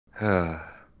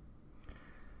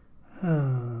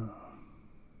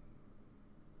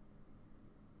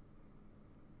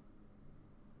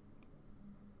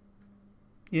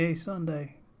Yay,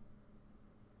 Sunday.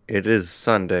 It is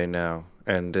Sunday now,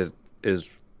 and it is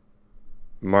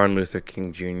Martin Luther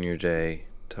King Jr. Day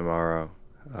tomorrow,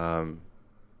 um,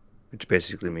 which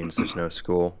basically means there's no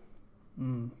school,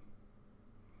 Mm.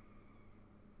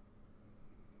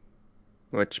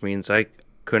 which means I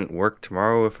couldn't work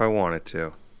tomorrow if I wanted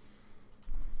to.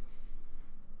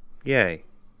 Yay.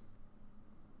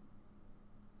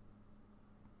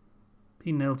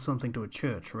 He nailed something to a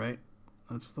church, right?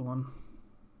 That's the one.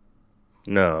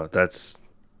 No, that's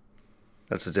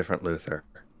a different Luther.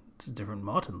 It's a different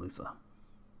Martin Luther.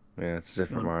 Yeah, it's a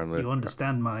different Martin You Luther.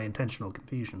 understand my intentional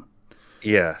confusion.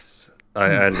 Yes, I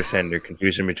Hmm. I understand your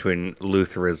confusion between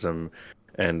Lutheranism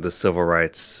and the civil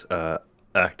rights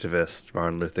activist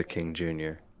Martin Luther King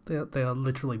Jr. They are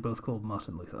literally both called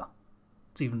Martin Luther.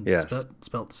 It's even Yes,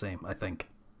 spelt the same, I think.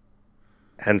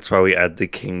 hence why we add the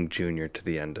King Jr. to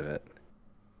the end of it.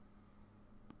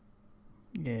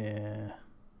 Yeah.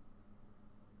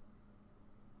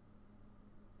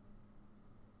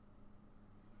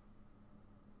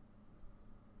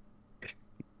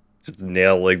 Just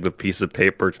nailing the piece of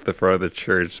paper to the front of the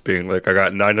church, being like, I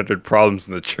got 900 problems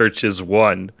and the church is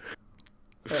one.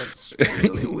 That's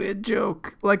really weird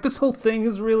joke. Like this whole thing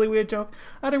is a really weird joke.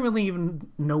 I didn't really even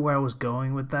know where I was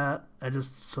going with that. I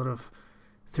just sort of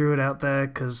threw it out there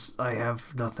because I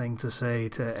have nothing to say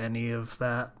to any of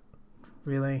that.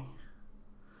 Really.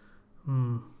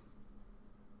 Hmm.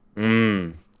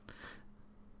 Mmm.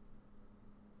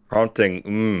 Prompting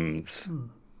mms. Hmm.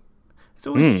 It's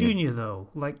always Mmm. Junior though.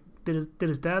 Like, did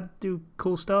his dad do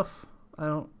cool stuff? I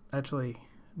don't actually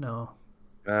know.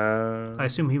 I Uh,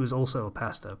 assume he was also a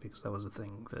pastor because that was a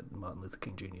thing that Martin Luther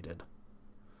King Jr. did.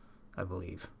 I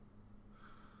believe.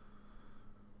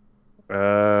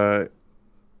 uh,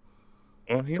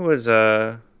 well, he was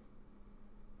a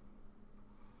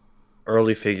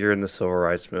early figure in the civil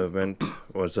rights movement,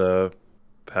 was a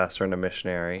pastor and a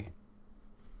missionary.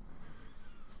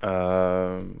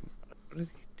 What did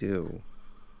he do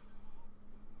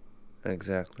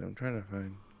exactly? I'm trying to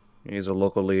find. He's a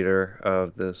local leader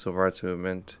of the civil rights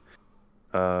movement,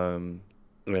 um,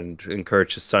 and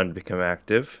encouraged his son to become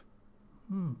active.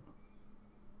 Hmm.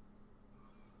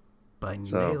 By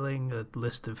So, nailing a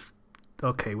list of.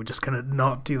 Okay, we're just gonna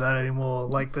not do that anymore.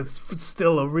 Like that's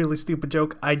still a really stupid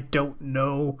joke. I don't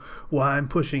know why I'm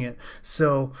pushing it.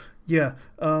 So yeah.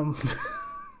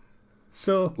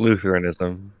 So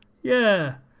Lutheranism.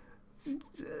 yeah.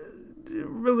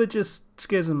 Religious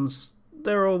schisms.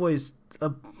 They're always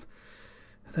a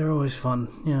they're always fun.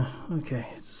 Yeah, okay.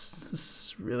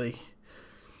 It's really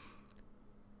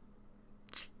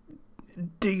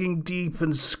digging deep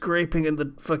and scraping in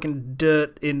the fucking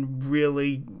dirt in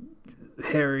really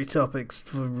hairy topics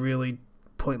for really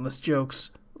pointless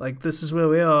jokes. Like, this is where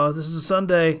we are. This is a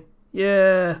Sunday.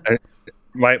 Yeah. I,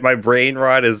 my brain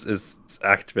rot is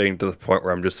activating to the point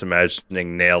where I'm just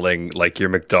imagining nailing like your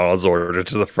McDonald's order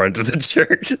to the front of the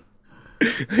church.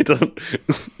 I don't.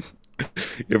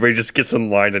 Everybody just gets in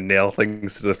line to nail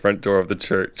things to the front door of the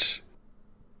church.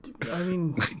 I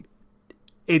mean,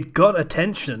 it got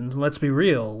attention, let's be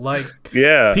real. Like,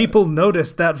 Yeah, people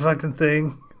noticed that fucking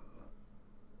thing.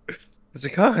 it's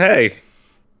like, oh hey,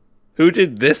 who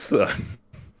did this then?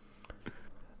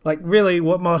 Like, really,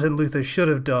 what Martin Luther should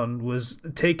have done was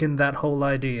taken that whole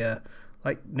idea,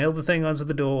 like, nail the thing onto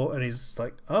the door, and he's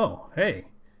like, oh, hey,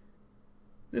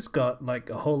 this got, like,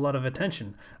 a whole lot of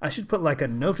attention. I should put, like, a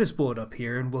notice board up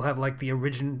here, and we'll have, like, the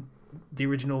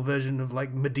original version of,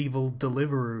 like, medieval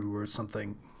Deliveroo or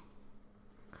something.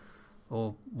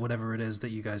 Or whatever it is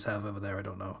that you guys have over there, I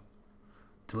don't know.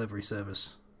 Delivery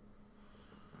service.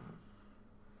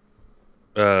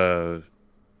 Uh,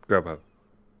 Grubhub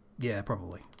Yeah,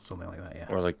 probably. Something like that, yeah.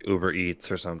 or like Uber Eats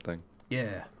or something.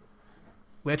 Yeah.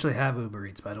 We actually have Uber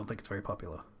Eats, but I don't think it's very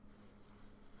popular.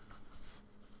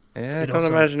 Yeah, I It don't also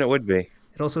imagine it would be.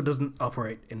 it also doesn't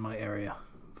operate in my area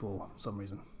for some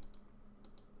reason.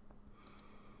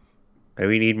 Maybe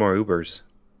we need more Ubers.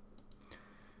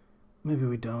 Maybe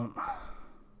we don't.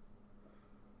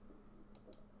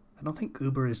 I don't think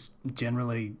Uber is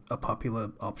generally a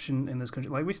popular option in this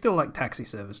country. Like, we still like taxi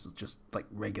services, just like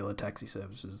regular taxi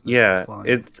services. They're still Yeah, fine.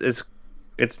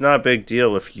 it's not a big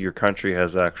deal if your country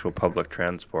has actual public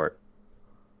transport.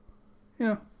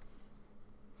 Yeah.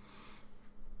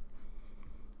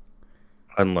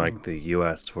 Hmm. Unlike the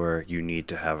US where you need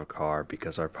to have a car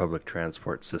because our public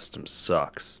transport system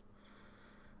sucks.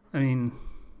 I mean,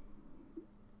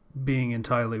 being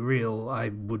entirely real, I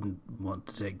wouldn't want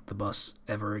to take the bus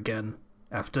ever again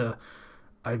after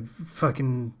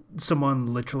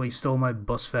someone literally stole my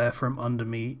bus fare from under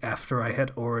me after I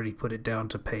had already put it down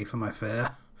to pay for my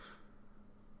fare.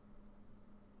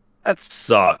 That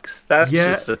sucks. That's Yeah,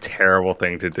 just a terrible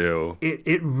thing to do.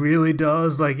 it really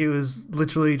does. Like, it was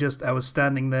literally just, I was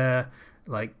standing there,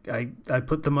 like, I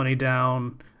put the money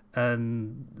down,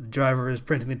 and the driver is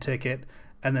printing the ticket,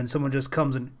 and then someone just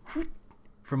comes and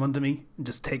from under me and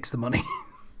just takes the money.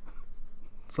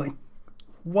 It's like,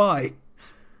 why?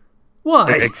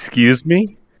 Why? Excuse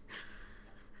me?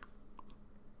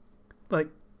 Like,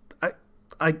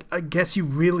 I guess you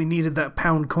really needed that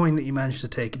pound coin that you managed to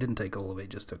take. It didn't take all of it, it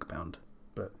just took a pound.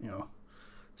 But,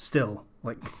 still,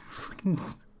 like, fucking,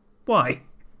 why?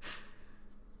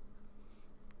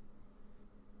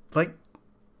 Like,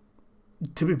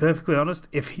 to be perfectly honest,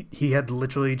 if he had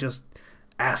literally just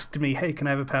asked me, hey, can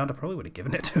I have a pound, I probably would have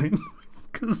given it to him.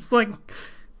 Because it's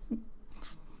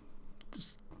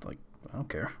just like, I don't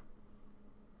care.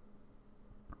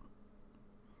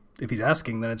 If he's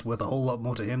asking, then it's worth a whole lot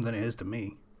more to him than it is to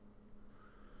me.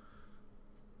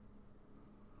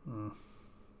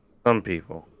 Some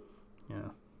people. Yeah.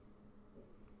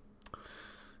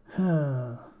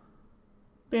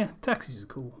 Yeah, taxis are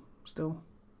cool, still.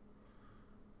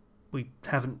 We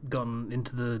haven't gone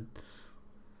into the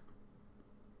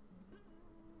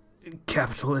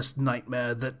capitalist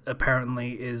nightmare that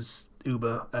apparently is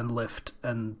Uber and Lyft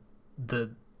and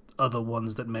the other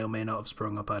ones that may or may not have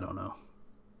sprung up, I don't know.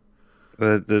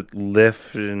 The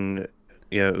Lyft and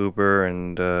Uber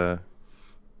and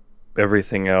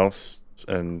everything else,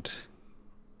 and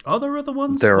Are there other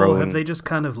ones, their or have own. they just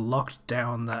kind of locked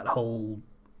down that whole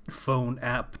phone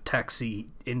app taxi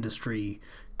industry,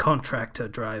 contractor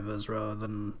drivers rather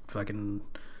than fucking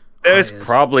There's hired?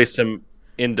 probably some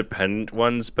independent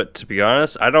ones, but to be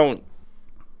honest, I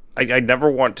never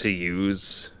want to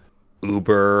use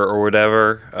Uber or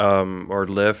whatever, or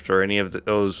Lyft or any of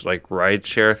those like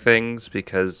rideshare things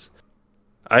because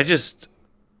I just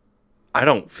I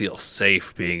don't feel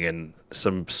safe being in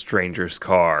some stranger's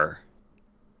car.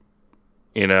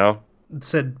 You know?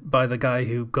 Said by the guy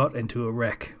who got into a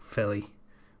wreck fairly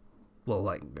well,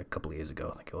 like a couple of years ago,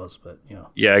 I think it was, but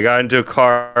Yeah, I got into a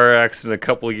car accident a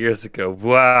couple of years ago.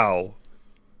 Wow.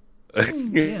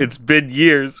 Yeah. It's been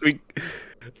years.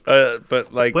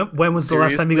 But like When was the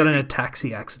last time you got in a seriously,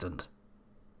 taxi accident?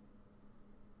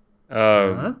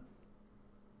 Huh? um,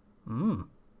 Hmm.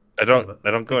 I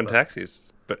don't go Think in about it. taxis.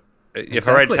 But if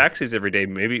I ride Exactly. taxis every day,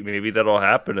 maybe that'll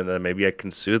happen, and then maybe I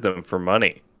can sue them for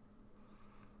money.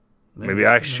 Maybe Maybe.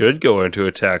 I Who knows? should go into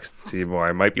a taxi more.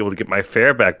 I might be able to get my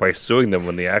fare back by suing them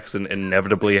when the accident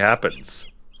inevitably happens.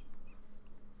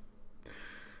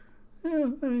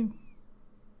 Yeah, I mean,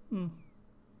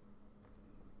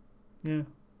 yeah.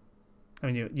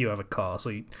 I mean, you have a car, so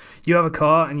you have a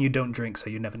car and you don't drink, so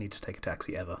you never need to take a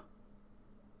taxi ever.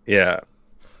 Yeah.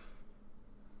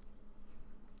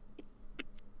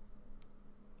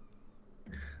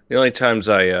 The only times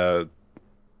I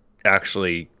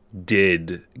actually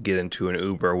did get into an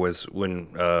Uber was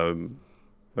when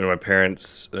my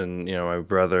parents and my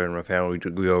brother and my family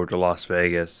would go over to Las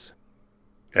Vegas,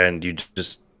 and you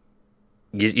just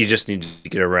need to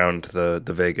get around the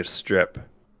Vegas Strip,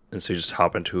 and so you just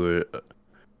hop into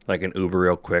like an Uber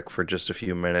real quick for just a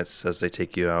few minutes as they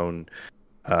take you out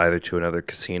either to another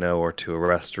casino or to a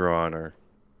restaurant or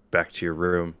back to your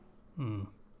room.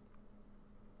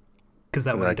 Because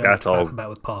that And way you like don't have that's to faff all. about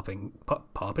with parking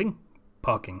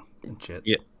and shit.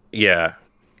 Yeah, yeah,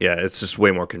 yeah. It's just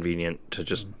way more convenient to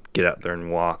just get out there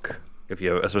and walk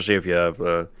especially if you have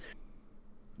a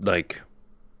like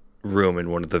room in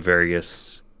one of the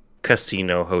various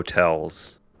casino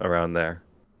hotels around there.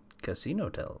 Casino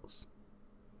tels.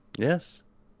 Yes,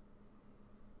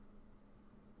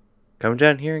 come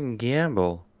down here and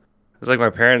gamble. It's like my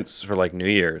parents for like New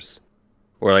Year's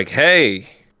were like, "Hey,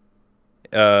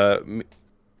 m-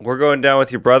 we're going down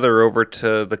with your brother over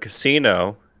to the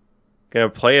casino. Gonna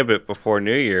play a bit before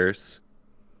New Year's.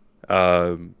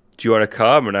 Do you want to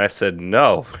come?" And I said,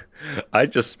 "No. I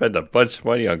just spent a bunch of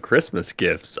money on Christmas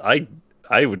gifts. I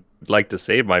would like to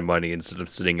save my money instead of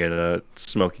sitting in a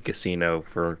smoky casino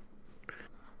for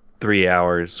 3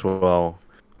 hours while,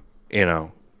 you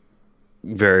know,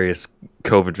 various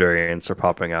COVID variants are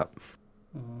popping up.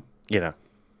 You know,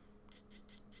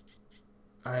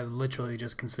 I've literally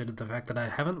just considered the fact that I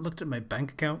haven't looked at my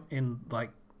bank account in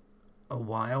like a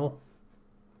while.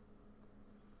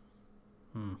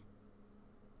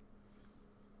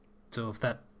 So if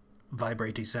that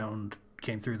vibraty sound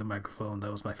came through the microphone,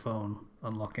 that was my phone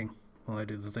unlocking while I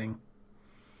do the thing.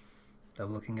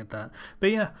 I'm looking at that.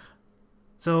 But yeah,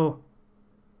 so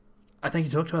I think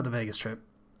you talked about the Vegas trip.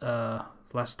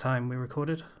 last time we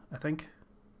recorded, I think.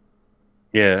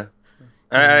 Yeah.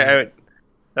 Uh, I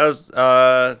that was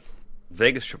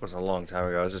Vegas trip was a long time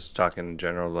ago. I was just talking in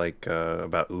general, like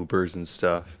about Ubers and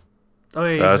stuff. oh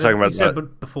yeah, But I was talking he about said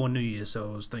but before New Year,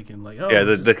 so I was thinking like, yeah, oh,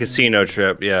 the just casino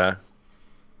trip. Yeah.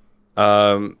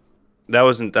 Um, that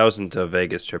wasn't a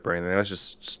Vegas trip or anything. That was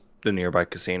just the nearby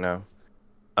casino.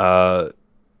 Uh,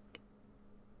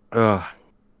 uh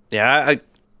yeah.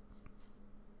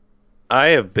 I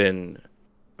have been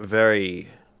very.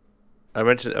 I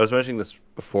was mentioning this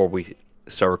before we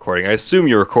start recording. I assume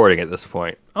you're recording at this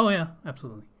point. oh yeah,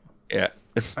 absolutely. Yeah.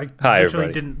 I Hi, literally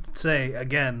everybody. didn't say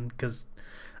again because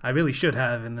I really should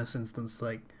have in this instance.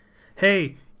 Like,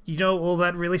 hey, you know all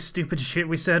that really stupid shit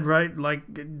we said, right? Like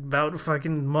about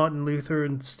fucking Martin Luther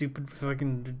and stupid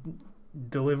fucking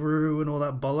Deliveroo and all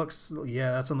that bollocks.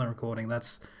 Yeah, that's on the recording.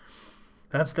 That's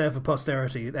there for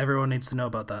posterity. Everyone needs to know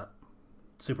about that.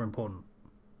 Super important.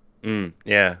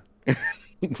 Yeah.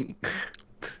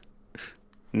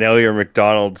 Nail your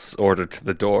McDonald's order to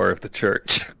the door of the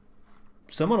church.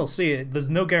 Someone will see it. There's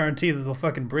no guarantee that they'll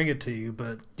fucking bring it to you,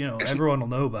 but everyone will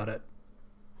know about it.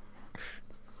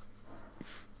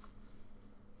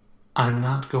 I'm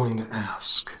not going to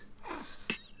ask.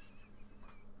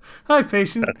 Hi,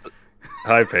 patient.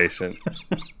 Hi, patient.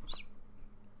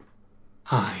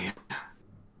 Hi.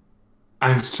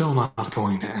 I'm still not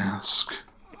going to ask.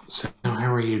 So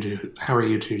how are you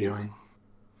two doing?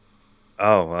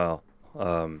 Oh well.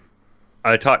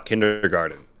 I taught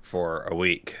kindergarten for a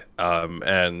week,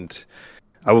 and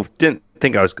didn't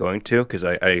think I was going to because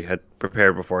I had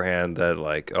prepared beforehand that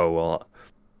like, oh well,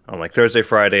 on like Thursday,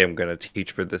 Friday, I'm gonna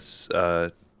teach for this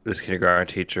kindergarten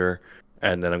teacher,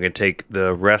 and then I'm gonna take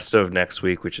the rest of next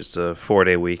week, which is a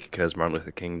 4-day week because Martin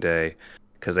Luther King Day,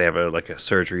 because they have a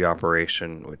surgery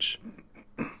operation, which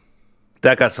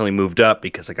that got suddenly moved up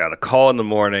because I got a call in the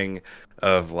morning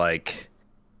of like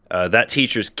that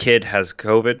teacher's kid has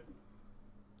COVID,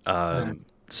 so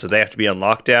they have to be on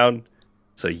lockdown.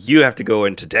 So you have to go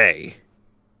in today,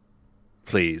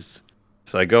 please.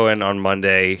 So I go in on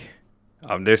Monday.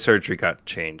 Their surgery got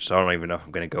changed, so I don't even know if I'm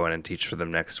going to go in and teach for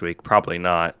them next week. Probably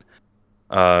not.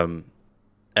 And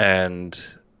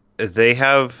they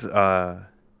have they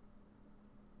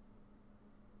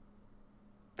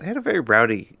had a very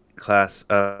rowdy class,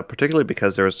 particularly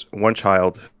because there was one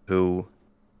child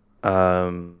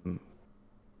um,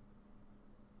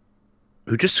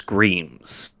 who just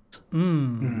screams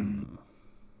Hmm.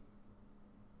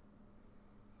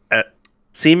 at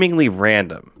seemingly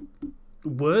random,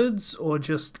 Words or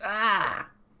just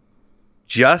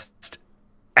just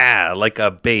like a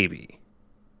baby,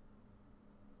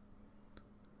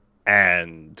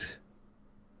 and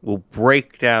will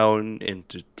break down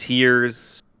into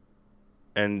tears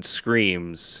and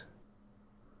screams,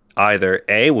 either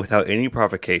A, without any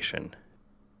provocation,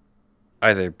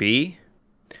 either B,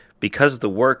 because the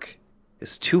work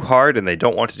is too hard and they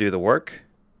don't want to do the work,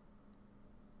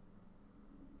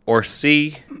 or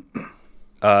C,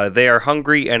 they are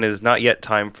hungry and it is not yet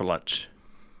time for lunch.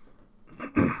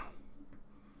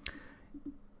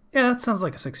 Yeah, that sounds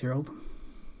like a 6-year-old.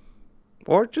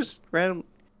 Or just random.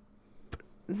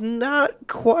 Not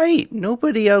quite.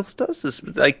 Nobody else does this.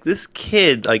 But, like, this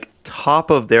kid, like, top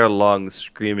of their lungs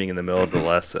screaming in the middle of the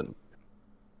lesson.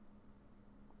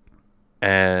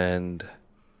 And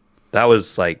that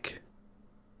was, like,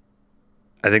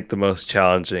 I think the most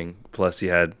challenging. Plus, he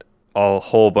had a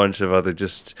whole bunch of other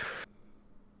just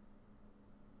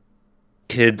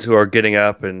kids who are getting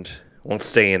up and won't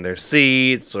stay in their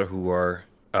seats or who are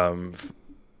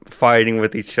fighting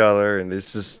with each other. And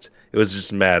it was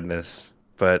just madness.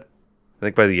 But I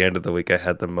think by the end of the week, I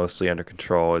had them mostly under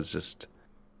control. It's just,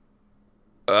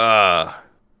 uh,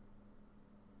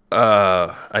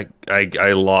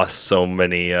 I lost so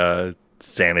many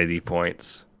sanity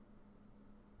points.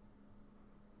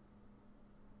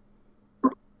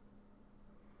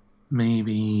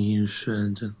 Maybe you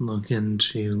should look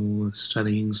into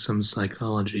studying some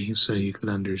psychology so you could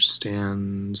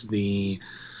understand the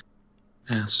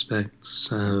aspects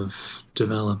of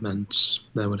development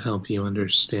that would help you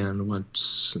understand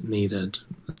what's needed.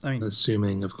 I mean,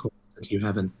 Assuming, of course, that you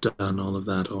haven't done all of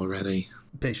that already.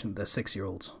 patient, they're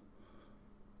 6-year-olds.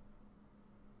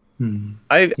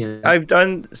 Yeah. I've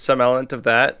done some element of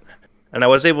that, and I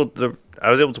was able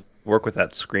to work with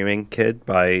that screaming kid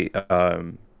by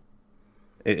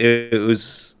it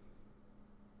was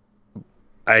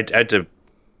I had to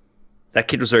that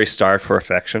kid was very starved for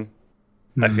affection.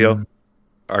 I feel,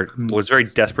 or was very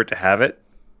desperate to have it.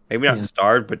 Maybe not Yeah.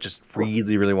 starved, but just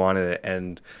really, really wanted it.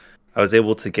 And I was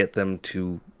able to get them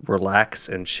to relax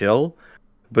and chill.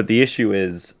 But the issue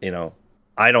is,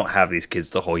 I don't have these kids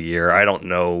the whole year. I don't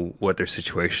know what their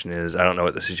situation is. I don't know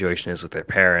what the situation is with their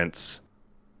parents.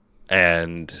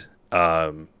 And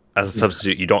as a Yeah.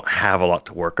 substitute, you don't have a lot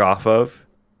to work off of.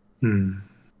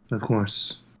 Of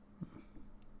course.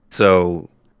 So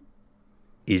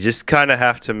you just kind of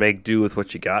have to make do with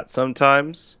what you got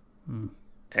sometimes. Mm.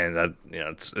 And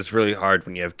it's really hard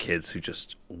when you have kids who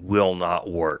just will not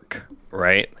work,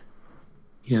 right?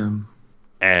 Yeah.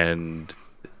 And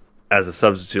as a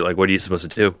substitute, like, what are you supposed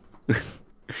to do?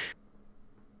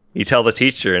 You tell the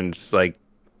teacher, and it's like,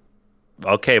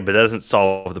 okay, but that doesn't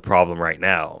solve the problem right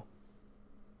now.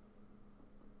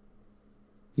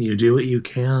 You do what you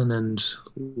can and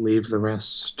leave the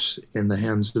rest in the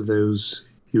hands of those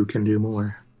who can do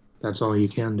more. That's all you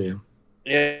can do.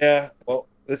 Yeah, well,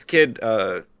 this kid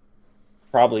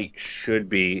probably should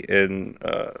be in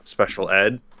special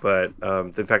ed, but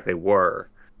in fact they were,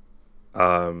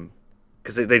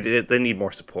 because they need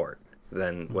more support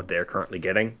than what they are currently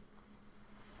getting.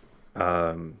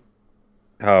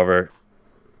 However,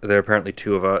 they're apparently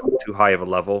too high of a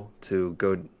level to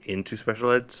go into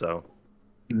special ed, so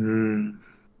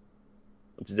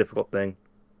it's a difficult thing.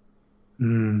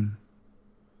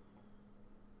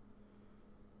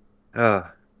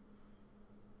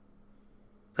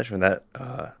 Especially when that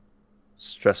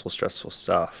stressful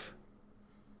stuff.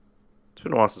 It's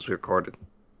been a while since we recorded.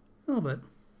 A little bit.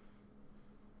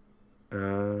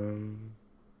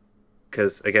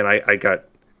 Because again, I got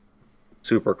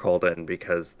super called in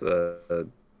because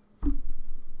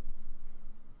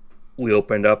we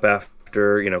opened up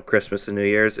after Christmas and New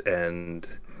Year's, and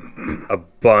a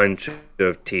bunch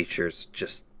of teachers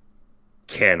just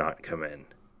cannot come in.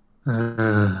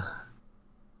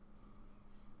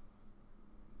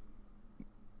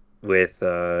 With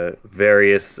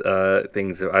various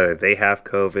things. Either they have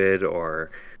COVID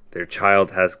or their child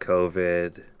has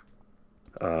COVID.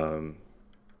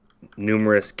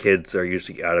 Numerous kids are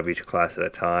usually out of each class at a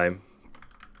time.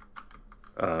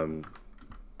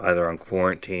 Either on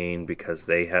quarantine because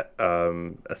they a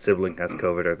sibling has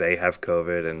COVID or they have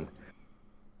COVID, and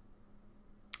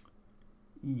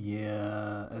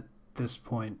yeah, at this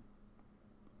point,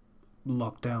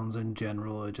 lockdowns in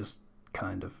general are just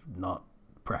kind of not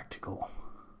practical.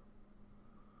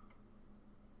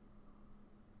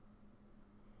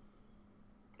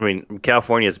 I mean,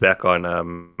 California is back on a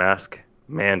mask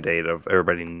mandate of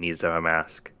everybody needs to have a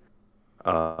mask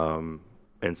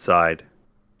inside.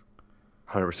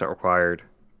 100% required.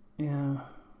 Yeah,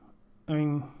 I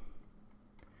mean,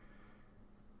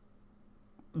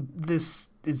 this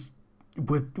is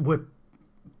we're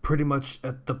pretty much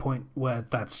at the point where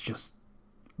that's just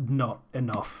not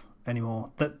enough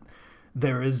anymore. That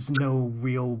there is no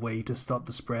real way to stop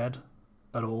the spread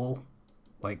at all.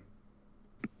 Like,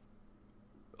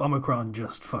 Omicron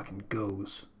just fucking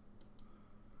goes.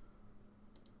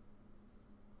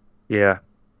 Yeah.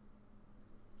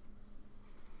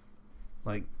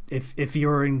 Like, if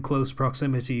you're in close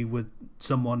proximity with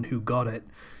someone who got it,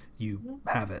 you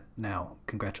have it now.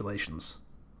 Congratulations.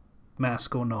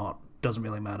 Mask or not, doesn't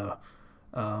really matter.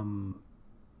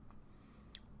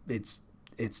 It's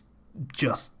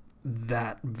just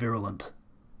that virulent.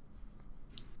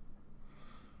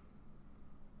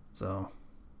 So.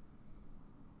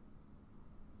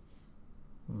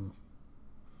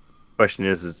 Question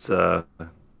is, it's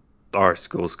our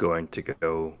school's going to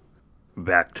go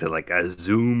back to like a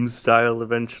Zoom style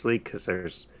eventually, because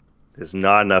there's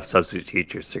not enough substitute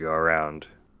teachers to go around.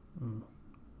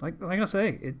 Like I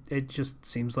say, it just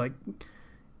seems like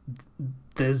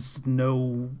there's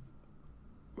no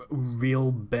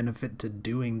real benefit to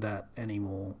doing that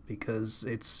anymore, because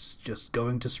it's just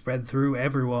going to spread through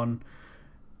everyone.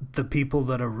 The people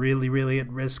that are really, really at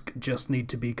risk just need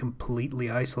to be completely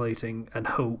isolating and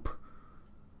hope.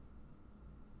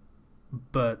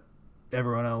 But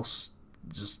everyone else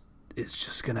is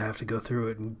just gonna have to go through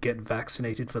it and get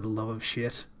vaccinated for the love of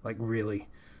shit. Like, really.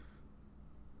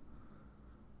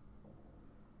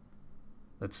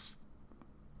 That's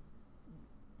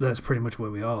pretty much where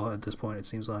we are at this point, it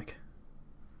seems like.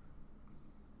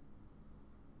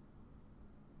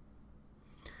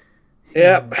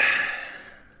 Yep.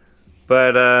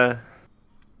 But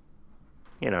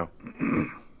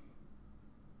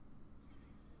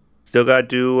still gotta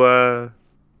do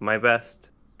my best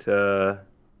to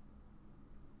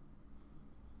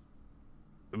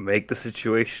make the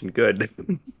situation good.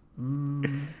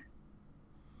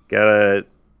 Gotta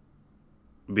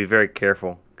be very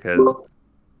careful, because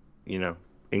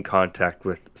in contact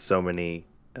with so many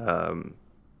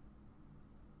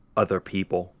other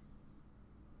people.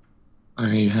 Are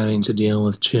you having to deal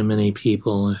with too many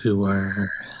people who are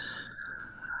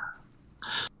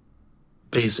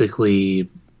basically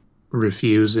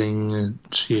refusing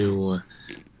to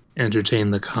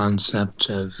entertain the concept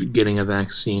of getting a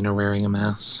vaccine or wearing a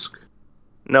mask?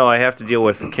 No, I have to deal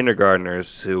with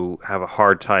kindergartners who have a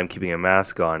hard time keeping a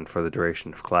mask on for the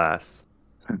duration of class.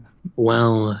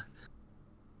 Well,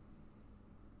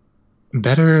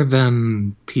 better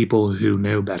than people who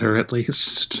know better, at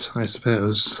least, I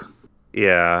suppose.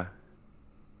 Yeah.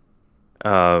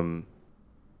 Um,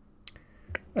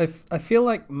 I feel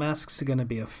like masks are going to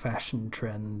be a fashion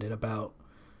trend in about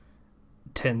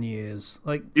 10 years.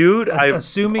 Like, dude, I've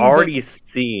assuming already that,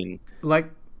 seen.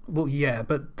 like, well, yeah,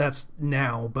 but that's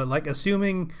now. But, like,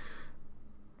 assuming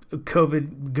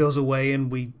COVID goes away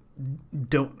and we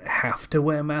don't have to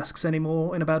wear masks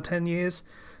anymore in about 10 years,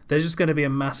 there's just going to be a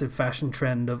massive fashion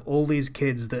trend of all these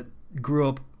kids that grew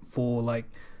up for, like,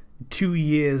 2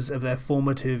 years of their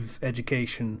formative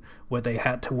education where they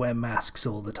had to wear masks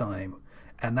all the time.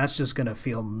 And that's just going to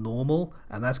feel normal,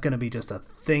 and that's going to be just a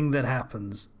thing that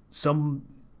happens. Some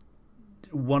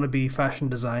wannabe fashion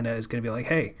designer is going to be like,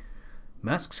 hey,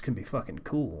 masks can be fucking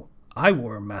cool. I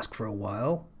wore a mask for a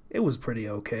while. It was pretty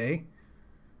okay.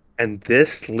 And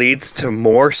this leads to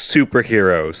more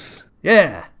superheroes.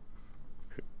 Yeah.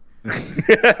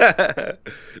 The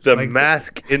Like,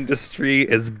 mask industry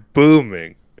is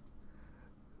booming.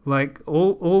 like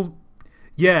all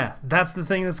yeah, that's the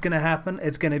thing that's gonna happen.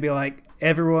 It's gonna be like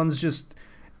everyone's just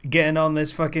getting on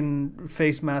this fucking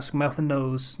face mask, mouth and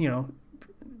nose,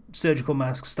 surgical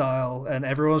mask style, and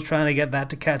everyone's trying to get that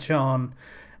to catch on.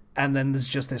 And then there's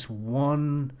just this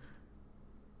one,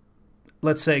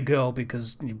 let's say girl,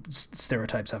 because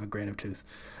stereotypes have a grain of truth,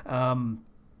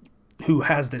 who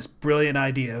has this brilliant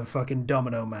idea of fucking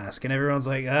domino mask, and everyone's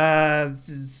like,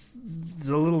 it's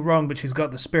a little wrong, but she's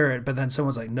got the spirit. But then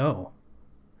someone's like, no,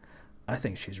 I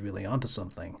think she's really onto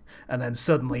something. And then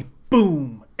suddenly,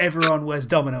 boom, everyone wears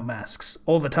domino masks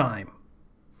all the time.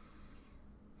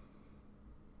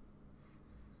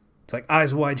 It's like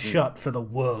eyes wide shut for the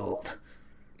world.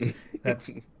 That's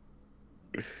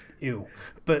ew.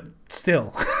 But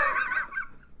still.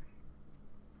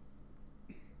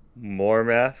 More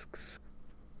masks.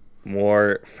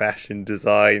 More fashion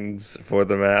designs for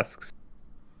the masks.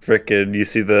 Frickin', you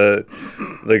see the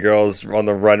girls on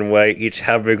the runway, each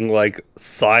having like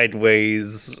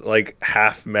sideways, like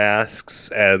half masks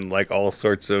and like all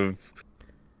sorts of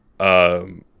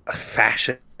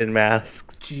fashion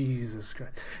masks. Jesus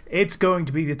Christ. It's going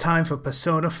to be the time for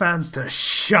Persona fans to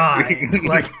shine.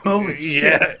 Like, holy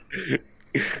shit.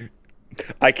 Yeah.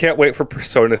 I can't wait for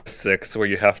Persona 6 where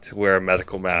you have to wear a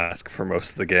medical mask for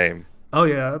most of the game. Oh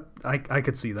yeah, I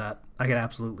could see that. I could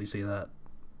absolutely see that.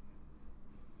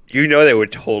 You know they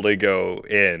would totally go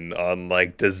in on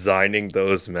like designing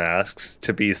those masks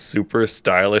to be super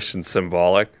stylish and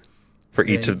symbolic for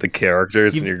each of the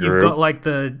characters in your group. You've got like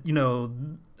the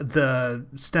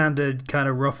standard kind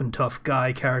of rough and tough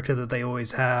guy character that they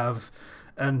always have,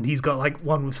 and he's got like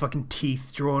one with fucking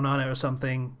teeth drawn on it or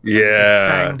something. Yeah, like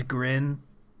a fanged grin.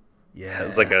 Yeah,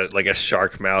 it's like a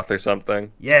shark mouth or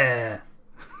something. Yeah.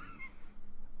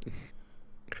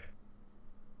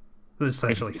 This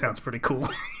actually sounds pretty cool.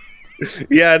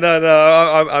 Yeah,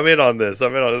 no, I'm in on this.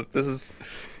 I'm in on it. This is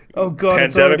oh god, Pandemic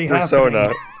it's already Persona.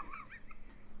 happening.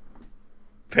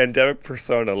 Pandemic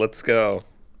Persona. Let's go.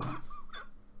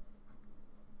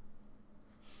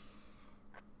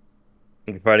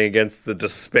 Fighting against the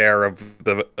despair of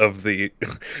the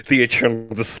the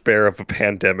eternal despair of a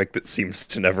pandemic that seems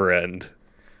to never end.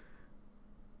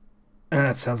 And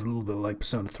that sounds a little bit like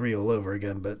Persona 3 all over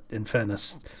again, but in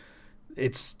fairness,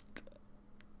 it's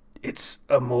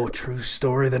a more true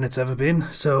story than it's ever been.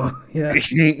 So yeah.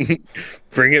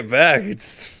 Bring it back.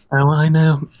 It's Oh, I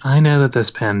know that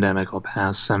this pandemic will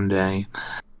pass someday.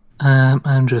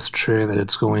 I'm just sure that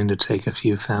it's going to take a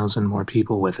few thousand more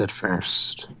people with it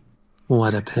first.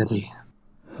 What a pity.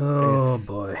 Oh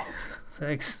boy.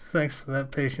 Thanks for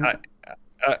that patience.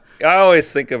 I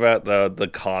always think about the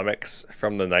comics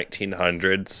from the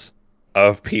 1900s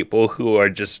of people who are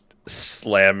just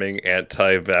slamming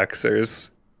anti-vaxxers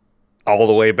all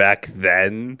the way back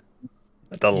then.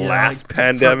 The last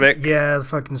pandemic. The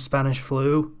fucking Spanish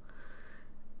flu.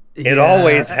 It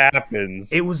always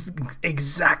happens. It was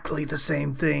exactly the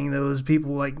same thing. There was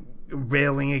people like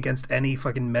railing against any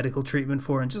fucking medical treatment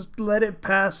for it, and just let it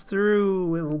pass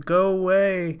through, it'll go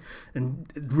away, and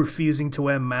refusing to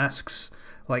wear masks.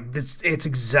 Like this, it's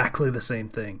exactly the same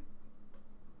thing.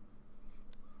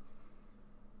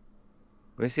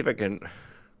 Let me see if I can.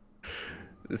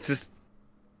 It's just.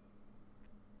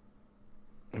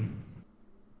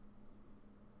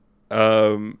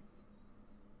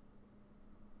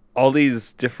 All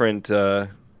these different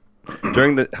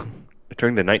during the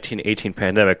During the 1918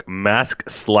 pandemic, mask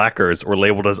slackers were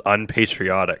labeled as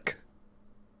unpatriotic.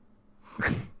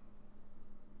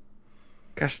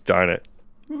 Gosh darn it.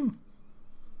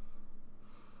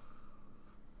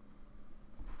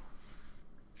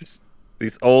 Just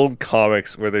these old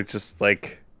comics where they're just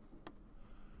like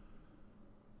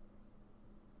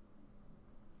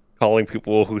calling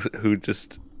people who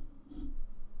just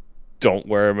don't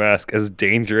wear a mask as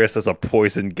dangerous as a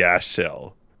poison gas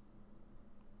shell.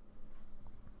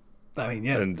 I mean,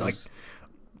 yeah, And like just-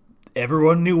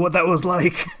 everyone knew what that was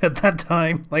like at that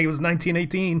time. Like it was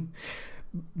 1918.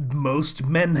 Most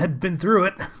men had been through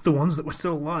it. The ones that were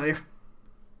still alive.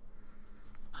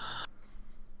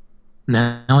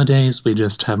 Nowadays, we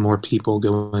just have more people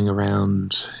going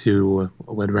around who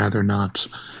would rather not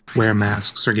wear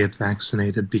masks or get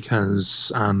vaccinated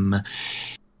because,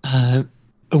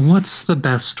 what's the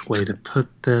best way to put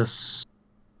this?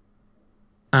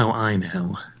 Oh, I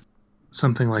know.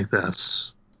 Something like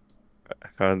this. I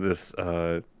found this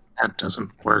That doesn't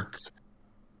work.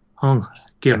 Oh,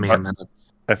 give me a minute.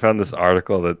 I found this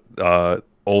article that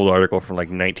old article from like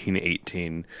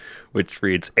 1918, which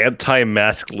reads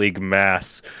anti-mask league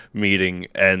mass meeting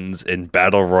ends in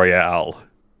battle royale.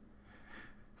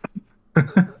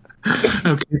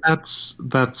 Okay, that's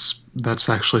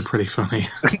actually pretty funny.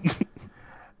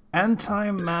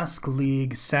 Anti-mask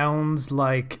league sounds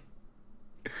like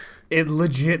it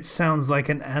legit sounds like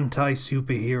an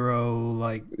anti-superhero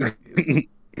like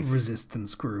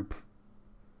resistance group.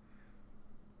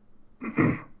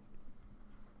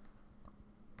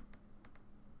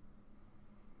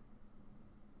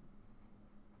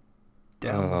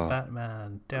 Down with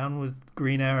Batman, down with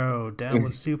Green Arrow, down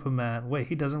with Superman. Wait,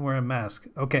 he doesn't wear a mask.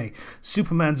 Okay,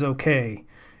 Superman's okay.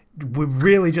 We're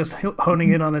really just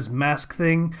honing in on this mask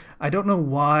thing. I don't know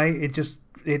why.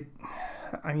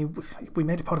 I mean, we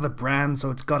made it part of the brand,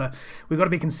 so we gotta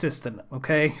be consistent,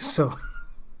 okay? So,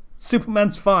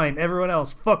 Superman's fine. Everyone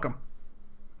else, fuck him.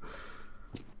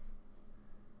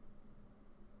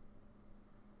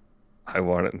 I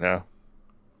want it now.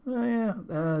 Oh yeah,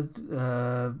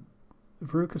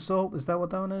 Veruca Salt. Is that what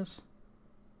that one is?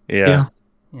 Yeah.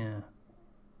 Yeah.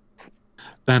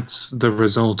 That's the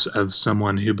result of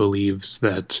someone who believes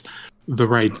that the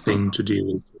right thing to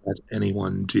do is to let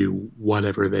anyone do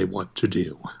whatever they want to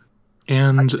do.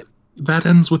 And that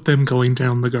ends with them going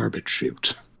down the garbage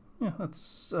chute. Yeah,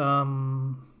 that's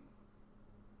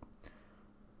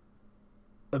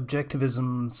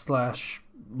objectivism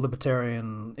 /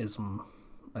 libertarianism,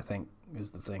 I think,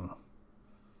 is the thing.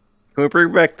 Can we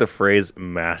bring back the phrase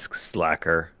mask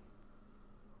slacker?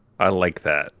 I like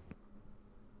that.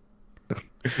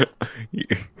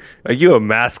 Are you a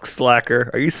mask slacker?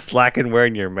 Are you slacking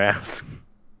wearing your mask?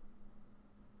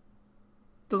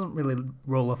 Doesn't really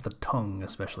roll off the tongue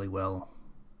especially well.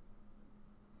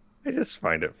 I just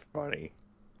find it funny.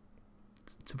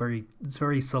 It's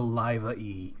very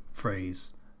saliva-y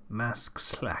phrase. Mask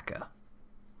slacker.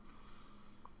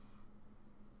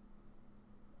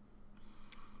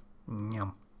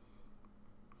 Yum.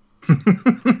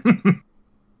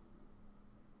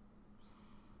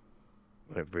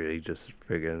 It really just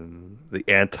friggin' the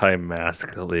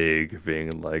anti-mask league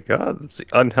being like, oh, it's the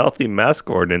unhealthy mask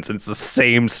ordinance. And it's the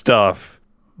same stuff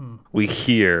we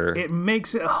hear. It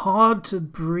makes it hard to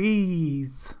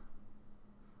breathe.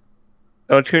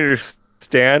 Don't you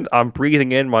understand? I'm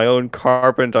breathing in my own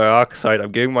carbon dioxide.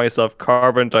 I'm giving myself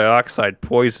carbon dioxide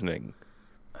poisoning.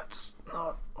 That's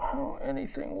not how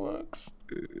anything works.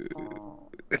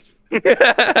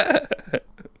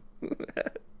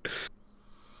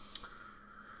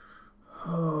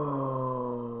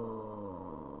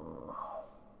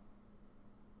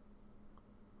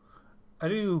 I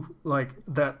do like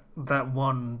that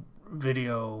one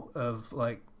video of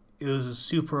like it was a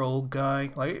super old guy.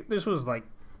 Like this was like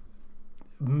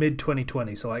mid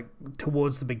 2020, so like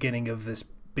towards the beginning of this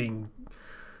being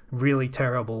really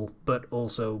terrible, but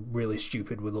also really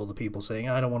stupid with all the people saying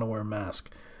I don't want to wear a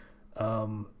mask.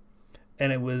 And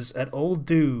it was an old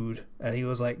dude, and he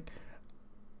was like,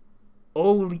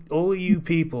 all you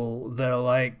people that are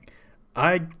like,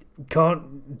 I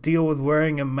can't deal with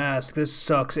wearing a mask. This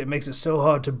sucks. It makes it so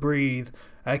hard to breathe.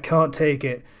 I can't take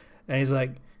it. And he's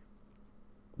like,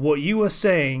 what you are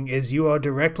saying is you are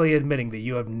directly admitting that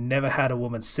you have never had a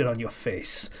woman sit on your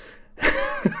face.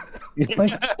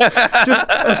 Like, just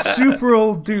a super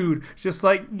old dude. Just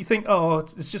like, you think, oh,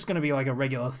 it's just going to be like a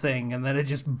regular thing. And then it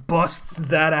just busts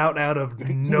that out of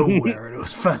nowhere. And it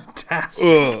was fantastic.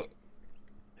 Ugh.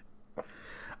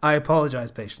 I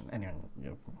apologize, patient. Anyway,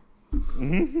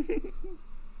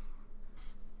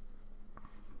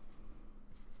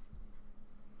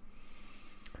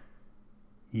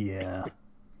 Yeah.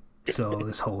 So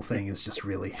this whole thing is just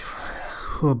really...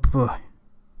 Oh boy.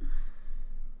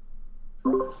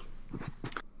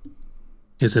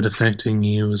 Is it affecting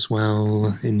you as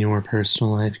well in your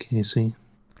personal life, Casey?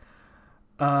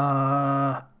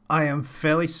 I am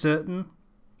fairly certain.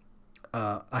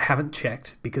 I haven't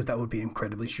checked because that would be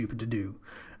incredibly stupid to do.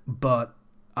 But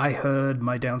I heard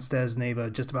my downstairs neighbor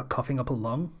just about coughing up a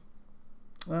lung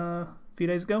a few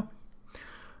days ago.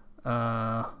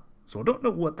 So I don't know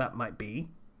what that might be.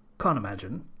 Can't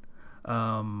imagine.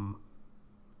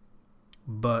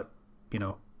 But, you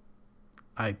know,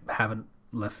 I haven't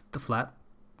left the flat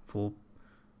for...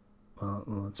 Well,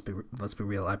 let's be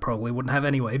real. I probably wouldn't have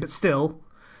anyway, but still,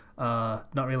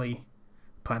 not really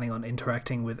planning on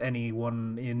interacting with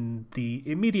anyone in the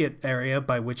immediate area,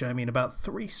 by which I mean about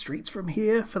 3 streets from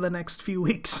here, for the next few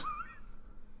weeks.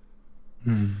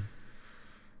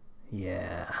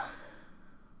 Yeah.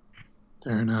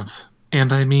 Fair enough.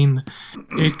 And I mean,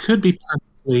 it could be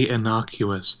perfectly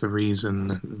innocuous, the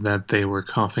reason that they were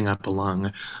coughing up a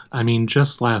lung. I mean,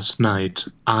 just last night,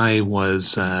 I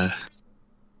was, hang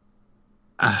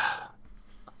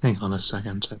on a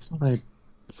second. I thought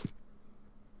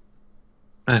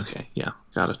Okay, yeah,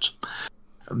 got it.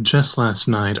 Just last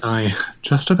night, I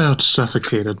just about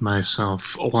suffocated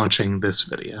myself watching this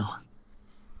video.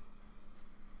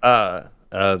 The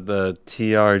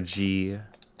TRG.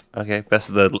 Okay, Best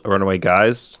of the Runaway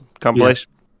Guys compilation.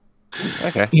 Yeah.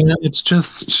 Okay. Yeah, it's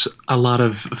just a lot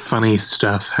of funny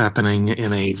stuff happening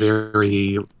in a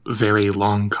very, very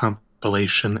long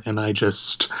compilation, and I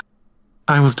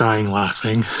was dying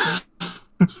laughing.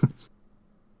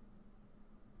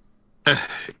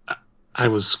 I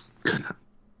was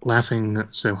laughing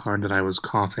so hard that I was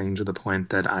coughing to the point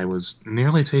that I was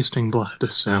nearly tasting blood,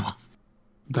 so...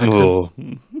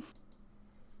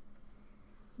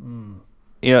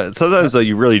 Yeah, sometimes though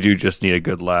you really do just need a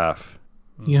good laugh.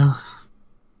 Yeah.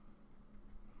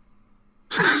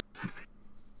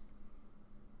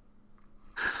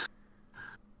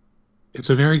 It's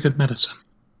a very good medicine.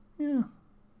 Yeah.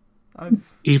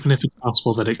 Even if it's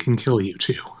possible that it can kill you,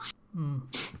 too.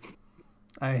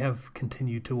 I have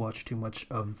continued to watch too much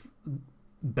of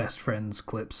Best Friends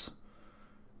clips.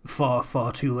 Far,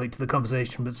 far too late to the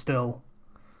conversation, but still.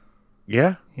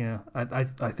 Yeah? Yeah, I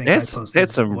think I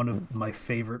posted one of my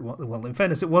favorite... Well, in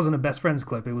fairness, it wasn't a Best Friends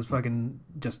clip. It was fucking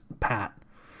just Pat.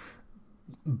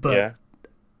 But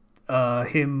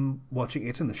him watching...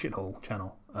 It's in the Shithole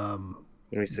channel. Let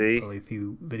me see. Probably a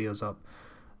few videos up.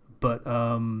 But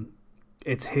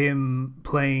it's him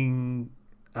playing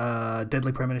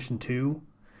Deadly Premonition 2,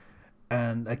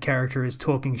 and a character is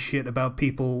talking shit about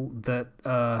people that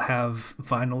have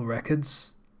vinyl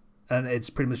records, and it's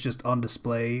pretty much just on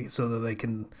display so that they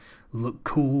can look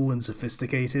cool and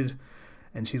sophisticated.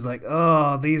 And she's like,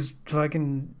 oh, these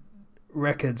fucking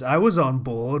records. I was on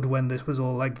board when this was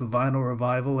all like the vinyl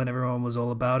revival and everyone was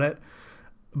all about it.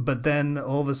 But then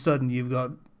all of a sudden you've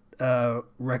got a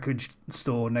record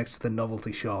store next to the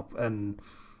novelty shop, and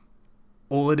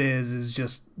all it is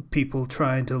just people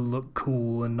trying to look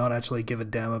cool and not actually give a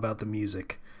damn about the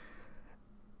music.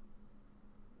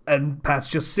 And Pat's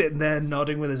just sitting there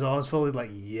nodding with his arms folded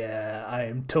like, yeah, I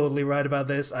am totally right about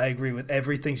this. I agree with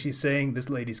everything she's saying. This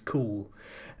lady's cool.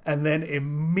 And then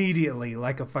immediately,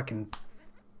 like a fucking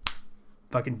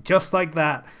just like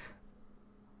that,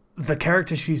 the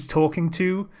character she's talking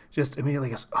to just immediately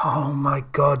goes, oh my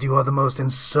god, you are the most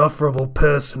insufferable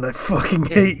person. I fucking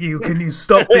hate you. Can you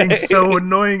stop being so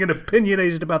annoying and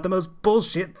opinionated about the most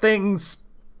bullshit things?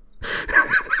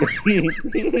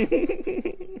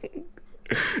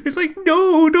 It's like,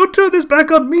 no, don't turn this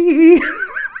back on me.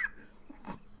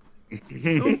 It's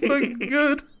so fucking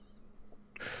good.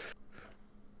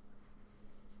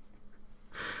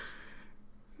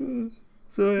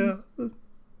 So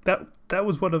yeah, that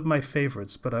was one of my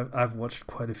favorites, but I've watched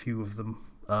quite a few of them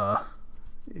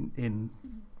in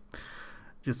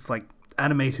just like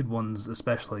animated ones,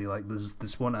 especially. Like there's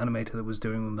this one animator that was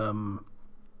doing them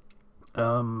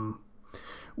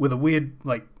with a weird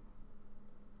like,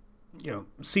 you know,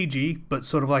 CG, but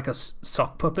sort of like a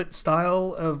sock puppet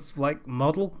style of like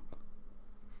model,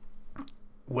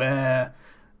 where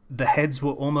the heads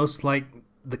were almost like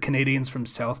the Canadians from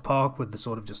South Park, with the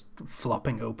sort of just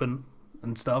flopping open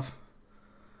and stuff.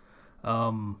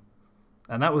 And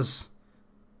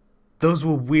those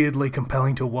were weirdly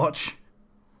compelling to watch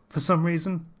for some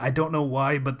reason. I don't know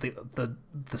why, but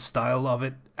the style of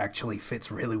it actually fits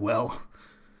really well.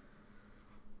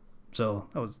 So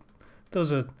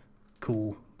those are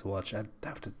cool to watch. I'd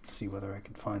have to see whether I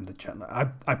could find the channel.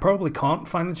 I probably can't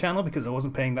find the channel because I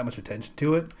wasn't paying that much attention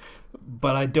to it,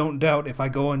 but I don't doubt if I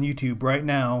go on YouTube right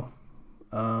now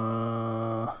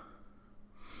Uh,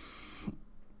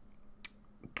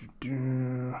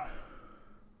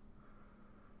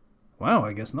 wow,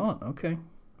 I guess not. Okay.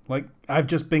 Like, I've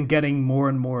just been getting more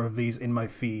and more of these in my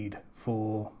feed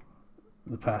for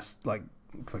the past, like,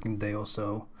 fucking day or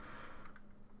so.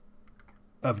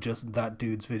 Of just that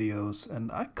dude's videos,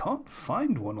 and I can't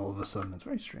find one all of a sudden. It's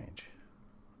very strange.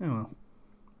 Oh well.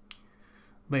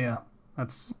 But yeah,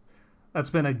 that's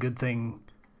been a good thing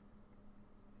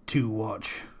to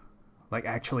watch. Like,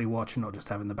 actually watch, not just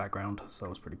have in the background. So that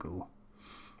was pretty cool.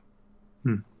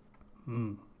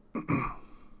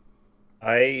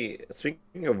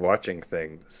 Speaking of watching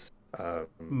things,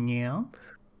 Yeah.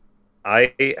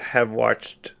 I have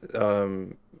watched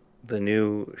the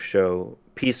new show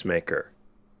Peacemaker.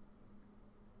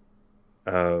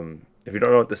 If you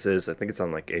don't know what this is, I think it's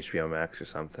on like HBO Max or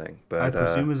something. But I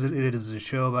presume it is a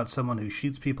show about someone who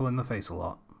shoots people in the face a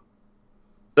lot.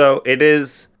 so it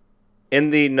is in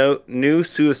the new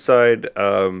Suicide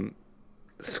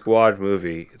Squad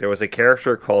movie. There was a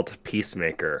character called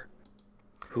Peacemaker,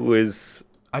 who is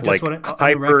I just like want to, on the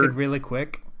hyper. record really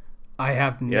quick, I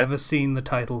have never seen the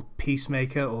title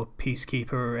Peacemaker or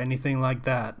Peacekeeper or anything like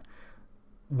that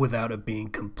without it being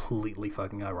completely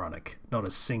fucking ironic. Not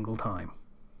a single time.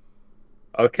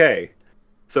 Okay,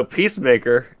 so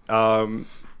Peacemaker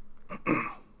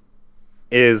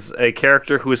is a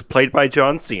character who is played by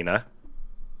John Cena.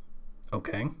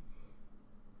 Okay.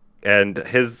 And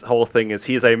his whole thing is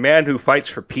he's a man who fights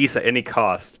for peace at any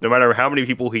cost, no matter how many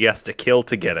people he has to kill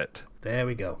to get it. There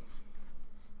we go.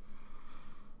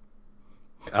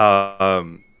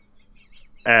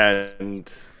 And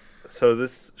so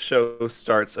this show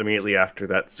starts immediately after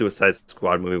that Suicide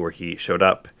Squad movie where he showed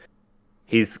up.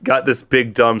 He's got this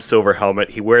big dumb silver helmet.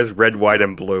 He wears red, white,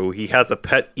 and blue. He has a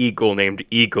pet eagle named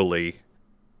Eagly.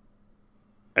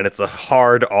 And it's a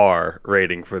hard R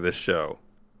rating for this show.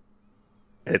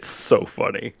 It's so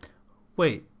funny.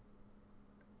 Wait.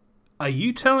 Are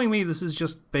you telling me this is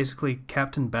just basically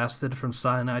Captain Bastard from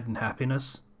Cyanide and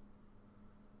Happiness?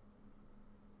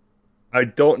 I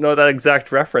don't know that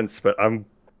exact reference, but I'm...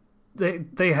 They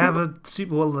have they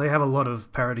have a lot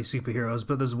of parody superheroes,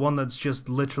 but there's one that's just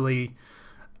literally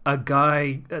a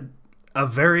guy, a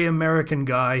very American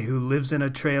guy who lives in a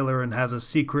trailer and has a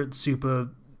secret super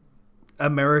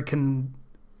American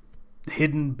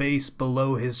hidden base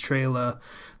below his trailer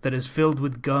that is filled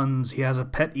with guns. He has a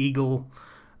pet eagle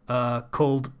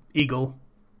called Eagle.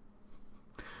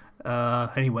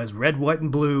 And he wears red, white,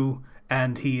 and blue,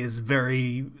 and he is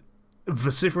very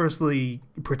vociferously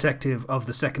protective of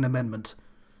the Second Amendment.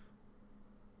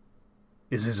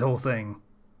 Is his whole thing.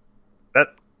 That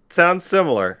sounds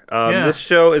similar. Yeah. This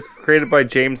show is created by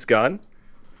James Gunn.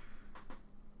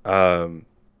 It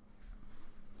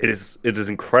is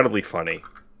incredibly funny.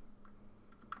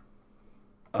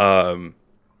 And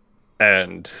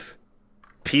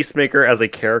Peacemaker as a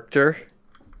character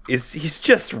he's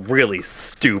just really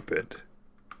stupid.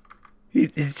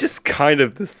 He's just kind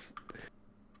of this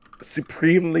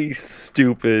supremely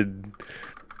stupid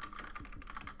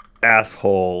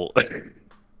asshole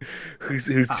who's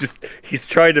just he's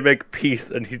trying to make peace,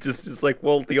 and he's just like,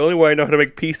 well, the only way I know how to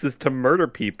make peace is to murder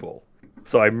people,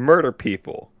 so I murder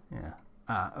people.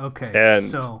 Yeah. Okay. And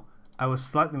so I was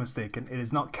slightly mistaken. It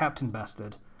is not Captain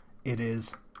Bastard. It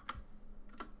is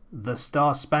the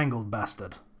Star Spangled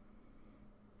Bastard.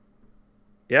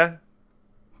 yeah,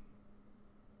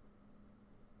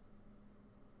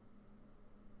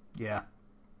 Yeah.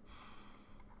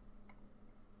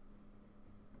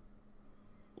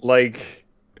 like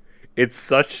it's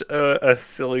such a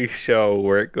silly show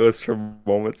where it goes from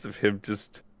moments of him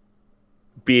just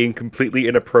being completely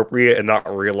inappropriate and not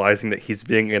realizing that he's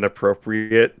being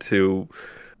inappropriate to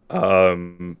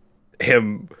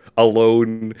him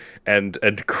alone and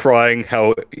crying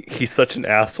how he's such an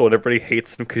asshole and everybody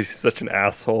hates him because he's such an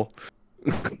asshole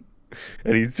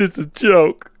and he's just a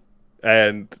joke,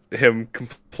 and him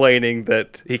complaining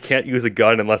that he can't use a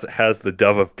gun unless it has the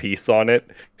dove of peace on it,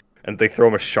 and they throw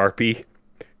him a Sharpie.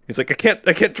 He's like, I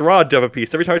can't draw a dove of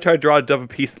peace. Every time I try to draw a dove of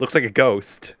peace, it looks like a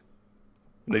ghost.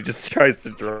 And he just tries to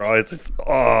draw. It's just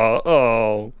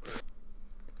oh.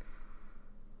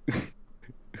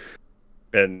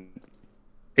 And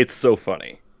it's so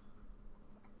funny.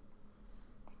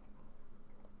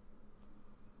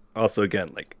 Also,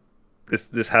 again, like this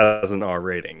has an R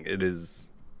rating. It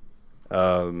is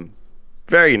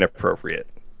very inappropriate.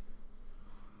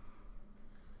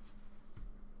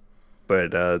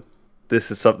 But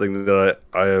this is something that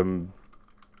I'm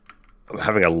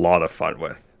having a lot of fun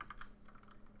with.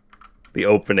 The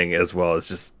opening as well is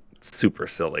just super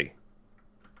silly.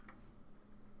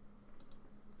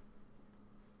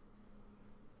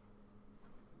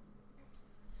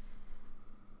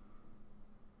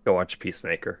 Go watch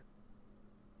Peacemaker.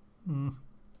 Mm.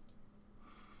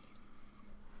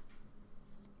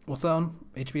 What's that on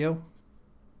HBO?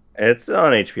 It's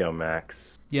on HBO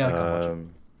Max. Yeah, I can watch it.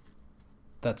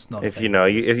 That's not. If you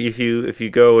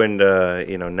go and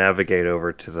navigate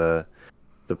over to the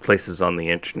places on the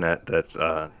internet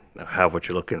that have what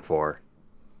you're looking for,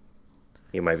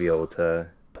 you might be able to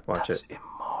watch that's it.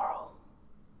 Immoral.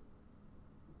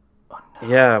 Oh, no.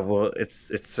 Yeah, well,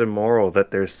 it's immoral that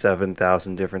there's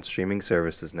 7,000 different streaming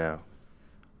services now.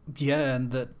 Yeah,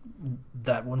 and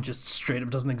that one just straight up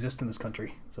doesn't exist in this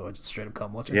country, so I just straight up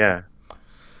can't watch it. Yeah,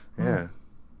 yeah,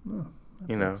 Oh,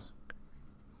 you know, sucks.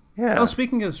 yeah. Oh,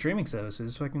 speaking of streaming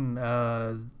services, fucking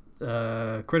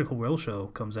Critical Role show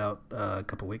comes out a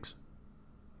couple weeks.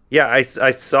 Yeah, I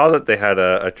saw that they had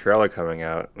a trailer coming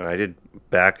out, and I did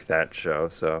back that show,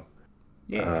 so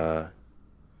Yeah.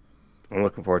 I'm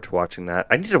looking forward to watching that.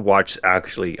 I need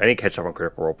to catch up on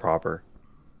Critical Role proper.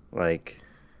 Like,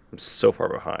 I'm so far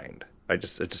behind. I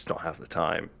just don't have the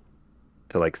time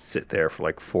to like sit there for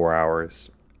like 4 hours.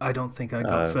 I don't think I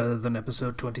got further than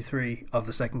episode 23 of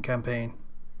the second campaign.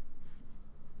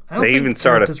 I don't They think even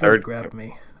started a characters really third. grabbed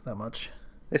me that much.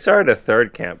 They started a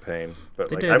third campaign, but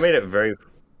They like did. I made it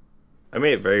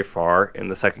very far in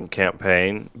the second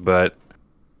campaign, but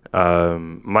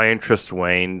my interest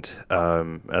waned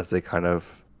as they kind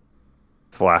of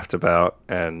flapped about,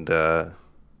 and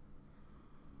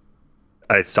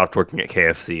I stopped working at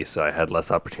KFC, so I had less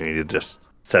opportunity to just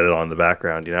set it on in the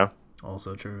background, you know?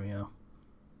 Also true, yeah.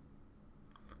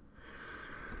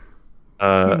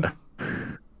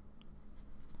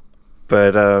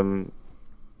 But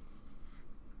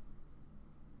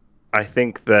I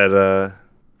think that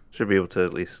should be able to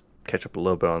at least catch up a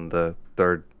little bit on the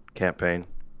third campaign.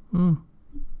 Oop,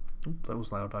 that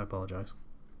was loud. I apologize.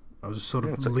 I was just sort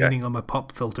of It's okay. leaning on my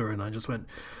pop filter, and I just went.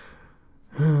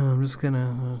 I'm just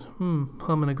gonna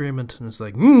hum an agreement, and it's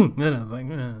like, and it's like,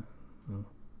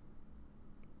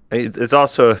 It's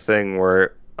also a thing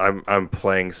where I'm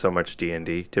playing so much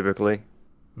D&D typically.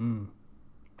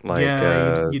 Like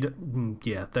yeah,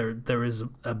 yeah. There is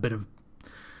a bit of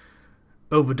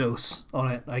overdose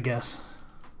on it, I guess.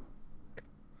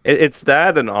 it's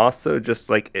that, and also just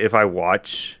like if I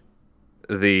watch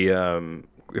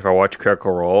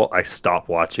Critical Role, I stop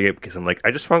watching it because I'm like,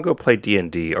 I just want to go play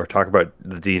D&D or talk about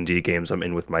the D&D games I'm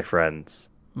in with my friends,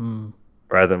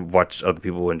 rather than watch other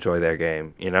people enjoy their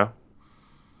game, you know?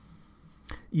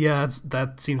 Yeah,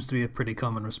 that seems to be a pretty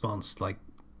common response. Like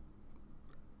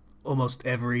almost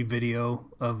every video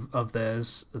of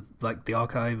theirs, like the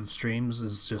archive of streams,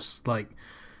 is just like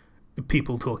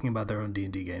people talking about their own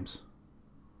D&D games.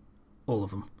 All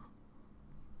of them.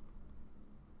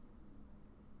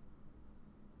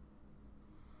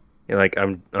 Yeah, like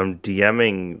I'm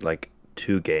DMing like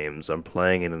 2 games. I'm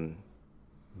playing in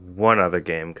one other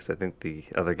game because I think the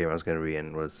other game I was going to be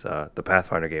in was the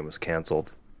Pathfinder game was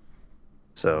canceled.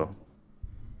 So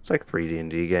it's like 3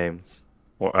 D&D games.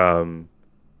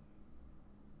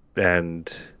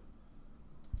 And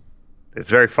it's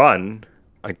very fun.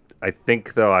 I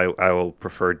think though I will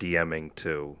prefer DMing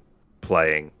to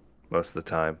playing most of the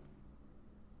time.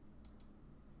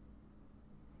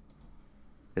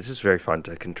 It's just very fun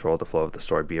to control the flow of the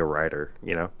story, be a writer,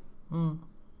 you know?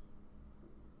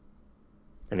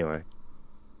 Anyway,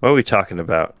 what are we talking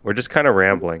about? We're just kind of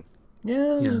rambling.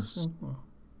 Yeah. Yes.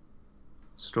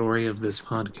 Story of this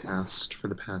podcast for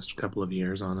the past couple of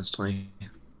years, honestly.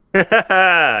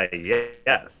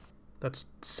 Yes. That's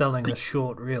selling us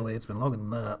short, really. It's been longer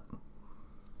than that.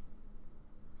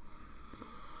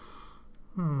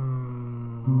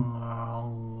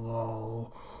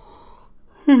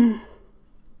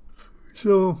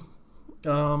 So,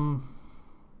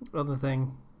 other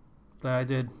thing that I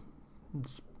did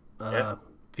a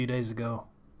few days ago.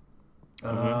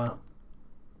 I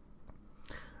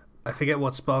forget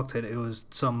what sparked it. It was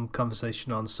some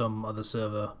conversation on some other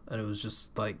server, and it was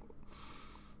just like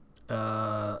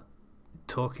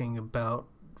talking about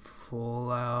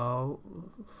Fallout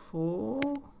 4.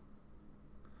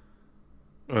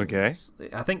 Okay.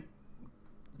 I think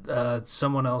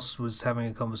someone else was having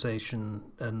a conversation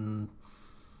and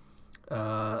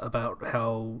about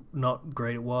how not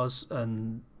great it was,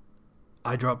 and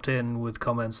I dropped in with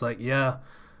comments like, "Yeah,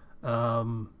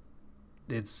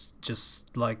 it's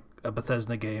just like a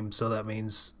Bethesda game, so that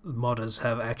means modders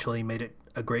have actually made it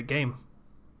a great game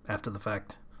after the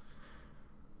fact."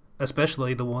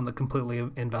 Especially the one that completely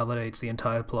invalidates the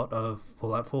entire plot of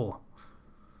Fallout 4.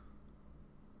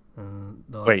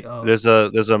 Wait, there's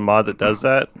a mod that does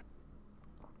that?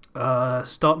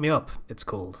 Start Me Up, it's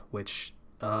called, which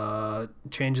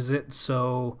changes it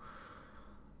so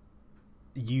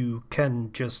you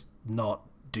can just not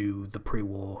do the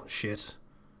pre-war shit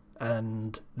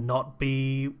and not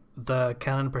be the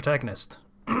canon protagonist.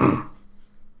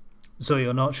 So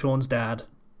you're not Sean's dad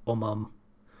or mum.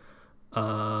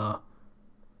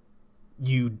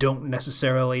 You don't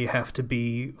necessarily have to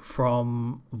be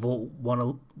from Vault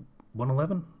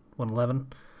 111? 111.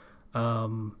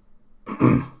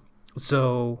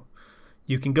 So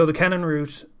you can go the canon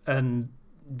route and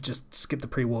just skip the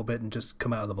pre-war bit and just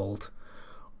come out of the vault.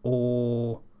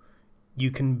 Or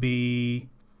you can be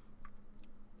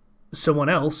someone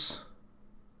else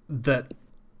that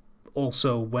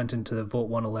also went into the Vault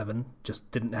 111,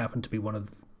 just didn't happen to be one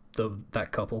of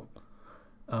that couple.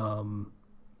 Or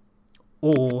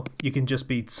you can just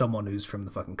be someone who's from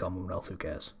the fucking Commonwealth, who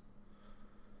cares?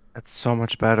 That's so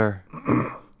much better.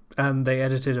 And they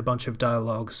edited a bunch of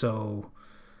dialogue, so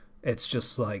it's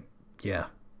just like, yeah,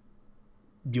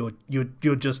 you're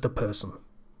just a person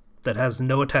that has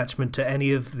no attachment to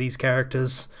any of these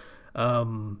characters.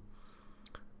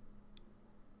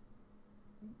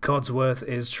 Codsworth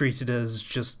is treated as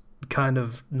just kind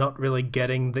of not really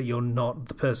getting that you're not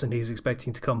the person he's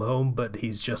expecting to come home, but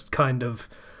he's just kind of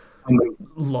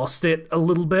lost it a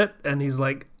little bit, and he's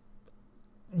like,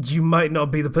 you might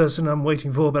not be the person I'm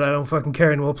waiting for, but I don't fucking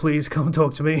care anymore. Please come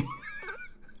talk to me.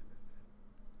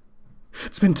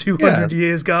 It's been 200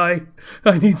 years, guy.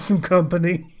 I need some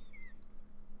company.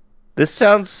 This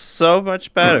sounds so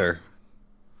much better.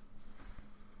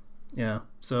 Yeah,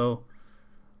 so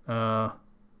so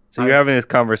you're having this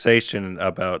conversation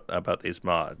about these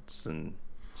mods and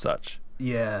such.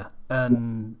 Yeah,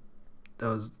 and I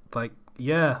was like,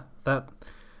 yeah, that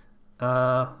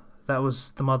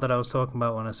was the mod that I was talking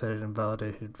about when I said it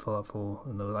invalidated Fallout 4,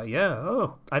 and they were like, yeah,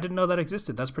 oh, I didn't know that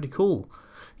existed. That's pretty cool.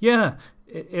 Yeah,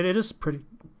 it is pretty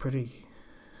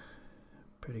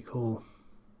cool.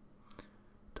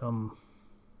 Tom.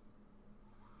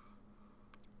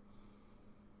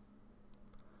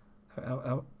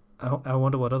 I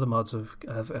wonder what other mods have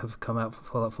come out for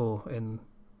Fallout 4 in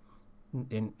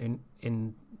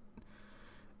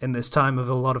this time of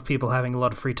a lot of people having a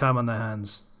lot of free time on their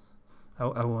hands.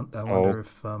 I wonder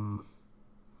if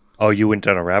Oh, you went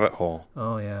down a rabbit hole.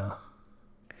 Oh yeah.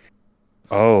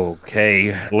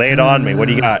 Okay, lay it on me. What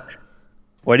do you got?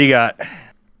 What do you got?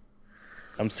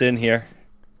 I'm sitting here.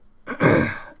 To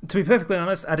be perfectly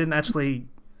honest, I didn't actually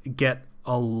get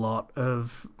a lot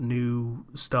of new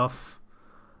stuff.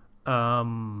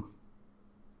 Yeah,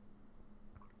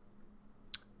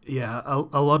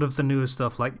 a lot of the newest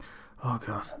stuff, like, oh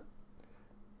god,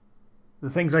 the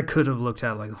things I could have looked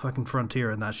at, like the fucking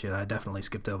Frontier and that shit, I definitely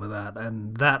skipped over that,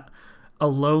 and that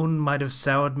alone might have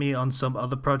soured me on some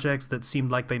other projects that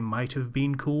seemed like they might have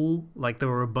been cool. Like, there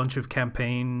were a bunch of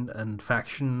campaign and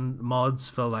faction mods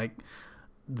for, like,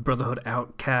 the Brotherhood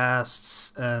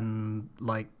Outcasts and,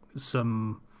 like,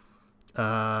 some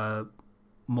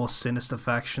more sinister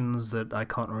factions that I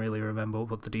can't really remember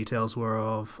what the details were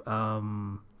of.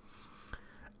 And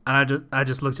I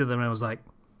just looked at them and I was like,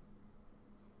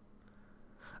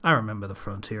 I remember the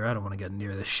Frontier. I don't want to get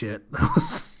near this shit.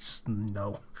 Just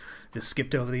no. Just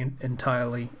skipped over the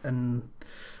entirely. And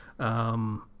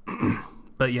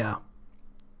but yeah,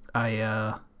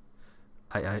 I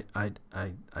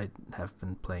have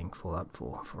been playing Fallout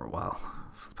 4 for a while,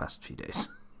 for the past few days.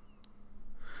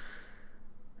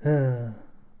 Yeah.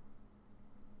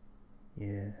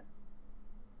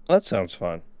 That sounds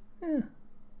fun. Yeah.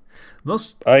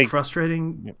 Most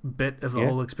frustrating bit of the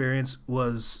whole experience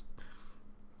was,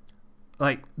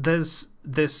 like, there's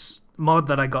this mod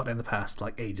that I got in the past,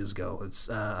 like ages ago. It's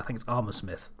I think it's Armor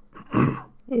Smith,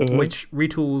 which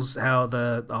retools how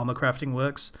the armor crafting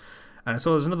works. And I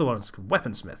saw there's another one, it's called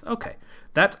Weaponsmith. Okay,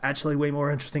 that's actually way more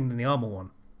interesting than the armor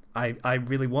one. I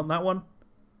really want that one,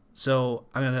 so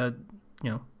I'm gonna,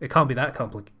 it can't be that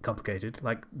complicated.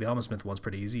 Like, the Armorsmith one's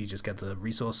pretty easy. You just get the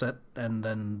resource set, and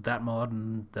then that mod,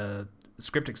 and the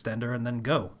script extender, and then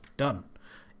go. Done.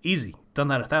 Easy. Done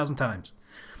that 1,000 times.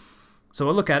 So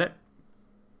I look at it.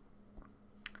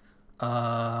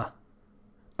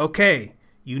 Okay,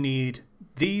 you need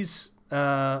these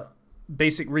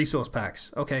basic resource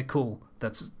packs. Okay, cool.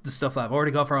 That's the stuff I've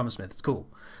already got for Armorsmith. It's cool.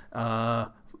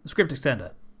 Script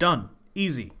extender. Done.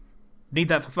 Easy. Need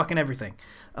that for fucking everything.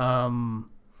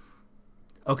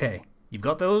 Okay, you've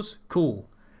got those? Cool.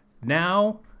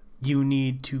 Now you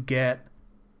need to get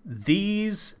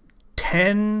these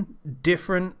 10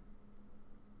 different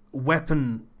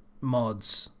weapon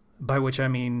mods, by which I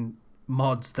mean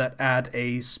mods that add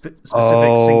a specific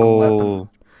single weapon.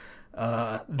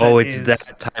 It's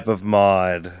that type of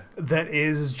mod. That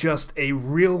is just a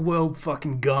real-world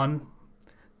fucking gun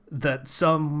that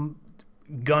some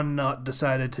gun nut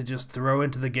decided to just throw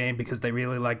into the game because they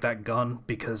really like that gun,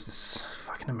 because this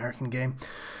fucking American game.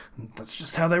 That's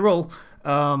just how they roll.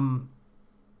 So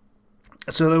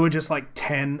there were just like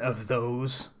 10 of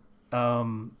those.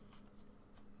 The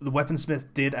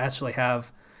weaponsmith did actually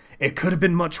have... It could have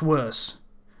been much worse,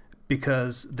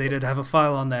 because they did have a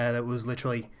file on there that was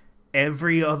literally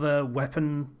every other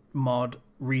weapon mod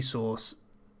resource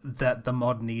that the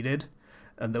mod needed,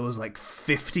 and there was like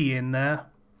 50 in there.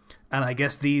 And I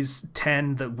guess these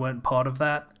 10 that weren't part of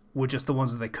that were just the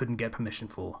ones that they couldn't get permission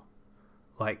for.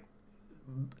 Like,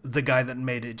 the guy that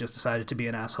made it just decided to be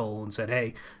an asshole and said,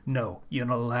 hey, no, you're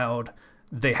not allowed.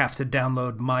 They have to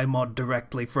download my mod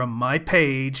directly from my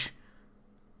page.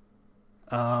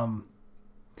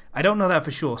 I don't know that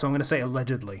for sure, so I'm going to say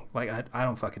allegedly. Like, I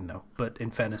don't fucking know. But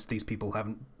in fairness, these people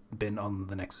haven't been on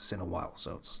the Nexus in a while,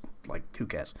 so it's like, who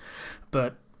cares?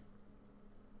 But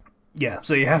yeah,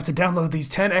 so you have to download these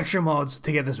 10 extra mods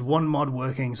to get this one mod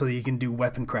working so that you can do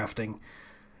weapon crafting.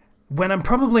 When I'm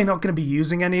probably not going to be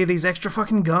using any of these extra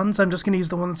fucking guns, I'm just going to use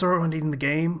the one that's already in the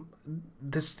game.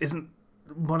 This isn't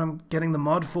what I'm getting the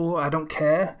mod for. I don't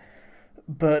care.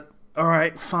 But,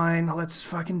 alright, fine, let's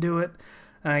fucking do it.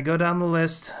 And I go down the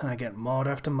list, and I get mod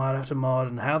after mod after mod,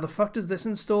 and how the fuck does this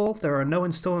install? There are no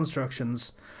install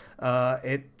instructions.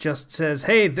 It just says,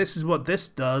 hey, this is what this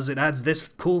does. It adds this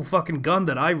cool fucking gun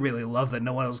that I really love that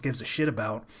no one else gives a shit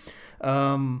about.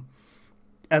 And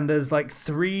there's like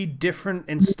 3 different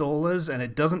installers, and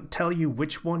it doesn't tell you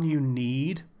which one you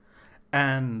need.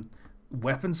 And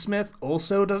Weaponsmith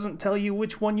also doesn't tell you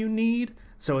which one you need,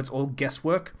 so it's all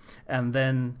guesswork. And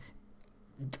then,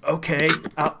 okay,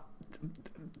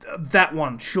 that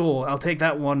one, sure, I'll take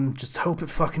that one, just hope it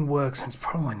fucking works. It's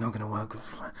probably not going to work.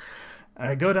 And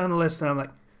I go down the list and I'm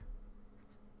like,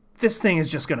 this thing is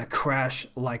just going to crash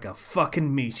like a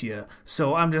fucking meteor,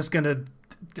 so I'm just going to,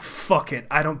 fuck it,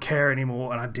 I don't care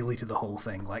anymore, and I deleted the whole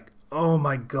thing. Like, oh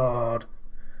my god.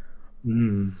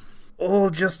 All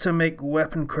just to make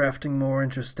weapon crafting more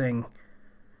interesting.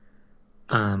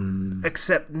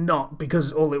 Except not,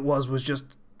 because all it was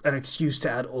just an excuse to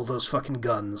add all those fucking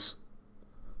guns.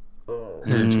 Oh.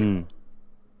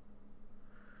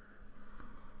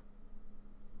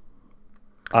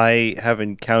 I have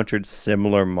encountered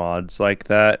similar mods like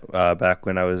that back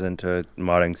when I was into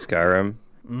modding Skyrim,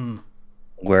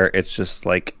 where it's just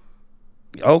like,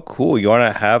 oh, cool, you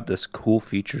want to have this cool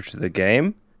feature to the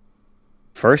game?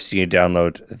 First, you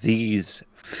download these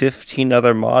 15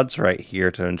 other mods right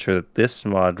here to ensure that this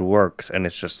mod works, and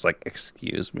it's just like,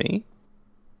 excuse me?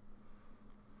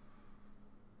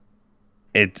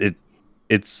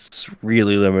 It's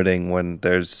really limiting when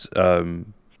there's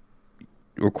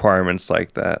requirements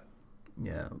like that.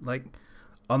 Yeah, like,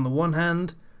 on the one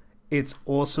hand, it's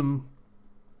awesome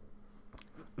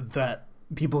that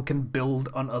people can build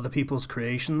on other people's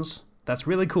creations. That's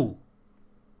really cool.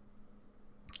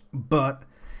 But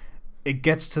it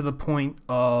gets to the point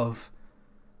of,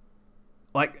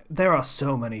 like, there are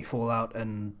so many Fallout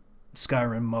and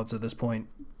Skyrim mods at this point.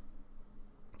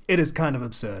 It is kind of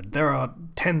absurd. There are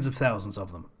tens of thousands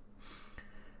of them.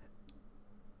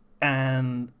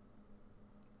 And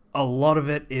a lot of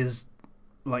it is,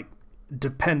 like,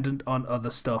 dependent on other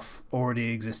stuff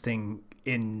already existing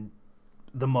in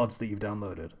the mods that you've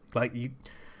downloaded. Like,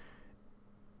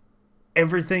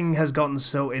 everything has gotten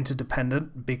so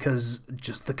interdependent because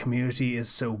just the community is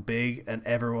so big and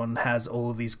everyone has all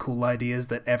of these cool ideas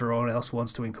that everyone else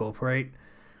wants to incorporate,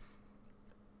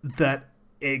 that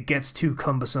it gets too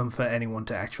cumbersome for anyone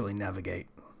to actually navigate.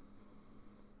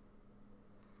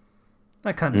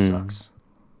 That kind of sucks.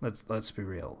 Let's be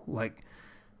real. Like,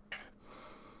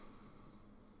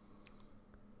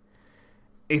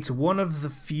 it's one of the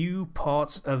few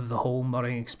parts of the whole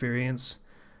modding experience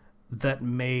that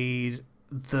made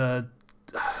the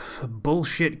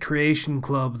bullshit creation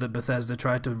club that Bethesda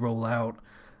tried to roll out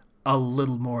a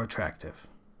little more attractive.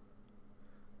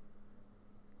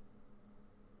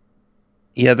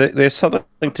 Yeah, there's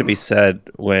something to be said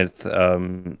with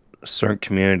certain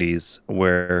communities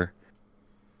where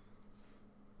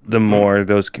the more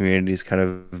those communities kind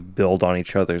of build on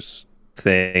each other's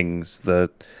things,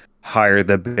 the higher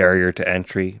the barrier to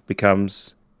entry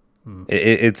becomes.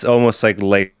 It's almost like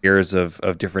layers of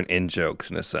different in-jokes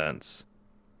in a sense.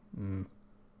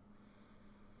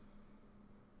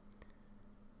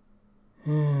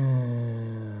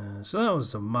 So that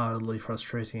was a mildly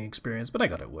frustrating experience, but I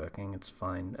got it working. It's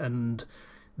fine. And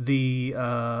the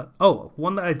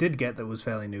one that I did get that was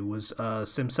fairly new was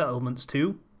Sim Settlements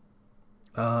 2.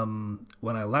 When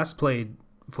I last played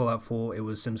Fallout 4, it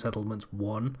was Sim Settlements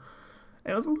 1.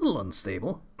 It was a little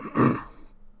unstable.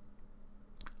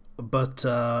 but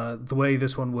the way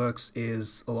this one works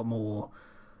is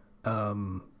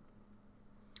um,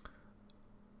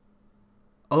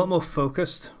 a lot more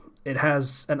focused. It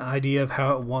has an idea of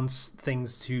how it wants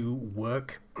things to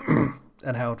work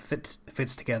and how it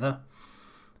fits together.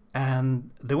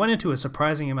 And they went into a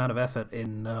surprising amount of effort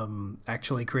in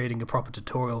actually creating a proper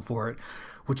tutorial for it,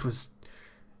 which was,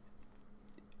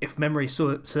 if memory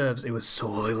serves, it was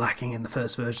sorely lacking in the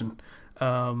first version.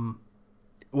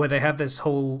 Where they have this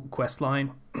whole quest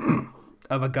line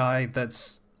of a guy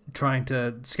that's trying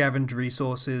to scavenge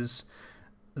resources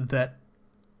that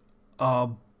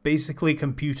are basically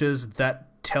computers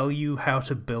that tell you how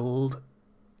to build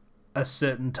a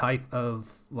certain type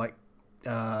of like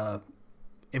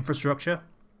infrastructure.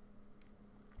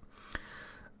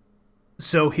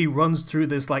 So he runs through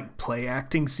this like play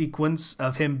acting sequence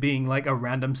of him being like a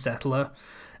random settler,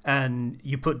 and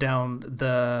you put down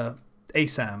the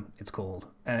ASAM, it's called,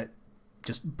 and it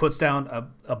just puts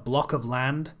down a block of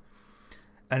land,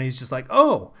 and he's just like,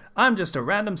 oh, I'm just a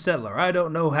random settler, I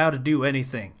don't know how to do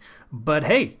anything, but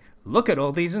hey, look at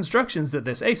all these instructions that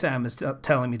this ASAM is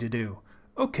telling me to do.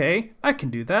 Okay, I can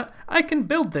do that. I can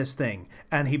build this thing.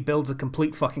 And he builds a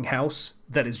complete fucking house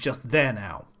that is just there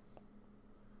now.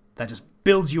 That just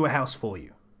builds you a house for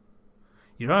you.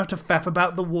 You don't have to faff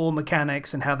about the wall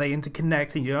mechanics and how they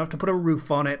interconnect, and you don't have to put a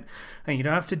roof on it, and you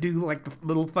don't have to do like the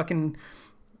little fucking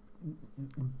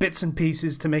bits and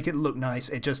pieces to make it look nice.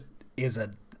 It just is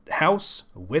a house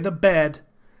with a bed,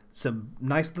 some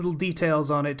nice little details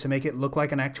on it to make it look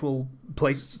like an actual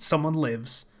place someone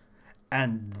lives,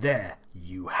 and there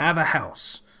you have a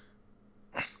house.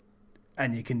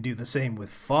 And you can do the same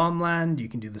with farmland, you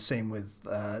can do the same with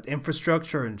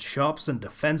infrastructure and shops and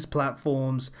defense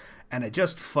platforms, and it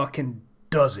just fucking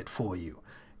does it for you.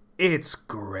 It's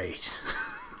great.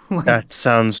 Like, That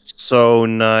sounds so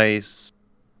nice.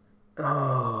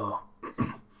 oh.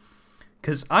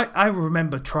 Because I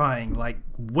remember trying, like,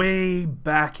 way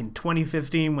back in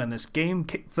 2015 when this game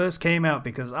first came out,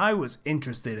 because I was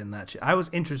interested in that shit. I was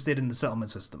interested in the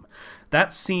settlement system.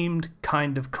 That seemed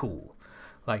kind of cool.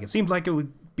 Like, it seemed like it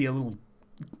would be a little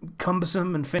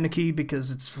cumbersome and finicky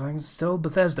because it's still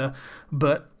Bethesda,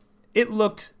 but it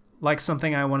looked like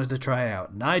something I wanted to try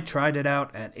out. And I tried it out,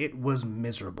 and it was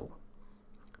miserable.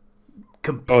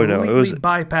 Completely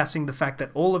bypassing the fact that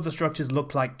all of the structures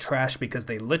looked like trash, because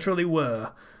they literally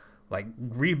were. Like,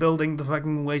 rebuilding the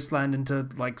fucking wasteland into,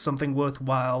 like, something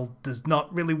worthwhile does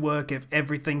not really work if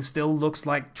everything still looks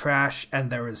like trash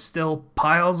and there is still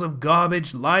piles of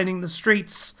garbage lining the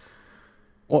streets.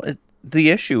 Well, the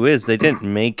issue is they didn't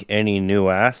make any new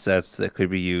assets that could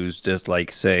be used as,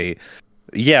 like, say,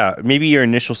 yeah, maybe your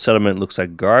initial settlement looks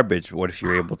like garbage, but what if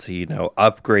you're able to,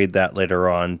 upgrade that later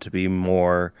on to be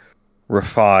more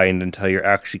refined until you're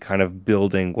actually kind of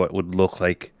building what would look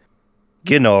like,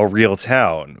 a real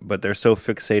town, but they're so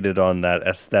fixated on that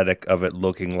aesthetic of it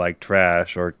looking like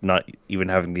trash or not even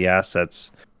having the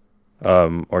assets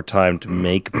or time to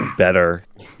make better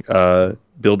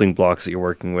building blocks that you're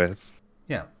working with.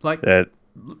 Yeah, like that,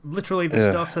 literally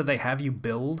the stuff that they have you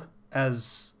build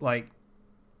as like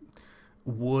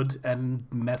wood and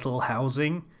metal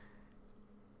housing.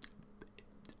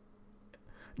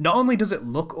 Not only does it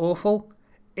look awful,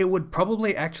 it would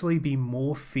probably actually be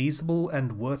more feasible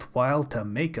and worthwhile to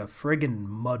make a friggin'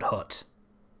 mud hut.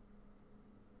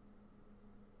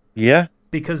 Yeah.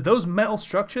 Because those metal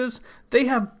structures, they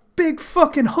have big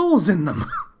fucking holes in them.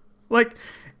 Like,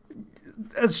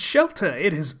 as shelter,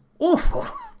 it is awful.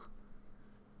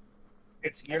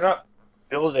 You're not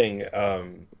building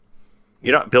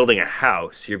a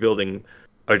house, you're building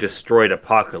a destroyed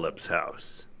apocalypse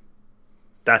house.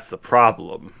 That's the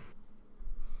problem.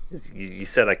 You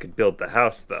said I could build the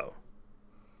house, though.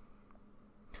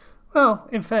 Well,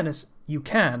 in fairness, you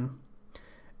can.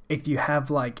 If you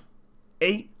have, like,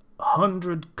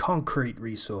 800 concrete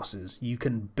resources, you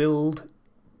can build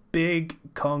big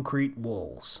concrete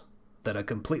walls that are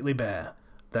completely bare.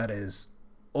 That is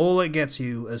all it gets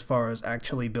you as far as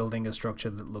actually building a structure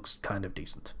that looks kind of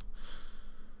decent.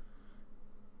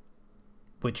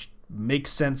 Which makes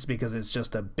sense because it's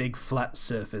just a big flat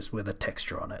surface with a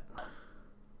texture on it.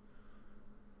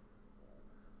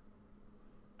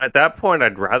 At that point,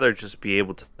 I'd rather just be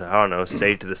able to, I don't know,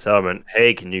 say to the settlement,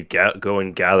 hey, can you go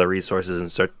and gather resources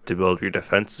and start to build your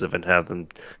defensive, and have them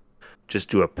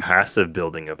just do a passive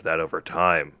building of that over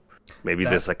time. Maybe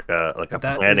there's like a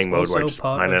planning mode where I just that is also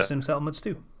part of Sim Settlements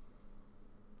too.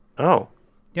 Oh.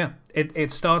 Yeah,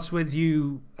 it starts with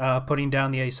you putting down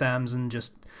the ASAMs and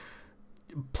just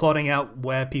plotting out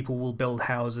where people will build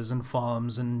houses and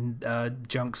farms and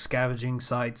junk scavenging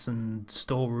sites and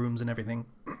storerooms and everything.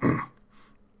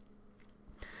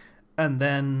 and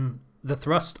then the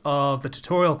thrust of the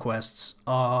tutorial quests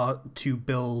are to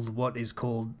build what is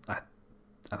called, I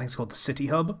think it's called the City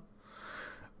Hub,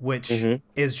 which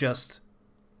is just,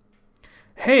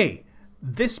 hey,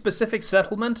 this specific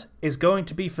settlement is going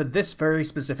to be for this very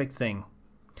specific thing.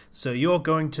 So you're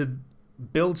going to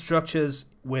build structures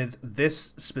with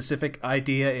this specific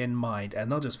idea in mind,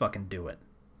 and they'll just fucking do it.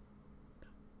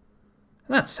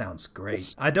 And that sounds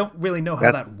great. I don't really know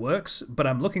how that works, but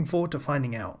I'm looking forward to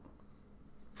finding out.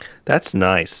 That's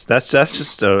nice. That's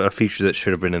just a feature that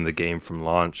should have been in the game from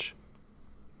launch.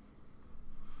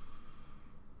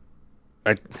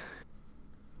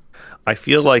 I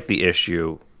feel like the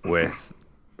issue with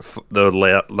the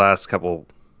last couple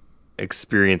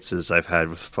experiences I've had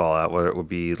with Fallout, whether it would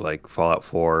be like Fallout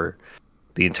 4,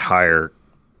 the entire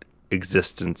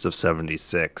existence of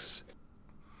 76,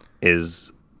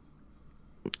 is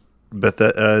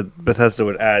Bethesda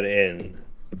would add in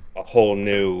a whole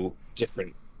new,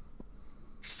 different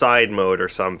side mode or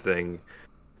something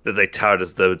that they tout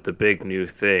as the big new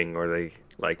thing, or they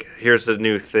like, here's the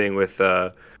new thing with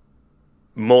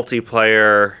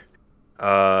multiplayer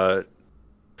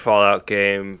Fallout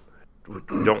game.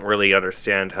 We don't really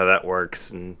understand how that works,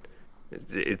 and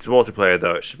it's multiplayer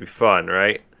though. It should be fun,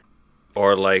 right?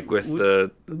 Or like with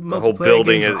the whole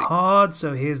building is hard,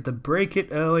 so here's the break it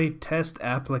early test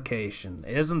application.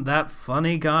 Isn't that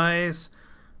funny, guys?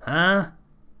 Huh?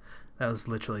 That was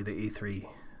literally the E3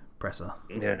 presser.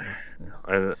 Yeah,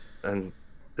 and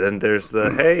then there's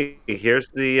the hey,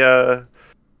 here's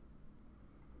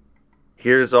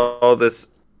all this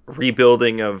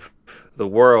rebuilding of the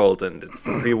world, and it's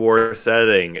the pre-war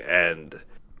setting, and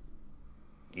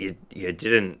you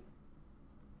didn't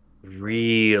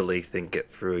really think it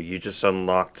through. You just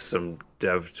unlocked some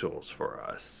dev tools for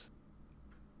us.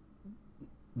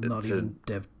 Not even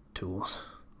dev tools.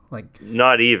 Like,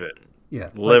 not even. Yeah.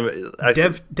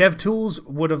 Dev tools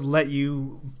would have let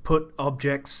you put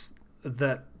objects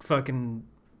that fucking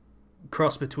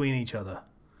cross between each other.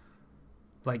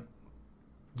 Like,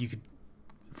 you could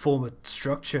form a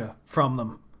structure from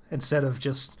them instead of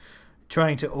just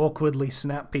trying to awkwardly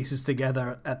snap pieces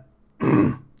together at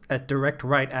at direct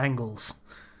right angles.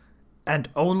 And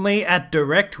only at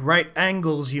direct right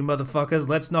angles, you motherfuckers.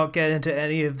 Let's not get into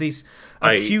any of these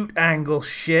acute angle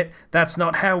shit. That's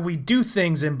not how we do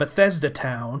things in Bethesda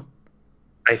Town.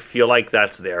 I feel like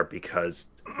that's there because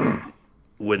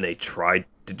when they tried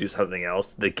to do something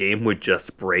else, the game would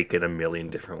just break in a million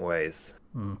different ways.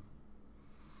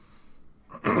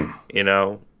 You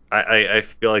know, I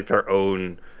feel like their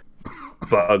own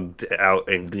bugged out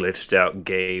and glitched out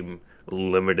game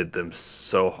limited them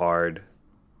so hard.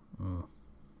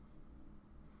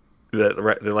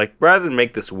 That they're like, rather than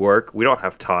make this work, we don't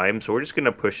have time, so we're just going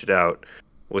to push it out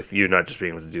with you not just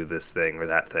being able to do this thing or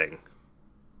that thing.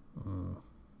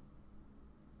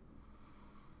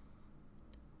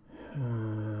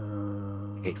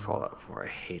 I hate Fallout 4. I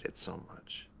hate it so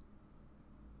much.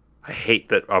 I hate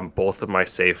that on both of my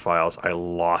save files, I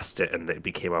lost it and it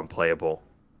became unplayable.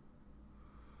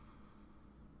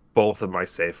 Both of my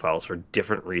save files, for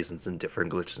different reasons and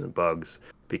different glitches and bugs,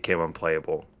 became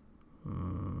unplayable.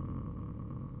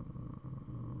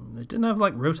 They didn't have,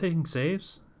 like, rotating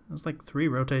saves? There's, like, 3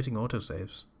 rotating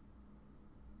autosaves.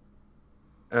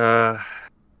 I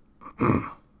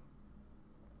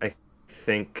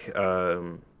think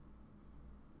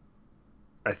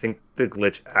the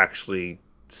glitch actually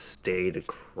stayed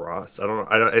across.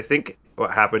 I think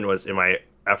what happened was, in my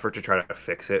effort to try to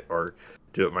fix it or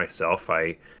do it myself,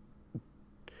 I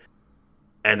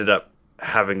ended up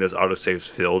having those autosaves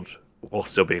filled while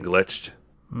still being glitched.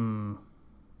 Something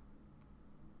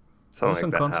like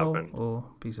that console happened. Or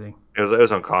PC? It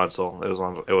was on console. It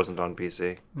wasn't on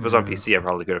PC. If it was on PC, I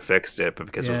probably could have fixed it, but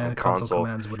because it was on console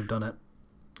commands would have done it.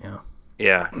 Yeah.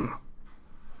 Yeah.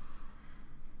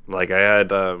 Like, I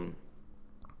had I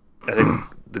think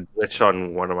the glitch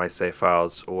on one of my save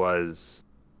files was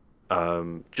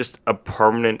just a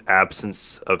permanent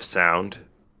absence of sound.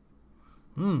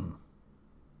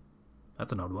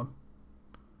 That's an odd one.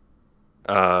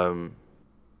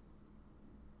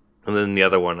 And then the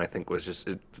other one, I think, was just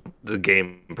the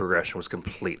game progression was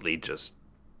completely just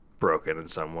broken in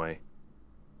some way.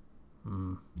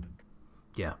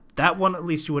 Yeah, that one at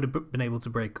least you would have been able to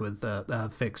break with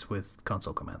fix with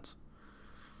console commands.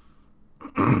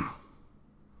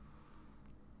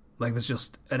 Like, there's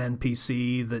just an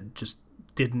NPC that just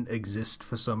didn't exist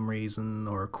for some reason,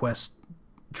 or a quest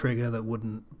trigger that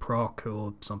wouldn't proc,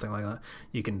 or something like that.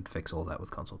 You can fix all that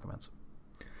with console commands.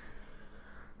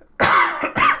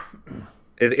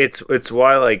 It's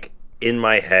why, like, in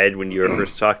my head, when you were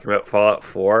first talking about Fallout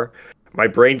 4, my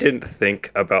brain didn't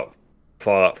think about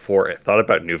Fallout 4, I thought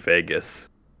about New Vegas.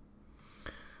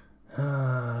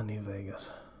 New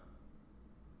Vegas.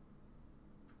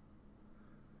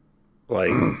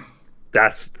 Like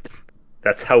that's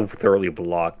how thoroughly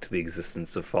blocked the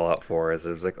existence of Fallout 4 is. It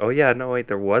was like, oh yeah, no wait,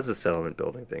 there was a settlement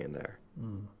building thing in there.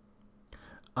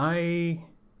 I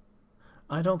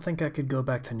don't think I could go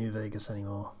back to New Vegas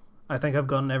anymore. I think I've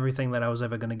gotten everything that I was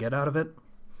ever going to get out of it.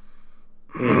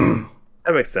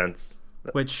 That makes sense.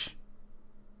 Which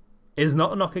is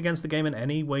not a knock against the game in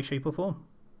any way, shape, or form.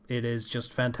 It is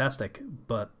just fantastic,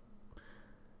 but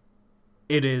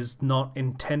it is not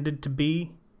intended to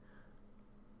be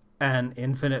an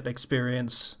infinite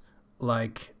experience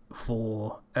like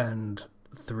 4 and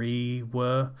 3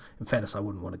 were. In fairness, I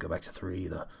wouldn't want to go back to 3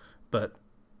 either. But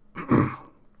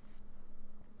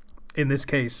in this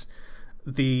case,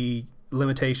 the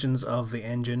limitations of the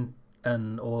engine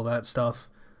and all that stuff,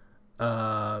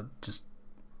 just...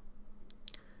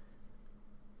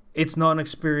 It's not an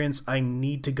experience I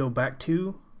need to go back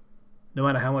to, no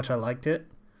matter how much I liked it.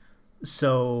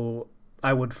 So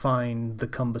I would find the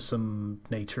cumbersome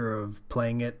nature of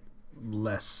playing it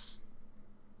less...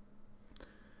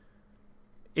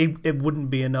 It wouldn't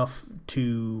be enough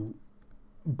to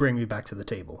bring me back to the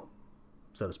table,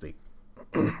 so to speak.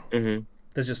 Mm-hmm.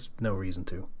 There's just no reason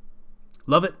to.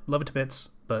 Love it to bits,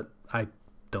 but I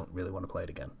don't really want to play it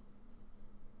again.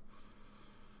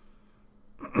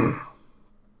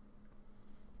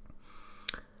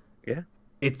 Yeah.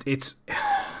 It's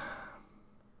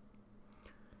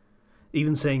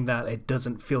even saying that, it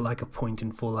doesn't feel like a point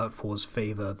in Fallout 4's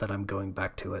favor that I'm going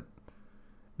back to it,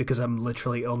 because I'm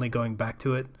literally only going back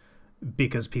to it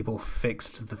because people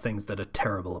fixed the things that are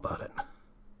terrible about it.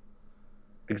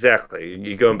 Exactly.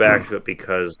 You're going back to it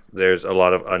because there's a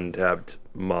lot of untapped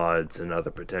mods and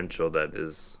other potential that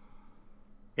is,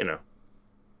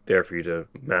 there for you to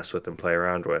mess with and play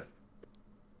around with.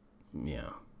 Yeah.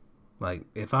 Like,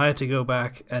 if I had to go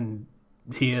back and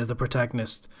hear the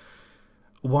protagonist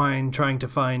whine trying to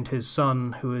find his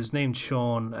son, who is named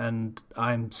Sean, and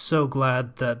I'm so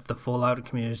glad that the Fallout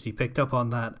community picked up on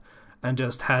that and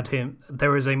just had him...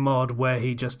 There is a mod where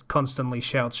he just constantly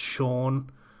shouts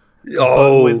Sean,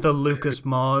 but with the Lucas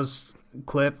Mars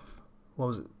clip. What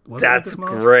was it? That's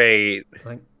great. I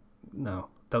think... No,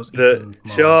 that was Ethan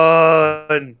Mars.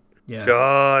 Sean! Yeah.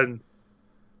 Sean!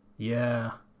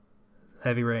 Yeah.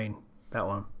 Heavy Rain. That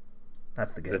one.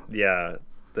 That's the game. The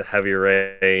Heavy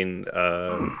Rain.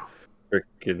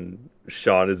 Freaking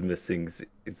Sean is missing.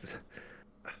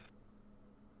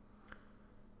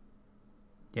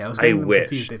 Yeah, I was getting them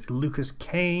confused. It's Lucas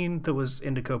Kane that was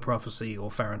Indigo Prophecy,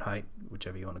 or Fahrenheit,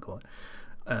 whichever you want to call it.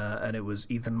 And it was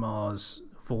Ethan Mars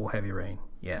for Heavy Rain.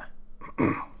 Yeah.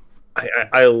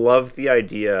 I love the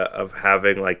idea of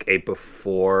having like a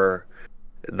before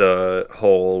the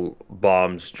whole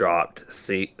bombs dropped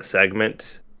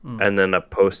segment, and then a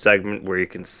post segment where you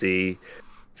can see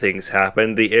things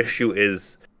happen. The issue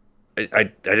is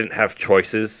I didn't have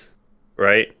choices,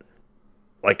 right?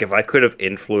 Like, if I could have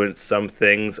influenced some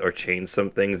things or changed some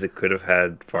things, it could have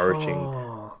had far-reaching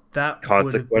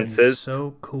consequences. Would have been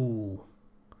so cool.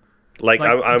 Like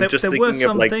I'm just thinking were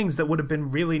some of like things that would have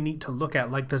been really neat to look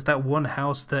at. Like, there's that one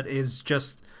house that is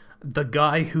just the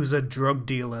guy who's a drug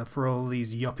dealer for all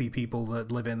these yuppie people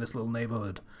that live in this little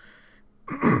neighborhood.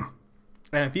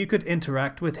 And if you could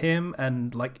interact with him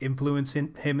and like influence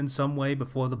him in some way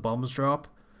before the bombs drop,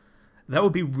 that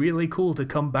would be really cool to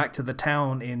come back to the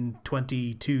town in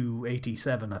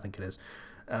 2287, I think it is,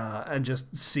 and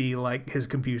just see like his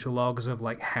computer logs of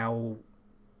like how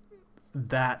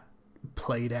that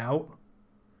played out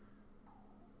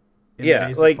in the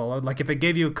days that followed. Like, if it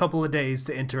gave you a couple of days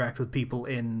to interact with people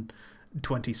in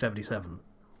 2077.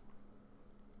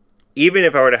 Even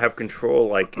if I were to have control,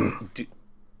 like,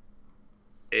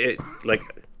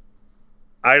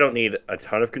 I don't need a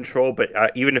ton of control, but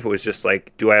even if it was just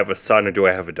like, do I have a son or do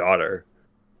I have a daughter?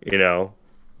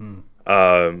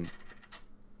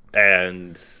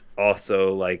 And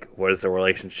also, like, what is the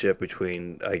relationship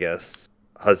between, I guess,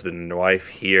 husband and wife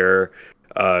here?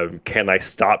 Can I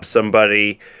stop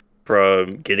somebody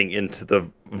from getting into the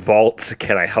vault?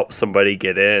 Can I help somebody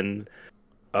get in?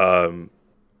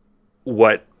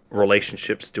 What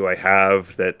relationships do I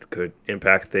have that could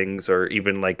impact things, or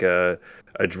even like a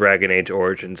Dragon Age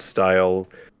Origins style,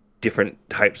 different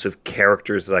types of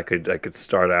characters that I could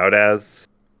start out as,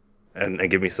 and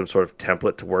give me some sort of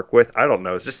template to work with. I don't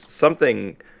know. It's just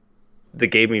something that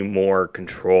gave me more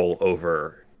control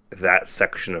over that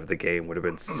section of the game would have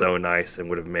been so nice and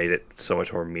would have made it so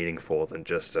much more meaningful than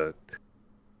just a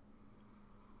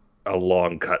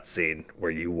long cutscene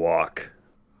where you walk.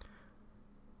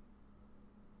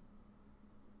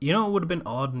 You know what would have been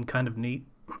odd and kind of neat?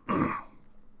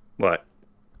 What?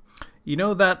 You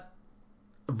know that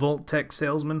Vault Tech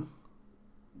salesman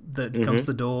that comes to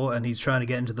the door and he's trying to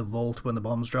get into the vault when the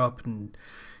bombs drop, and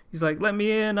he's like, "Let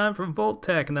me in, I'm from Vault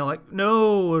Tech," and they're like,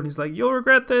 "No," and he's like, "You'll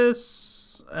regret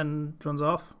this," and runs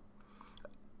off.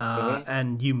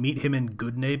 And you meet him in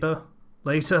Good Neighbor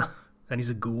later, and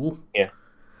he's a ghoul. Yeah.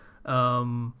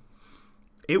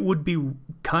 It would be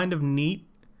kind of neat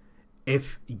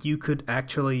if you could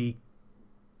actually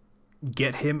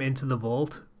get him into the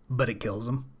vault, but it kills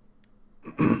him.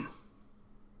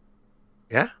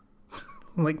 Yeah.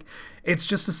 Like, it's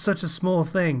just such a small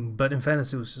thing, but in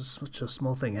fairness, it was just such a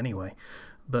small thing anyway.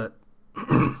 But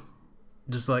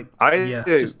just like, either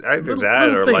little that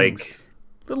or things,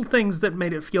 little things that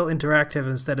made it feel interactive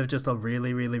instead of just a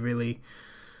really, really, really,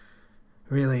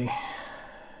 really.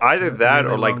 Either that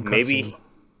really or like long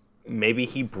maybe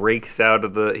he gets out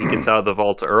of the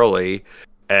vault early,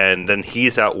 and then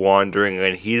he's out wandering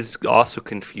and he's also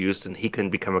confused, and he can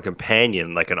become a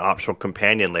companion, like an optional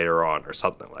companion later on or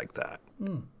something like that.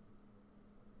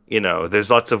 You know, there's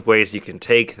lots of ways you can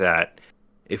take that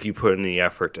if you put in the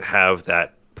effort to have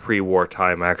that pre-war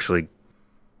time actually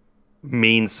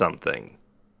mean something.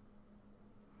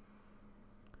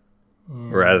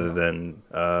 Rather than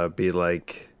be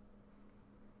like,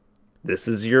 this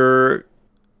is your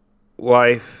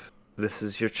wife, this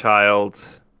is your child,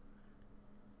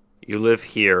 you live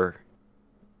here,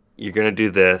 you're gonna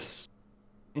do this,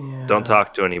 don't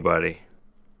talk to anybody.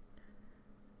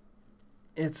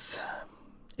 It's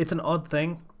an odd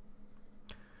thing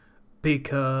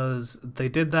because they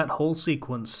did that whole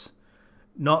sequence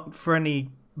not for any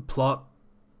plot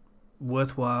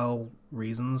worthwhile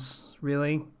reasons,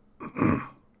 really.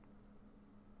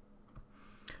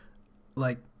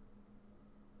 Like,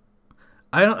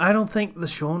 I don't think the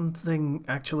Sean thing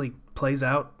actually plays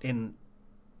out in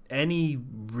any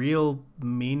real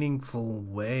meaningful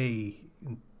way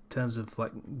in terms of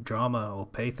like drama or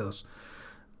pathos.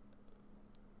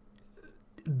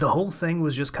 The whole thing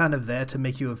was just kind of there to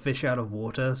make you a fish out of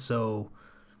water, so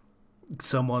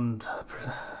it's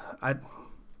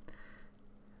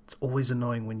always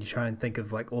annoying when you try and think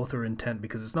of like author intent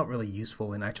because it's not really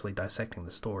useful in actually dissecting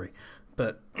the story.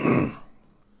 But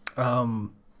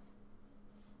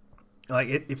like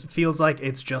it feels like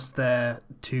it's just there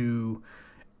to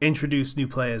introduce new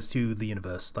players to the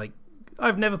universe. Like,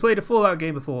 I've never played a Fallout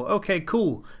game before. Okay,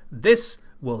 cool. This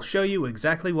will show you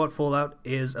exactly what Fallout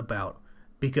is about.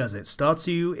 Because it starts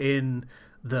you in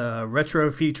the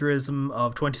retro-futurism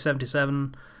of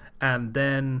 2077, and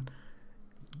then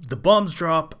the bombs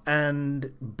drop,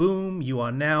 and boom, you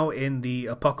are now in the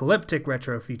apocalyptic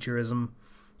retro-futurism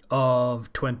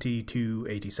of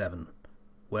 2287,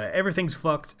 where everything's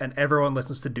fucked and everyone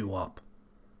listens to doo-wop.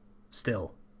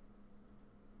 Still.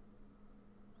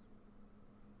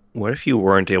 What if you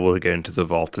weren't able to get into the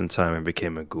vault in time and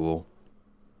became a ghoul?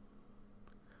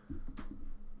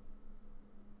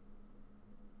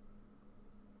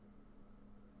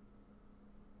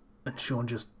 And Sean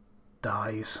just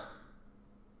dies.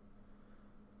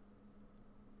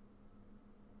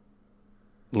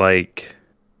 Like,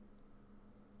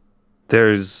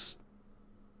 there's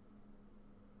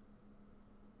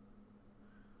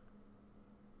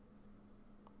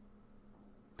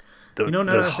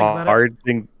the hard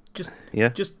thing.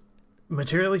 Just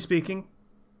materially speaking,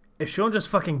 if Sean just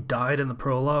fucking died in the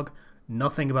prologue,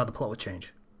 nothing about the plot would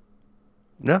change.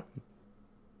 No.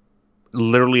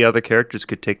 Literally, other characters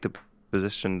could take the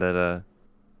position that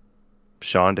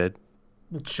Sean did.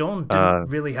 Well, Sean didn't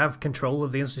really have control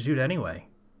of the Institute anyway.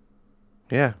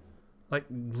 Yeah. Like,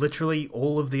 literally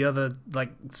all of the other,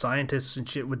 like, scientists and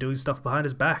shit were doing stuff behind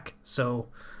his back, so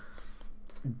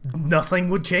nothing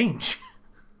would change.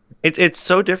 It's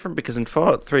so different because in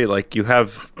Fallout 3, like, you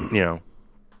have, you know,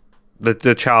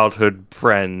 the childhood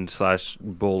friend /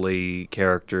 bully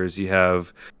characters. You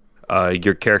have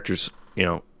your character's, you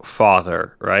know,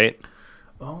 father, right?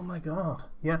 Oh my god.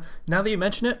 Yeah. Now that you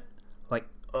mention it, like,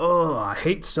 oh, I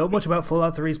hate so much about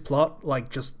Fallout 3's plot, like,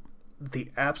 just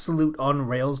the absolute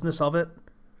on-railsness of it.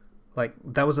 Like,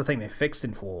 that was the thing they fixed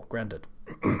in 4, granted.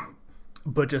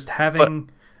 But just having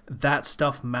that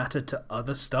stuff matter to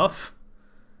other stuff,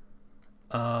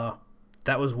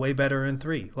 that was way better in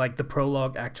 3. Like, the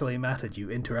prologue actually mattered. You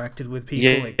interacted with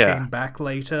people. It came back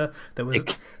later. There was,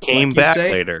 it came like back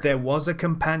later. There was a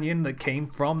companion that came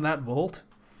from that vault.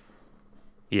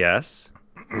 Yes.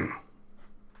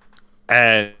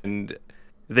 And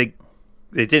they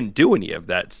didn't do any of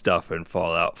that stuff in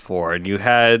Fallout 4. And you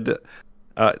had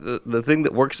the thing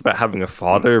that works about having a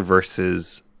father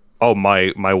versus, oh,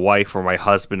 my wife or my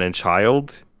husband and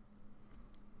child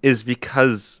is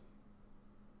because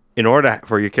in order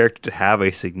for your character to have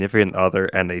a significant other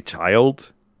and a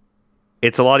child,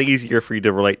 it's a lot easier for you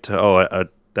to relate to,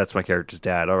 that's my character's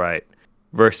dad, all right.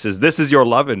 Versus, this is your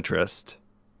love interest.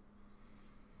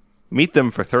 Meet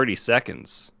them for 30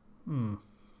 seconds.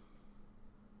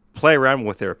 Play around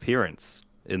with their appearance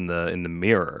in the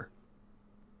mirror.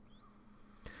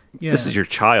 Yeah, this is your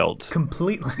child.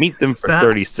 Completely. Meet them for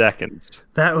 30 seconds.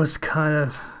 That was kind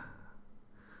of...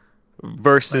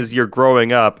 Versus you're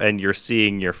growing up and you're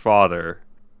seeing your father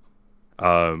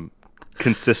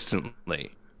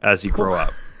consistently as you grow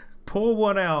up. Pour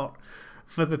one out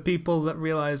for the people that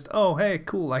realized, oh, hey,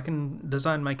 cool, I can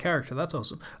design my character. That's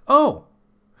awesome. Oh,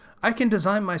 I can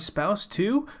design my spouse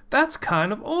too? That's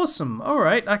kind of awesome. All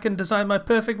right, I can design my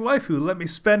perfect waifu. Let me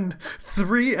spend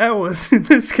 3 hours in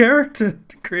this character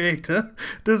creator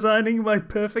designing my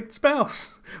perfect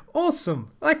spouse.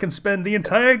 Awesome. I can spend the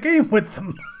entire game with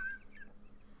them.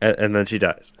 And then she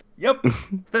dies. Yep.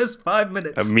 First 5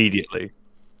 minutes. Immediately.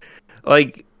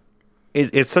 Like,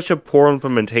 it's such a poor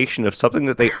implementation of something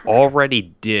that they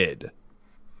already did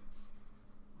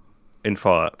in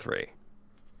Fallout 3.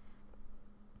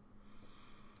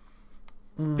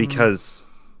 Because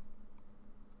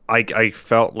I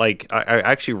felt like I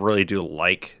actually really do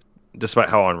like, despite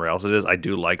how on rails it is, I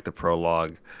do like the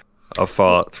prologue of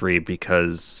Fallout 3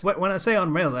 because... When I say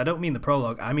on rails, I don't mean the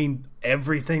prologue. I mean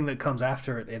everything that comes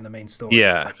after it in the main story.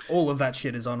 Yeah. Like, all of that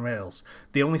shit is on rails.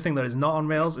 The only thing that is not on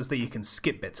rails is that you can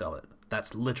skip bits of it.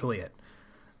 That's literally it.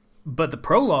 But the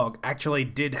prologue actually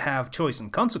did have choice and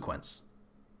consequence.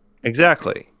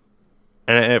 Exactly.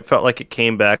 And it felt like it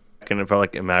came back and it felt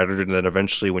like it mattered. And then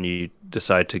eventually when you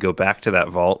decide to go back to that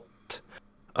vault,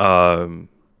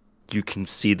 you can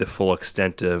see the full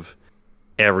extent of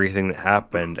everything that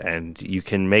happened, and you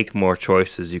can make more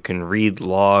choices. You can read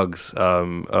logs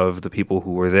of the people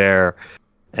who were there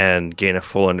and gain a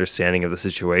full understanding of the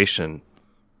situation.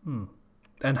 And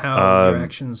how your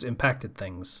actions impacted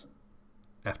things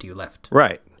after you left.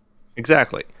 Right.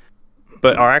 Exactly.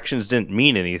 But our actions didn't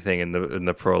mean anything in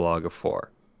the prologue of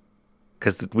 4.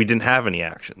 Because we didn't have any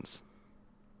actions.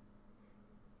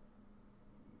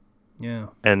 Yeah.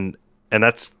 And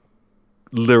that's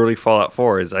literally Fallout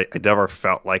 4 is I never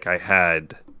felt like I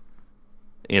had,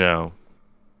 a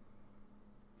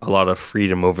lot of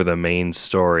freedom over the main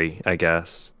story, I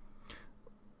guess.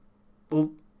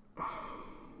 Well,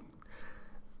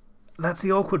 that's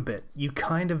the awkward bit. You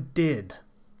kind of did.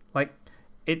 Like,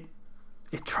 it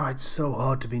tried so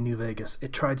hard to be New Vegas.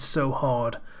 It tried so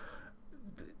hard.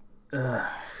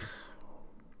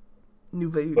 New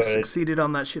Vegas succeeded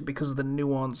on that shit because of the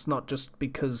nuance, not just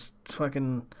because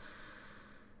fucking...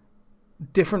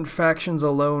 different factions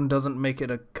alone doesn't make it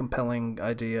a compelling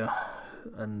idea.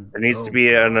 And there needs to be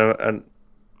there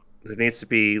needs to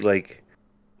be like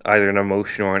either an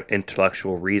emotional or an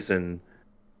intellectual reason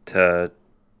to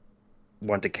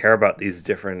want to care about these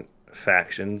different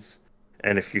factions.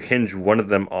 And if you hinge one of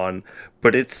them on,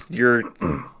 but it's your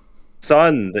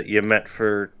son that you met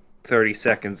for 30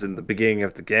 seconds in the beginning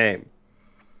of the game,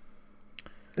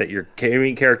 that your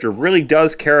gaming character really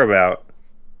does care about.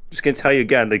 Just gonna tell you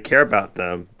again, they care about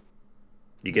them.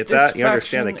 You get that? You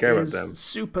understand they care about them.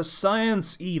 Super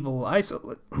science evil,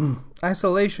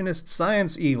 isolationist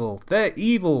science evil. They're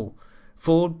evil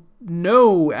for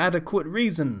no adequate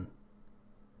reason.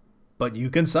 But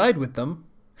you can side with them.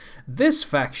 This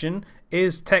faction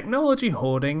is technology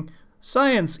hoarding,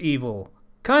 science evil,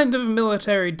 kind of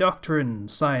military doctrine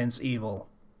science evil.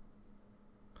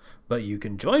 But you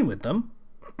can join with them.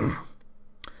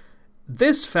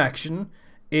 This faction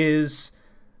is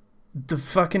the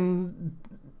fucking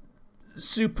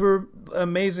super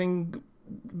amazing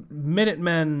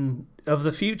Minutemen of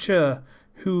the future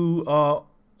who are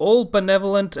all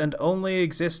benevolent and only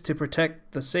exist to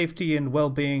protect the safety and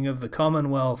well-being of the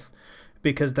Commonwealth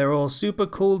because they're all super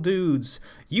cool dudes.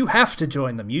 You have to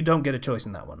join them. You don't get a choice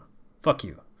in that one. Fuck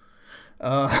you.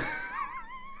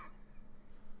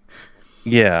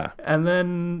 Yeah. And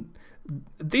then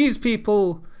these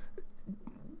people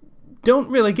don't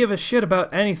really give a shit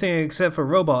about anything except for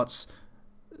robots.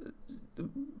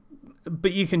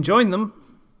 But you can join them.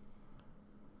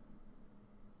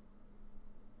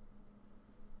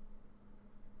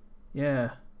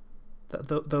 Yeah.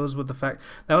 Those were the fact.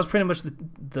 That was pretty much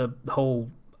the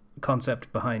whole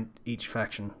concept behind each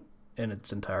faction in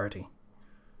its entirety.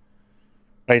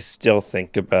 I still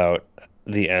think about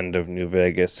the end of New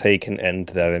Vegas. How you can end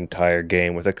that entire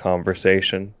game with a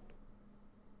conversation.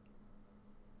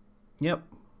 Yep.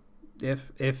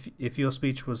 If your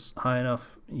speech was high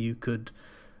enough, you could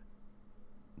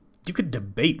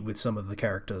debate with some of the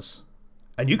characters,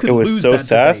 and you could lose that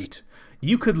debate.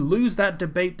 You could lose that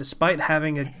debate despite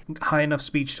having a high enough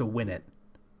speech to win it.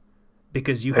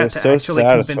 Because you had to so actually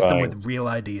convince them satisfying. with real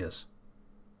ideas.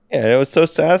 Yeah, and it was so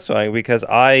satisfying because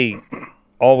I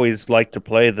always like to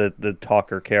play the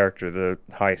talker character, the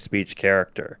high speech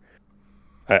character.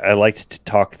 I liked to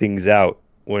talk things out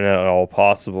when at all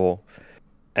possible,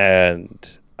 and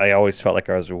I always felt like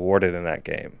I was rewarded in that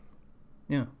game.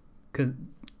 Yeah.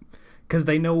 Because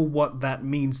they know what that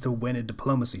means to win a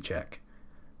diplomacy check.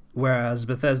 Whereas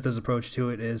Bethesda's approach to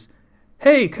it is,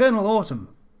 hey, Colonel Autumn,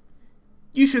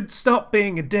 you should stop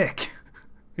being a dick.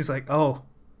 He's like, oh,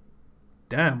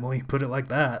 damn, well, you put it like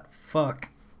that. Fuck.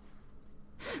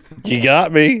 You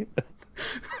got me.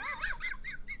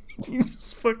 He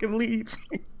just fucking leaves.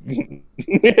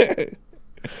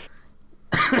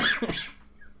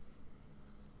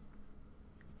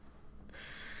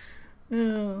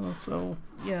 Yeah, so,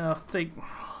 yeah, they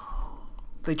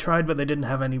tried, but they didn't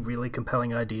have any really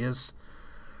compelling ideas.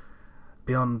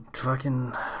 Beyond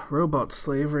fucking robot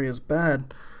slavery is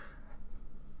bad.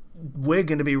 We're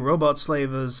gonna be robot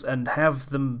slavers and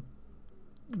have them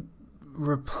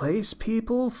replace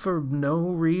people for no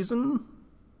reason?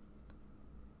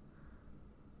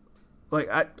 Like,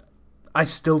 I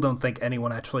still don't think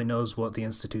anyone actually knows what the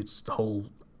Institute's whole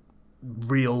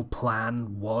real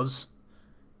plan was.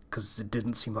 Because it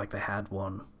didn't seem like they had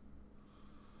one.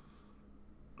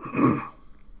 I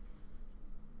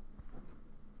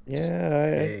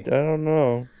don't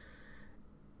know.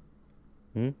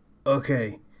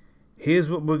 Okay, here's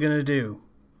what we're gonna do.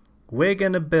 We're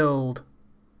gonna build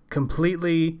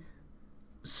completely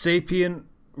sapient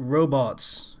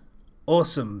robots.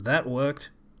 Awesome, that worked.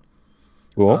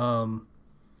 Cool.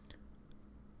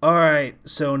 Alright,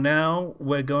 so now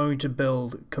we're going to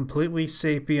build completely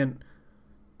sapient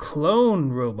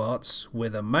clone robots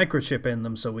with a microchip in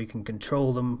them so we can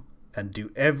control them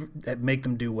and make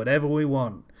them do whatever we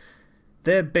want.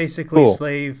 They're basically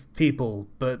slave people,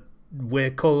 but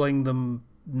we're calling them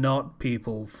not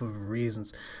people for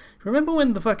reasons. Remember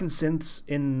when the fucking synths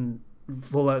in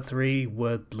Fallout 3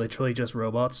 were literally just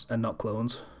robots and not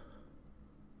clones?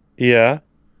 Yeah.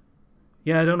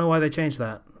 Yeah, I don't know why they changed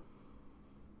that.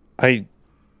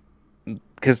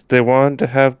 Because they wanted to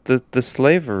have the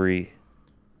slavery.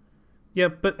 Yeah,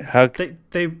 but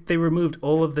they removed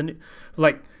all of the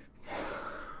like.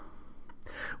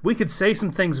 We could say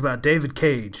some things about David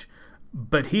Cage,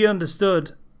 but he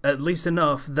understood at least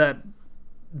enough that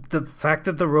the fact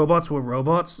that the robots were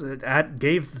robots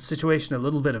gave the situation a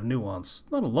little bit of nuance.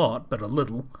 Not a lot, but a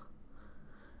little.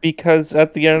 Because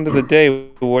at the end of the day,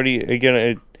 what are you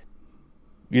gonna?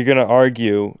 You're gonna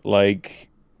argue like,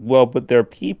 well, but they're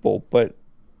people, but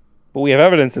we have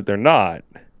evidence that they're not.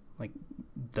 Like,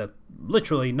 they're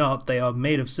literally not. They are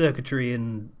made of circuitry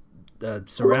and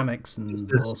ceramics and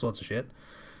all sorts of shit.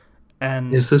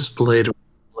 And is this Blade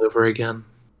all over again?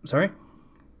 Sorry?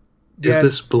 Is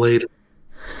this Blade?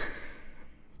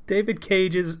 David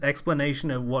Cage's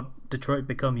explanation of what Detroit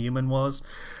Become Human was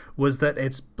that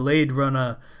it's Blade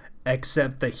Runner,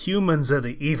 except the humans are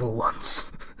the evil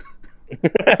ones.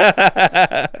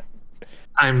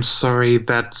 I'm sorry,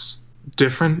 that's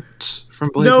different from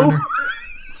Blade Runner?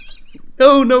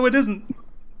 No, it isn't.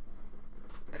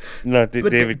 No,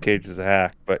 David Cage is a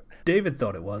hack, but David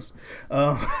thought it was.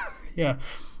 Yeah,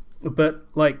 but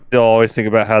like, they'll always think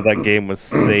about how that game was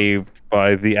saved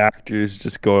by the actors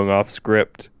just going off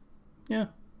script. Yeah,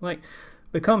 like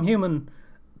Become Human,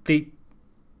 the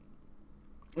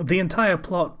entire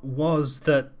plot was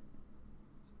that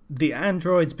the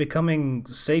androids becoming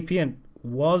sapient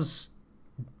was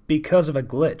because of a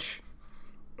glitch.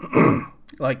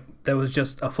 Like, there was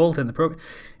just a fault in the program.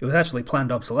 It was actually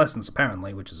planned obsolescence,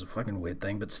 apparently, which is a fucking weird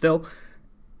thing, but still,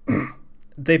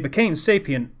 they became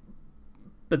sapient,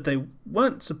 but they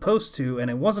weren't supposed to, and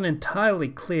it wasn't entirely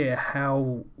clear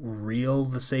how real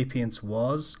the sapience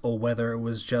was, or whether it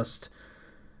was just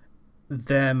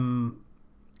them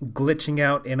glitching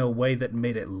out in a way that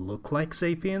made it look like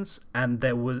sapience, and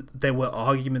there were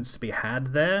arguments to be had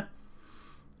there.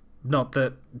 Not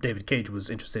that David Cage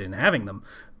was interested in having them,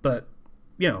 but,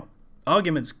 you know,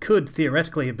 arguments could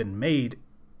theoretically have been made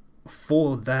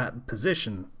for that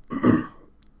position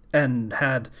and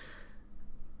had,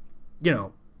 you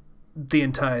know, the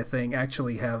entire thing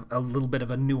actually have a little bit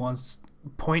of a nuanced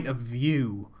point of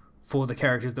view for the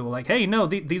characters that were like, hey, no,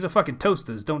 these are fucking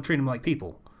toasters, don't treat them like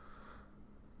people.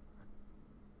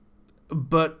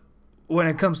 But when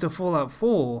it comes to Fallout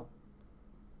 4,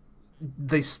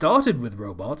 they started with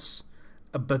robots,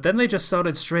 but then they just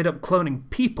started straight up cloning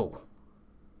people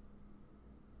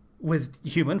with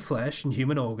human flesh and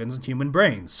human organs and human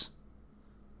brains.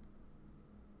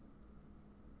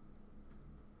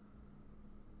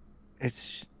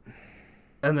 It's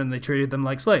And then they treated them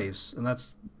like slaves, and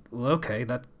that's well, okay.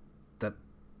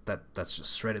 That's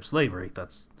just straight up slavery.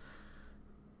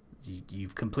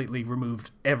 You've completely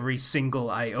removed every single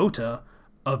iota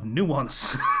of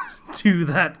nuance to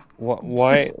that.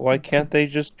 why can't they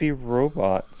just be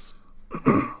robots?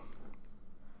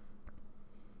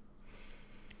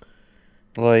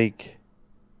 Like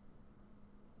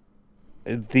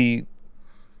the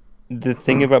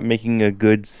thing about making a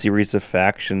good series of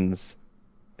factions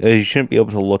is you shouldn't be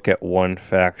able to look at one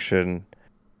faction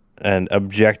and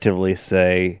objectively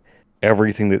say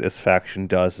everything that this faction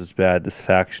does is bad. This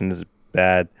faction is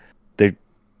bad. They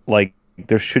like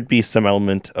there should be some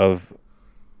element of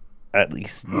at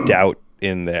least doubt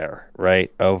in there,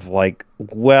 right? Of like,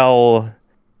 well,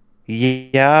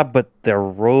 yeah, but they're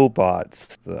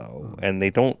robots though, and they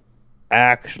don't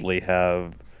actually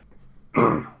have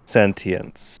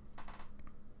sentience.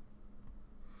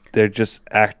 They're just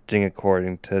acting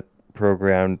according to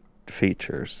programmed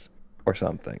features or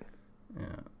something. Yeah,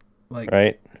 like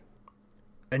right?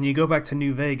 And you go back to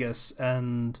New Vegas,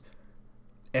 and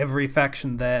every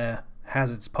faction there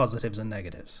has its positives and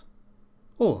negatives.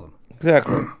 All of them.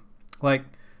 Exactly. Like,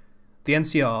 the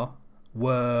NCR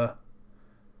were...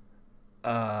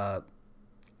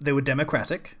 they were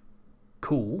democratic.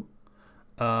 Cool.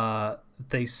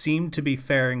 They seemed to be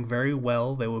faring very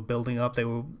well. They were building up.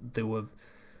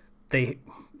 They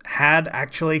had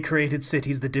actually created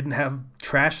cities that didn't have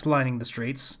trash lining the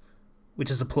streets, which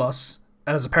is a plus,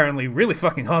 and is apparently really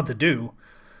fucking hard to do.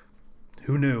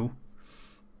 Who knew?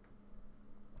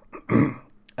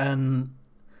 And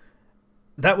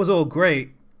that was all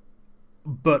great,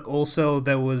 but also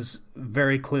there was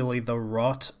very clearly the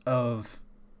rot of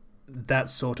that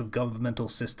sort of governmental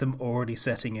system already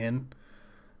setting in.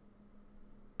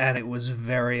 And it was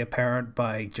very apparent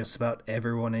by just about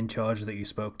everyone in charge that you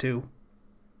spoke to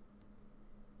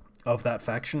of that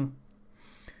faction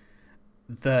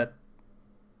that,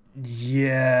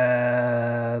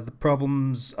 yeah, the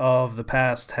problems of the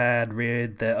past had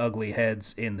reared their ugly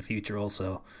heads in the future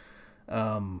also.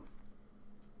 And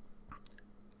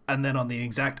then on the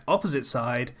exact opposite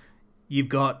side, you've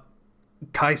got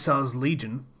Caesar's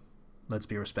Legion, let's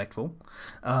be respectful,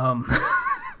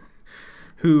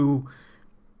 who...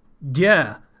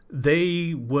 yeah,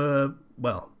 they were,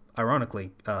 well,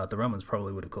 ironically, the Romans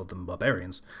probably would have called them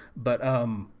barbarians, but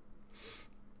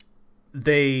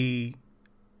they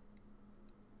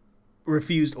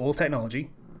refused all technology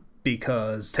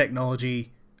because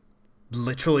technology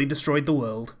literally destroyed the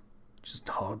world. Just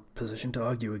a hard position to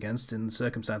argue against in the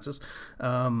circumstances.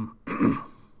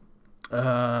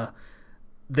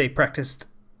 They practiced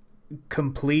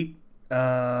complete...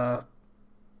 what's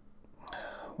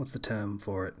the term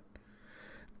for it?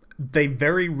 They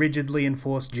very rigidly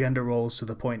enforced gender roles to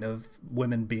the point of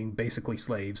women being basically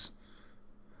slaves.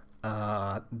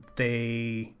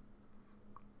 They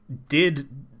did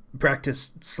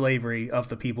practice slavery of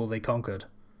the people they conquered.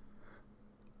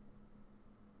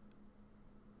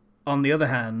 On the other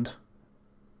hand,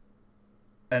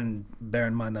 and bear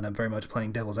in mind that I'm very much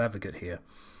playing devil's advocate here,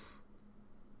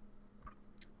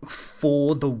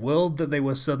 for the world that they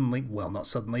were suddenly, well, not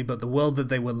suddenly, but the world that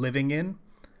they were living in,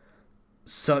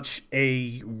 such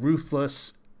a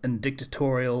ruthless and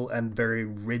dictatorial and very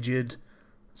rigid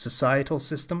societal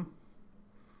system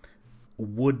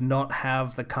would not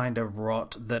have the kind of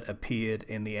rot that appeared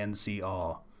in the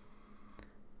NCR.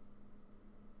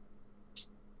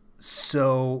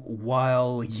 So,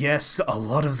 while, yes, a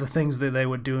lot of the things that they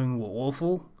were doing were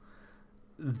awful,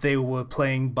 they were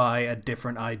playing by a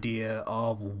different idea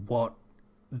of what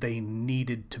they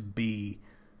needed to be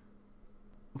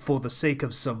for the sake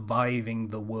of surviving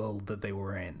the world that they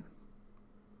were in.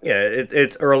 Yeah,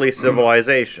 it's early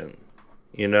civilization,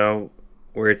 you know,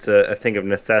 where it's a thing of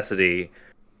necessity,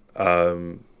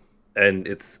 and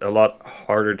it's a lot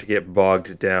harder to get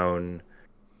bogged down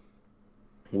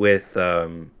with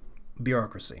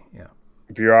bureaucracy, yeah.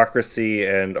 Bureaucracy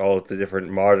and all of the different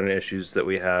modern issues that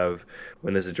we have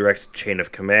when there's a direct chain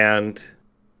of command.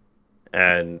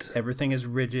 And everything is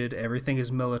rigid, everything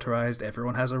is militarized,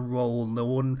 everyone has a role, no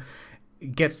one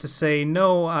gets to say,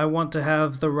 no, I want to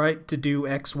have the right to do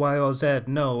X, Y, or Z.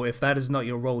 No, if that is not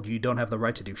your role, you don't have the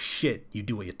right to do shit. You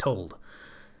do what you're told.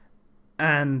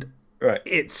 And right.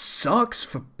 It sucks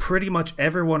for pretty much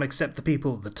everyone except the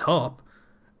people at the top,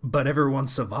 but everyone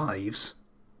survives.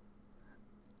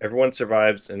 Everyone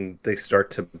survives, and they start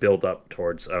to build up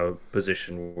towards a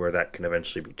position where that can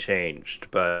eventually be changed.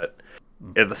 But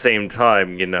at the same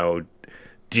time, you know,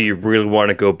 do you really want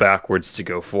to go backwards to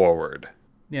go forward?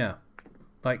 Yeah.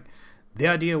 The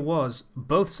idea was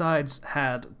both sides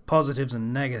had positives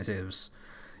and negatives,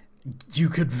 you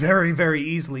could very, very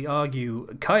easily argue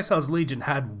Caesar's Legion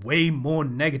had way more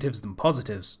negatives than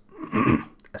positives,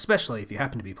 especially if you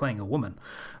happen to be playing a woman.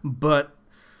 But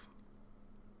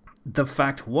the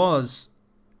fact was,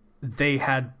 they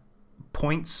had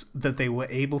points that they were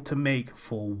able to make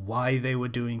for why they were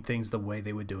doing things the way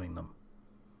they were doing them.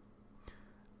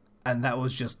 And that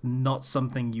was just not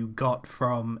something you got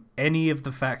from any of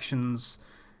the factions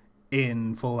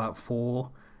in Fallout 4,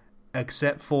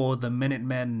 except for the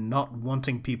Minutemen not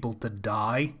wanting people to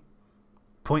die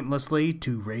pointlessly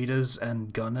to raiders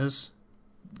and gunners,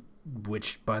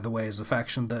 which, by the way, is a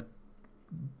faction that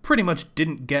pretty much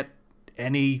didn't get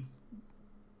any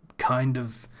kind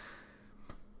of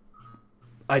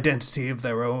identity of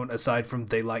their own aside from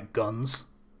they like guns.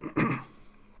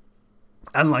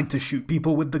 And like to shoot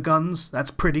people with the guns.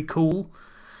 That's pretty cool.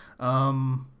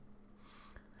 And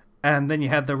then you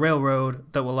had the railroad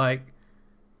that were like,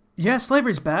 yeah,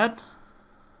 slavery's bad.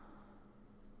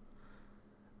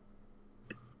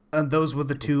 And those were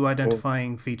the two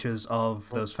identifying features of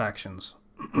those factions.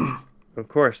 Of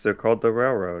course, they're called the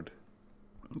Railroad.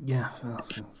 Yeah.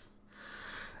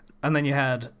 And then you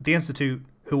had the Institute,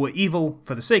 who were evil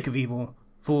for the sake of evil,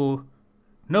 for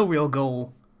no real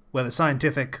goal, whether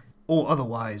scientific or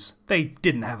otherwise. They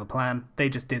didn't have a plan. They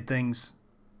just did things.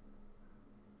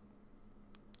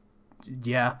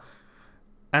 Yeah.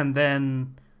 And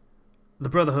then the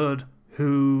Brotherhood,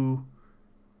 who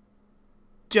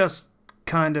just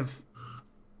kind of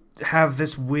have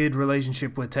this weird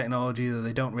relationship with technology that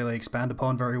they don't really expand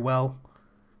upon very well.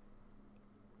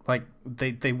 Like,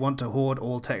 they want to hoard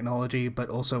all technology, but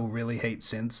also really hate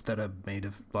synths that are made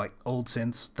of, like, old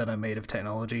synths that are made of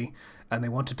technology. And they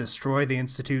want to destroy the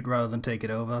Institute rather than take it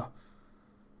over.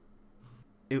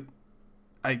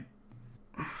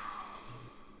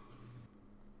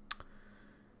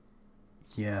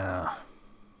 Yeah.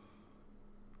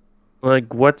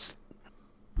 Like, what's...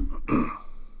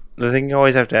 The thing you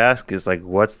always have to ask is, like,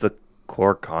 what's the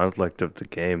core conflict of the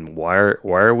game? Why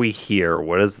are we here?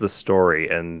 What is the story?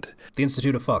 And the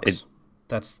Institute of Fucks.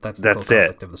 That's the core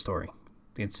conflict of the story.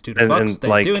 The Institute of Fucks, they're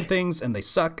like, doing things and they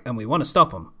suck and we want to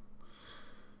stop them.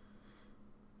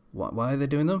 Why are they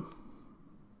doing them?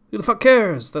 Who the fuck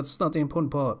cares? That's not the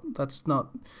important part. That's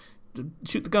not...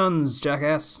 Shoot the guns,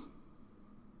 jackass.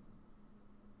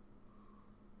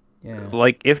 Yeah.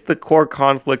 Like, if the core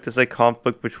conflict is a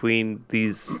conflict between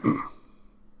these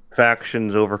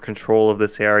factions over control of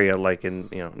this area, like in,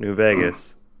 New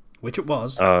Vegas, which it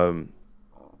was,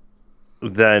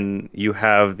 then you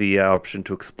have the option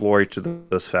to explore each of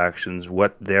those factions,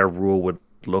 what their rule would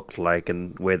look like,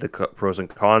 and weigh the pros and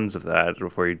cons of that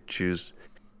before you choose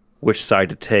which side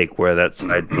to take, whether that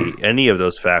side be any of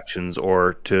those factions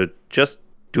or to just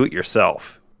do it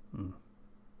yourself.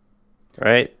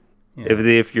 Right? Yeah.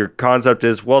 If your concept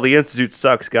is, well, the Institute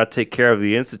sucks, got to take care of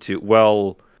the Institute,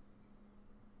 well,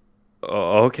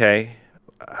 okay,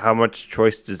 how much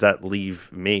choice does that leave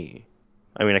me?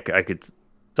 I mean, I could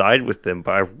side with them,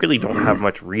 but I really don't have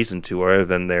much reason to, other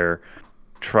than they're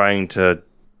trying to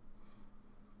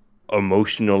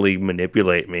emotionally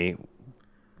manipulate me,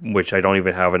 which I don't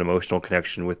even have an emotional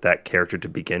connection with that character to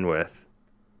begin with.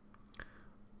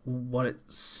 What it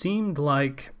seemed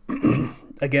like,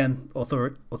 again,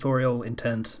 authorial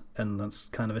intent, and that's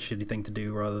kind of a shitty thing to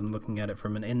do rather than looking at it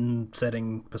from an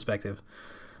in-setting perspective.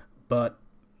 But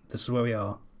this is where we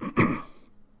are.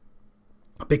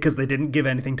 Because they didn't give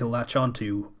anything to latch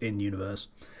onto in universe.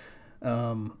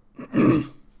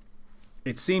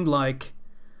 It seemed like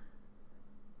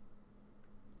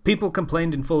people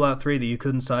complained in Fallout 3 that you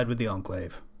couldn't side with the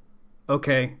Enclave.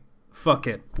 Okay, fuck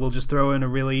it. We'll just throw in a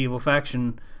really evil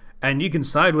faction, and you can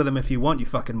side with them if you want, you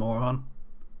fucking moron.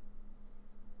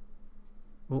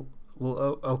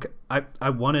 Well, okay. I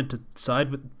wanted to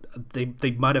side with...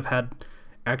 They might have had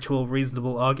actual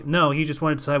reasonable argument. No, he just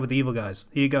wanted to side with the evil guys.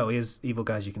 Here you go. Here's evil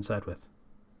guys you can side with.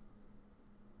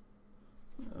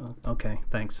 Okay,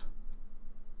 thanks.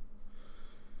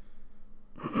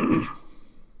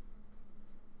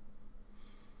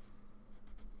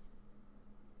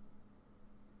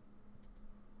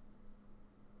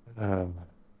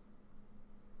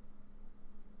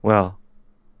 Well,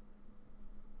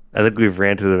 I think we've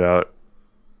ranted about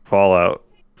Fallout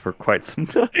for quite some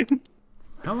time.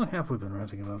 How long have we been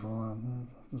ranting about Fallout?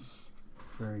 That's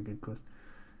a very good question.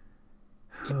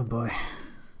 Oh boy.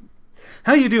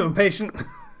 How you doing, patient?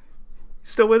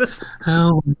 Still with us?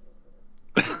 Oh.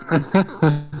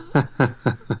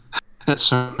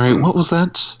 Sorry, what was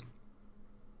that?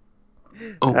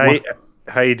 Oh,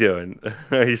 how you doing?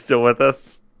 Are you still with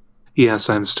us? Yes,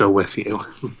 I'm still with you.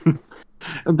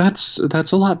 That's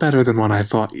a lot better than what I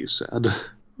thought you said.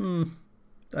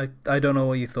 I don't know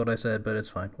what you thought I said, but it's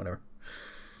fine. Whatever.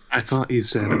 I thought you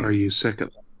said, "Are you sick of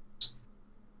it?"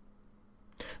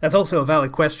 That's also a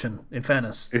valid question. In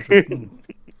fairness.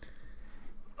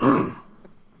 No.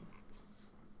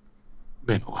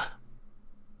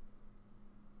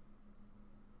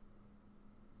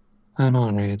 I'm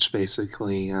alright. It's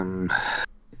basically,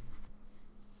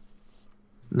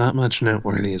 not much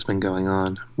noteworthy has been going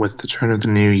on. With the turn of the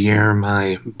new year,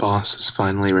 my boss has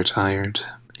finally retired,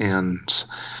 and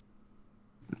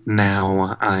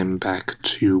now I'm back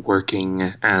to working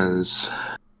as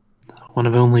one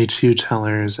of only two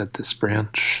tellers at this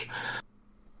branch,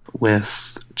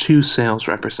 with two sales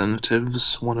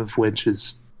representatives, one of which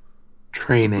is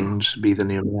training to be the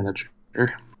new manager.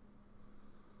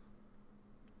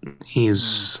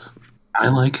 I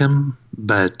like him,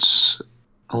 but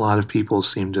a lot of people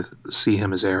seem to see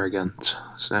him as arrogant,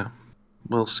 so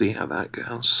we'll see how that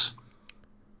goes.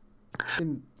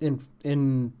 In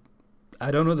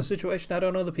I don't know the situation, I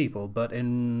don't know the people, but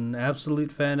in absolute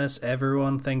fairness,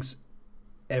 everyone thinks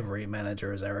every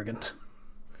manager is arrogant.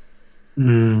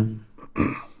 Mm.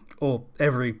 Or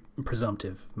every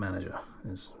presumptive manager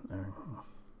is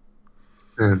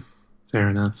arrogant. Fair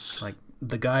enough. Like,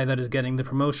 the guy that is getting the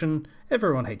promotion,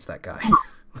 everyone hates that guy.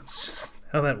 That's just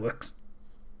how that works.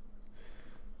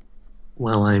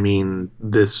 Well, I mean,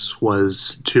 this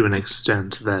was to an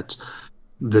extent that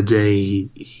the day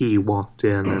he walked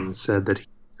in and said that he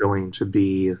was going to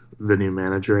be the new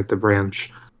manager at the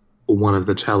branch, one of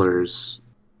the tellers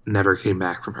never came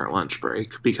back from her lunch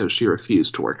break because she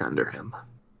refused to work under him.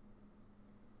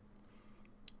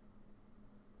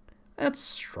 That's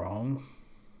strong.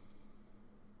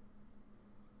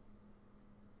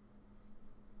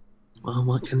 Well,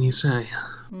 what can you say?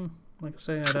 Like I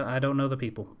say, I don't know the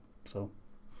people, so.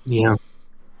 Yeah.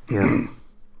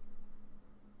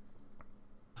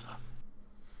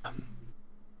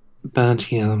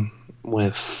 But yeah,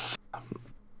 with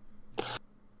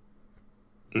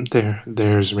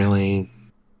there's really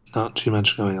not too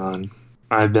much going on.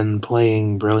 I've been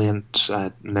playing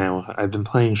I've been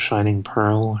playing Shining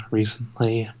Pearl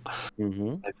recently.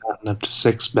 Mm-hmm. I've gotten up to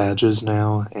 6 badges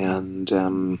now, and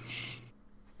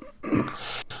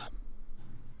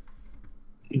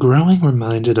growing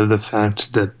reminded of the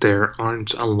fact that there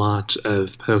aren't a lot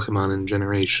of Pokemon in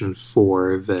Generation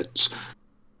 4 that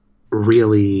I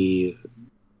really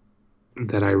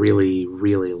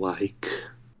like,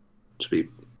 to be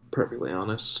perfectly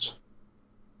honest.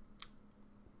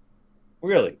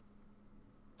 Really?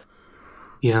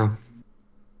 Yeah.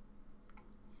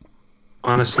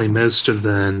 Honestly, most of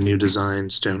the new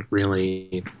designs don't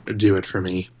really do it for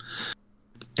me.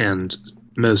 And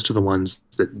most of the ones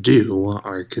that do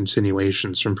are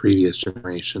continuations from previous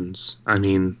generations. I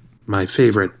mean, my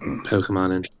favorite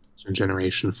Pokemon in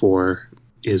Generation 4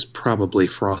 is probably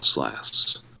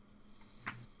Frostlass.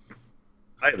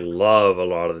 I love a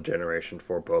lot of the Generation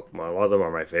 4 Pokemon. A lot of them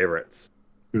are my favorites.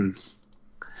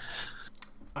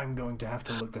 I'm going to have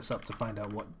to look this up to find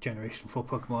out what Generation 4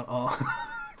 Pokemon are.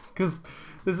 Because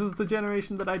this is the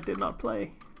generation that I did not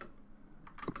play.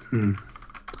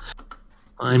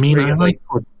 I mean, I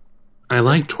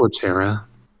like Torterra.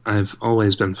 I've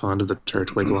always been fond of the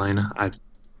Turtwig line. I've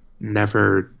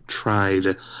never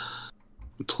tried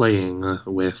playing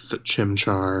with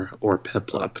Chimchar or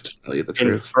Piplup, to tell you the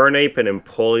truth. Infernape and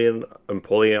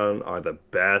Empoleon are the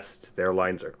best. Their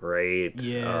lines are great.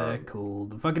 Yeah, they're cool.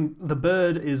 The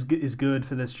bird is good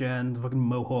for this gen. The fucking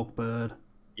Mohawk bird.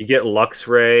 You get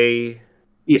Luxray.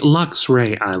 Yeah,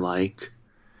 Luxray I like.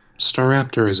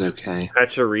 Staraptor is okay.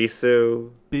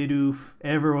 Pachirisu. Bidoof.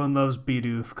 Everyone loves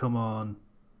Bidoof. Come on.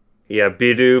 Yeah,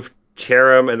 Bidoof,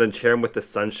 Cherim, and then Cherim with the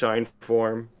Sunshine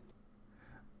form.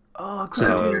 Oh,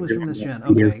 Kricketune was from this gen.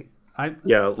 Bidoof. Okay. I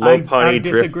Lopunny,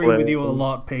 disagree with you a Drifloon,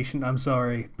 lot, Patient. I'm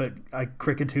sorry, but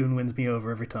Kricketune wins me over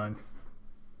every time.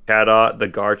 Cadot, the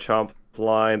Garchomp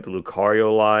line, the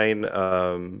Lucario line,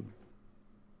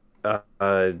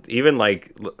 even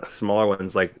like smaller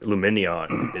ones like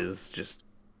Luminion is just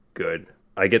good.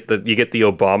 You get the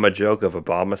Obama joke of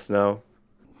Obama Snow.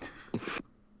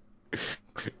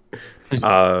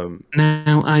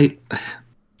 Now I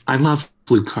love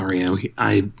Lucario.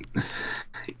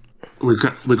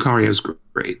 Lucario's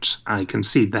great. I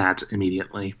concede that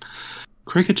immediately.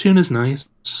 Kricketune is nice.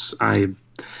 I'm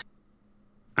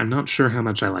not sure how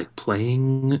much I like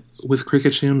playing with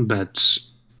Kricketune, but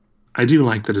I do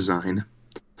like the design.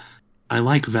 I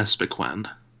like Vespiquen.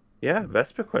 Yeah,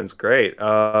 Vespiquen's great.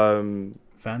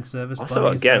 Fan service Also,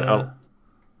 bunnies again, there.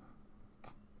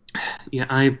 Yeah,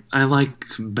 I like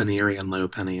Baneri and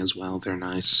Lopunny as well. They're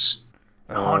nice.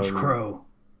 Honchcrow.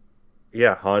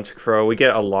 Yeah, Honchkrow. We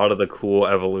get a lot of the cool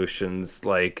evolutions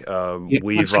like Yeah,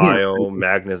 once again, Weavile,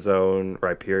 Magnezone,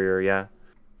 Rhyperior, yeah.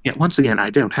 I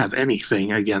don't have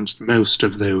anything against most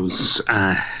of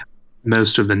the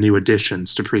new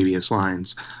additions to previous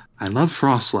lines. I love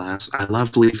Frostlass. I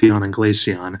love Leafeon and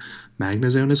Glaceon.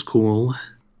 Magnezone is cool.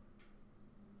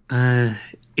 Uh,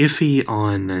 Iffy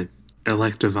on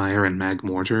Electivire and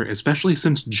Magmortar, especially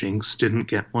since Jinx didn't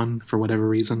get one for whatever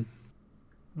reason.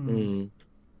 Mm.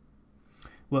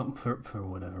 Well, for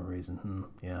whatever reason,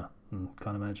 yeah,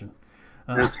 can't imagine.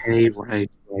 Okay, right.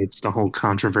 It's the whole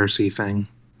controversy thing.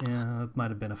 Yeah, it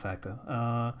might have been a factor.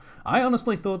 I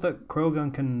honestly thought that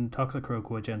Krogan and Toxicroak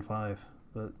were Gen 5,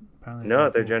 but apparently No,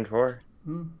 Gen they're 4. Gen 4.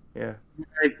 Hmm. Yeah.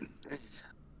 I,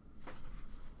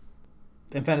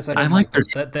 In fairness, I I don't like like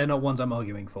their them. They're not ones I'm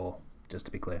arguing for, just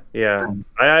to be clear. Yeah.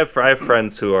 I have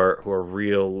friends who are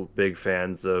real big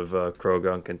fans of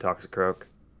Krogunk and Toxicroak.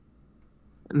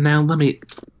 Now let me.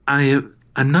 I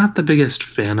I'm not the biggest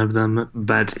fan of them,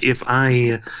 but if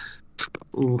I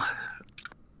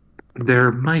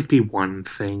there might be one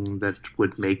thing that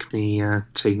would make me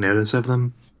take notice of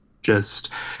them. Just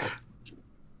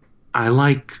I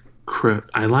like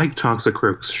I like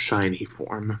Toxicroak's shiny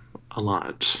form a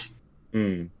lot.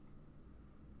 Hmm.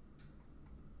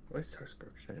 Where's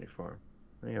Toxicroak shiny form?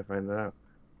 I gotta find that out.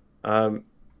 Um,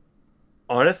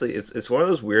 honestly, it's one of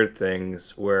those weird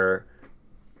things where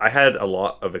I had a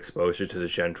lot of exposure to the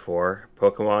Gen 4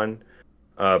 Pokemon,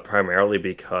 primarily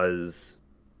because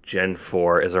Gen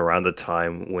 4 is around the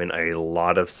time when a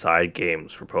lot of side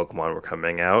games for Pokemon were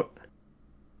coming out.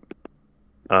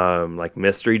 Like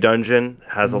Mystery Dungeon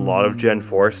has a lot of Gen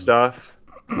 4 Mm. stuff,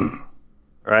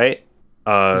 right?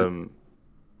 Um,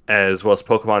 as well as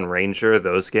Pokemon Ranger,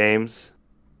 those games.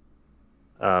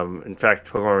 In fact,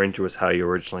 Pokemon Ranger was how you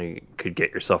originally could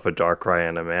get yourself a Darkrai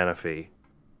and a Manaphy,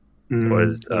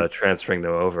 was Yeah. transferring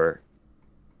them over.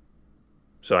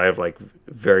 So I have like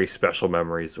very special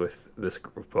memories with this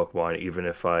group of Pokemon, even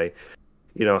if I,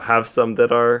 have some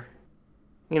that are,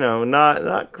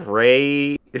 not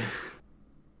great.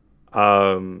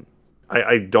 um,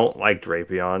 I don't like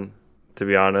Drapion, to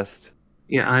be honest.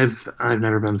 Yeah, I've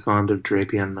never been fond of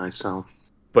Drapion myself.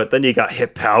 But then you got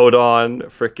Hippowdon,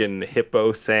 freaking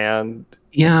Hippo Sand,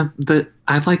 Yeah, but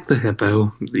I like the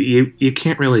hippo. You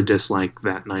can't really dislike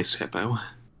that nice hippo.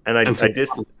 and I Okay.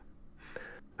 just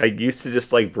I used to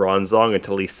just like Bronzong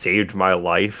until he saved my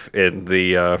life in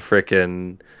the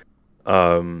frickin'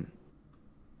 um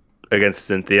against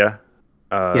Cynthia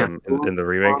Yeah, in the Bronzong's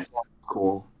remakes.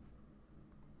 cool.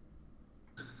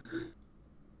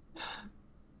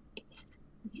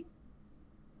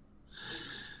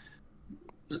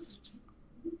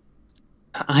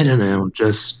 I don't know,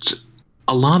 just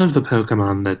a lot of the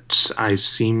Pokemon that I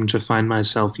seem to find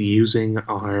myself using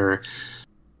are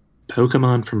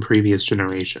Pokemon from previous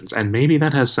generations. And maybe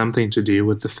that has something to do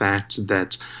with the fact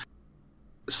that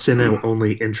Sinnoh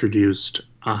only introduced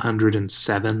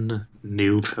 107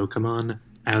 new Pokemon,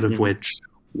 out of Mhm. which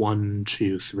 1,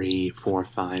 2, 3, 4,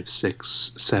 5,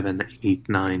 6, 7, 8,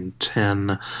 9,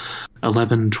 10,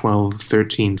 11, 12,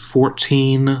 13,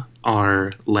 14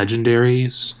 are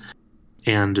legendaries,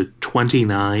 and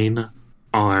 29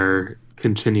 are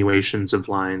continuations of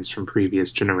lines from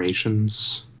previous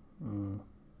generations. Mm.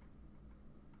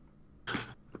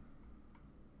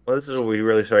 Well, this is where we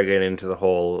really start getting into the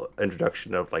whole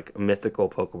introduction of like mythical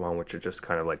Pokemon, which are just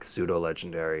kind of like pseudo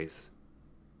legendaries.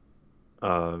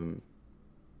 Um,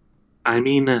 I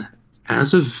mean,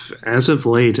 as of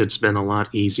late, it's been a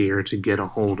lot easier to get a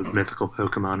hold of mythical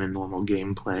Pokemon in normal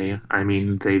gameplay. I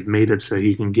mean, they've made it so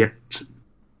you can get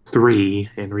three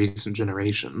in recent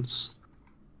generations.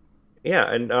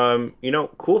 yeah, and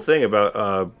cool thing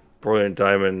about Brilliant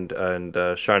Diamond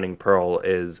and Shining Pearl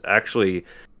is actually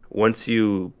once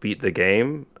you beat the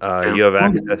game, you have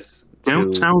access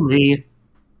Don't to. tell me.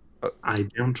 uh, I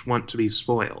don't want to be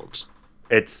spoiled.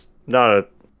 It's not a.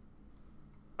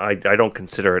 I don't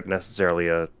consider it necessarily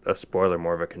a spoiler,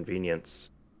 more of a convenience.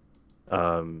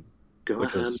 Go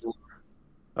Which ahead. is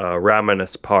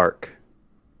Raminus Park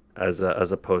as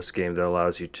a post game that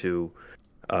allows you to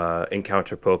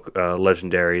encounter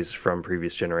legendaries from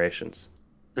previous generations.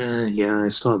 Yeah, I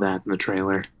saw that in the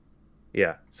trailer.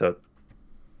 Yeah, so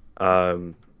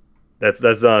um, that's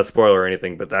not a spoiler or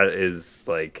anything, but that is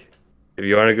like if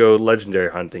you want to go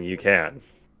legendary hunting, you can.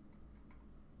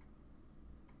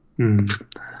 Hmm.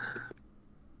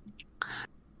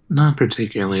 Not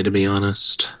particularly, to be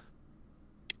honest.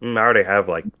 I already have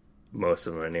like most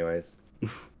of them, anyways.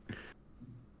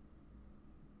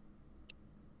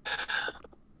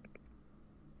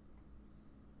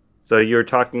 So you were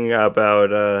talking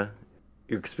about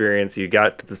your experience. You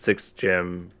got to the 6th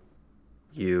gym.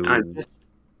 You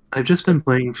I've just been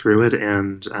playing through it,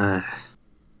 and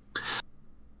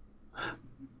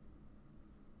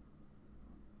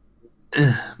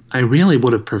I really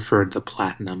would have preferred the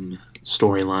Platinum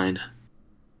storyline.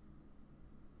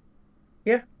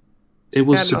 Yeah. It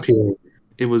was Yeah, no. superior.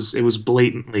 It was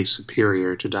blatantly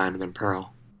superior to Diamond and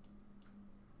Pearl.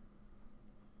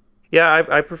 Yeah,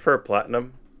 I prefer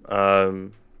Platinum. I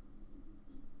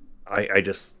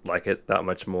just like it that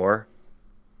much more.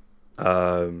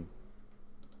 Um,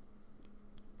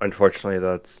 Unfortunately,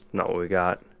 that's not what we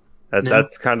got. No,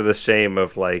 That's kind of the shame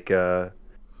of like, I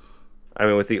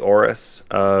mean, with the Oris,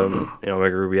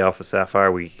 Omega Ruby Alpha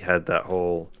Sapphire, we had that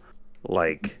whole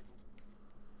like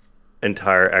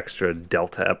entire extra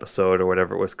Delta episode or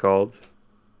whatever it was called.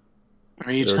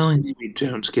 are you It was, telling me we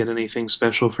don't get anything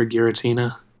special for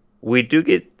Giratina? we do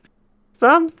get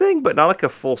something, but not like a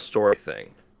full story thing.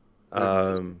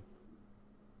 And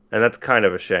that's kind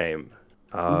of a shame.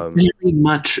 Very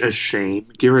much a shame.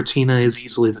 Giratina is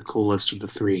easily the coolest of the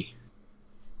three.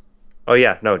 Oh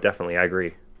yeah, no, definitely, I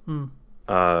agree. Hmm.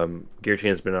 Giratina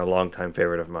has been a long time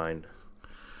favorite of mine.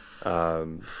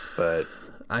 But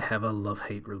I have a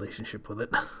love-hate relationship with it.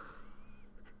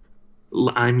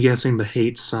 I'm guessing the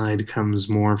hate side comes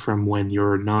more from when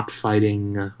you're not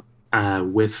fighting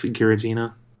with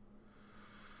Giratina.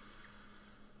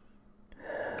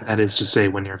 That is to say,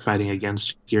 when you're fighting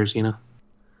against Giratina.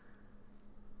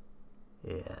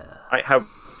 Yeah. I have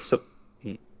so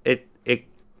it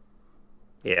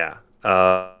yeah.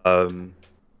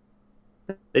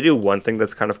 They do one thing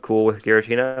that's kind of cool with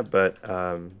Giratina, but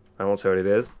I won't say what it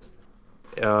is.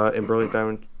 In Brilliant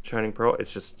Diamond Shining Pearl,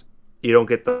 it's just you don't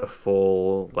get the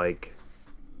full like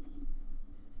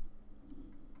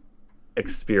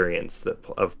experience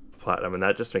of Platinum, and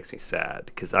that just makes me sad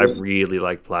because I really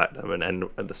like Platinum and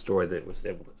the story that it was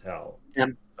able to tell.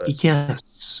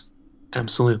 Yes,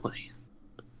 absolutely.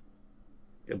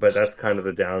 But that's kind of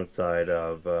the downside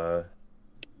of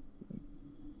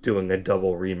doing a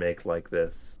double remake like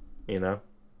this, you know?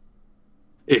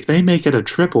 If they make it a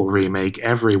triple remake,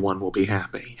 everyone will be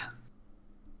happy.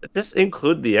 Just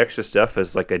include the extra stuff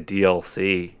as like a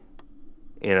DLC,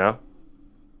 you know?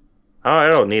 I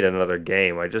don't need another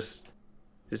game. Just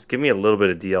give me a little bit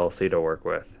of DLC to work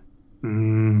with.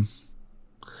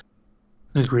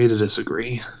 Agree to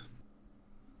disagree.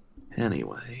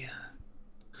 Anyway.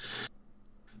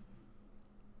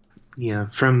 Yeah,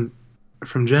 from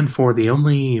Gen 4, the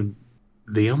only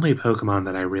Pokemon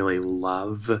that I really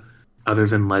love, other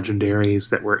than legendaries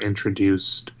that were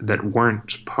introduced that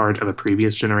weren't part of a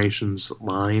previous generation's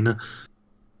line,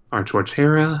 are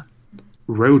Torterra,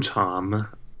 Rotom.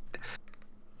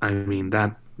 I mean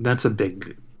that's a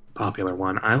big popular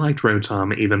one. I liked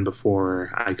Rotom even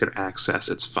before I could access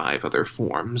its 5 other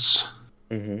forms.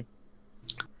 Mm-hmm.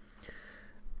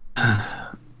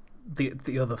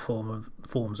 The other forms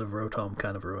of Rotom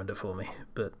kind of ruined it for me,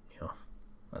 but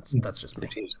that's just me.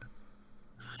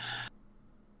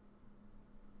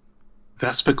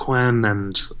 Vespiquen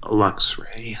and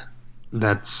Luxray.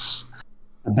 That's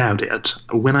about it.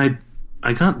 When I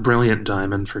got Brilliant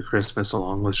Diamond for Christmas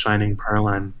along with Shining Pearl,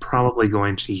 I'm probably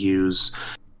going to use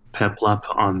Piplup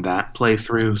on that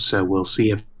playthrough, so we'll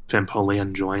see if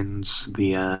Empoleon joins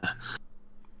the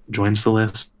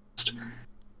list.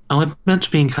 I'll admit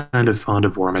to being kind of fond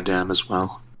of Wormadam as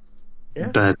well. Yeah.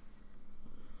 But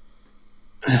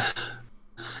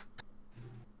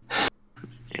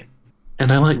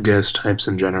and I like ghost types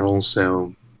in general,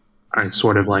 so I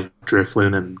sort of like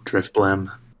Drifloon and Drifblim.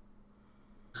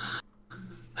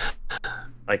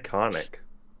 Iconic.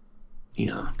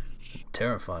 Yeah.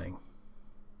 Terrifying.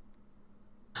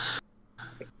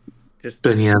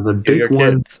 But yeah, the big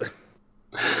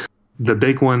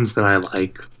ones that I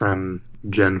like from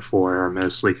Gen 4 are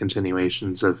mostly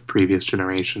continuations of previous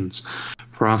generations.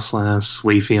 Frostlass,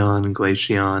 Leafeon,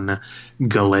 Glaceon,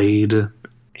 Gallade,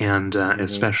 and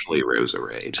especially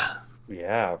Roserade.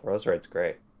 Yeah, Roserade's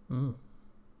great. Mm.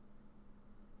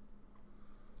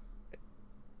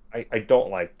 I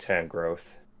don't like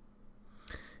Tangrowth.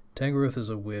 Tangrowth is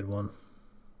a weird one.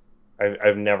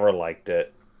 I've never liked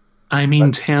it. I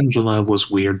mean, Tangela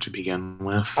was weird to begin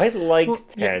with. I like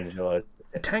Tangela.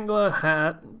 Tangela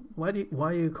had... Why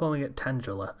are you calling it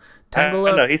Tangela?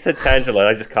 Tangela... No, he said Tangela.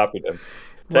 I just copied him.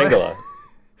 Tangela.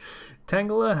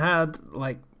 Tangela had,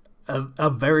 like, a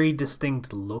very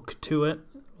distinct look to it.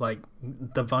 Like,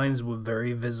 the vines were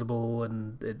very visible,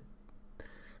 and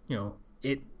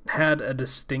it had a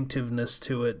distinctiveness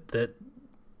to it that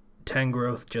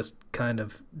Tangrowth just kind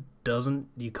of doesn't.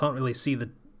 You can't really see the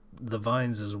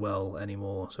vines as well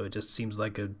anymore, so it just seems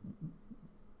like a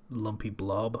lumpy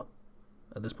blob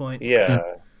at this point. Yeah.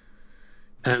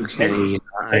 Okay,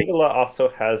 Tangela also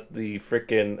has the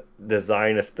freaking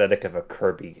design aesthetic of a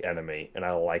Kirby enemy, and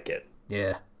I like it.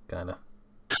 Yeah, kind of.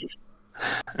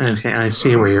 okay, I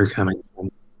see where you're coming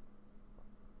from.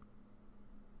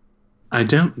 I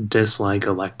don't dislike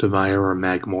Electivire or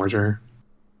Magmortar.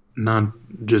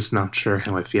 Not sure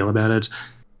how I feel about it.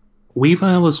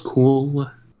 Weavile is cool.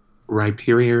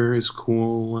 Rhyperior is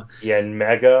cool. Yeah, and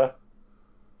Mega.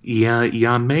 Yeah,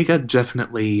 Yanmega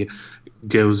definitely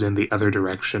goes in the other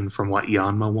direction from what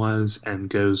Yanma was and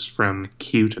goes from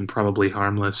cute and probably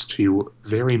harmless to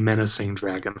very menacing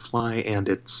dragonfly, and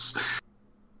it's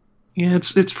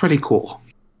pretty cool.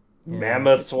 Yeah.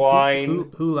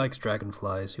 Mamoswine. Who likes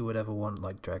dragonflies? Who would ever want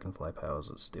like dragonfly powers?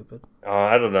 It's stupid.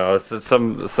 I don't know. It's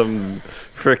some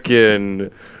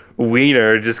freaking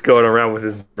wiener just going around with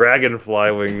his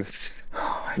dragonfly wings.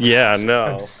 Oh Yeah, I'm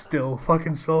no. still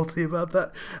fucking salty about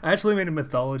that. I actually made a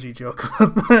mythology joke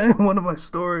about that in one of my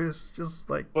stories. Just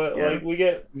like, But yeah. like we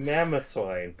get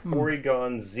Mamoswine,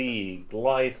 Porygon Z,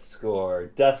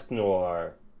 Gliscor, Dusk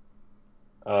Noir.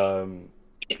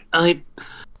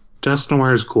 Dust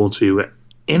Noir is cool too.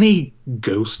 Any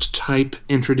ghost type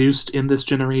introduced in this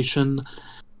generation,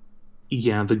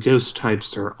 yeah, the ghost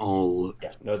types are all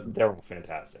Yeah, no, they're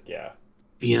fantastic. Yeah.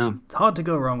 yeah. It's hard to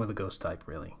go wrong with a ghost type,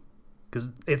 really, because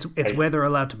it's where they're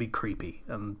allowed to be creepy,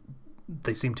 and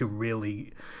they seem to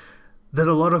really. There's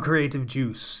a lot of creative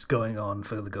juice going on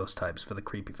for the ghost types for the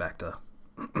creepy factor.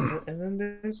 and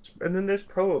then there's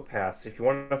Probopass if you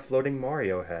want a floating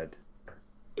Mario head.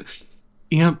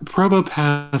 Yeah,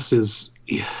 Probopass is.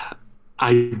 Yeah,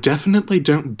 I definitely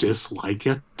don't dislike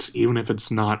it, even if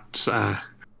it's not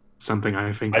something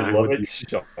I think I love would. its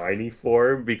shiny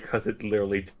form because it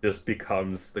literally just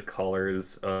becomes the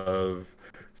colors of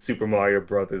Super Mario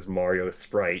Brothers Mario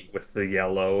Sprite with the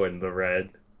yellow and the red.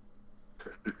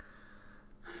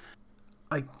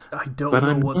 I don't But know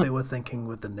I'm what not- they were thinking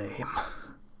with the name.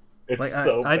 It's Like,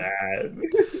 so I- bad.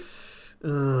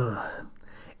 Ugh.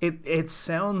 It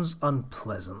sounds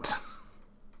unpleasant.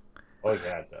 Oh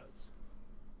yeah, it does.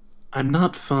 I'm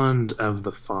not fond of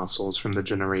the fossils from the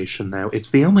generation, though.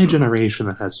 It's the only generation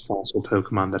that has fossil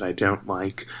Pokemon that I don't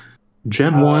like.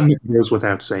 Gen 1 goes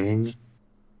without saying.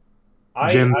 I'll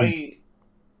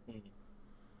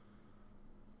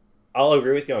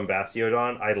agree with you on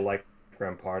Bastiodon. I like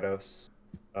Rampardos,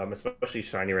 especially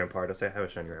shiny Rampardos. I have a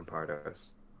shiny Rampardos.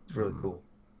 It's really cool.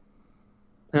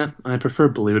 I prefer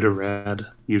blue to red,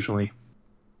 usually.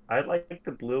 I like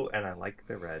the blue and I like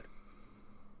the red.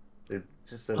 It's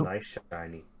just a nice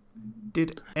shiny.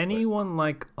 Did anyone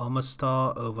like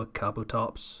Omastar over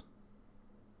Kabutops?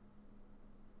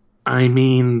 I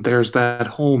mean, there's that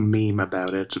whole meme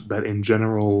about it, but in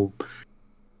general,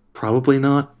 probably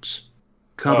not.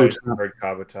 I've heard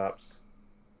Kabutops.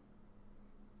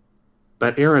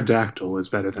 But Aerodactyl is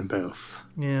better than both.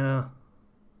 Yeah.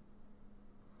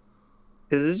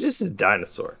 Because it's just a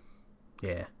dinosaur.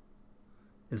 Yeah.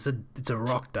 It's a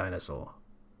rock dinosaur.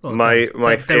 Well,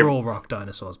 They're all rock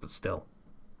dinosaurs, but still.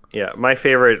 Yeah, my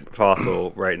favorite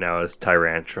fossil right now is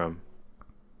Tyrantrum.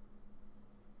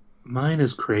 Mine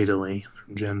is Cradily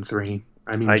from Gen 3.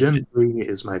 I mean, Gen 3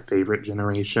 is my favorite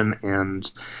generation, and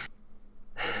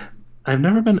I've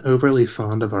never been overly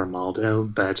fond of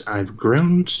Armaldo, but I've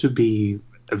grown to be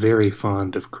very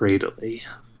fond of Cradily.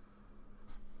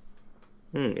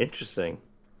 Interesting.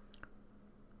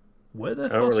 Were there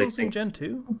fossils in Gen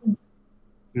 2?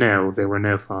 No, there were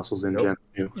no fossils in Gen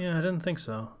 2. Yeah, I didn't think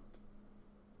so.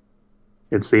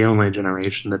 It's the only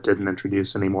generation that didn't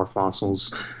introduce any more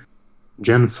fossils.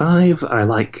 Gen 5, I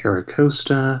like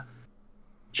Caracosta.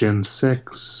 Gen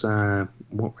 6,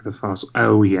 what were the fossils?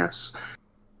 Oh, yes.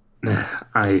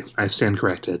 I stand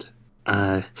corrected.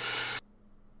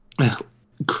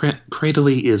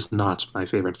 Cradily is not my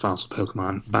favorite fossil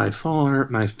Pokemon. By far,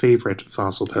 my favorite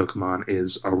fossil Pokemon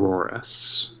is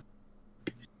Aurorus.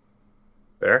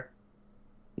 Fair?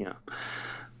 Yeah.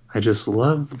 I just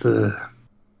love the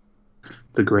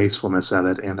gracefulness of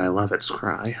it, and I love its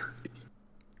cry.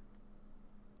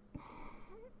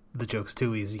 The joke's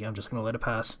too easy. I'm just gonna let it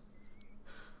pass.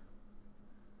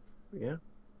 Yeah.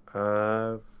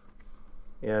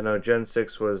 Yeah, no, Gen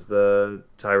 6 was the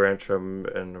Tyrantrum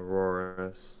and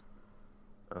Aurorus.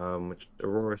 Which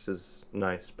Aurorus is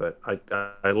nice, but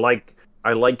I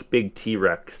like big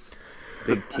T-Rex.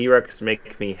 Big T-Rex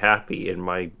make me happy in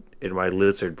my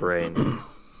lizard brain.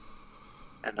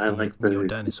 And I like your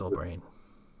dinosaur brain.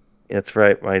 That's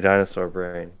right, my dinosaur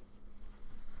brain.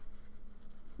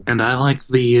 And I like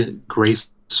the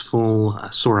graceful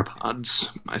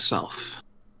sauropods myself.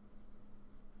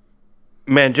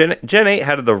 Man, Gen 8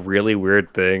 had the really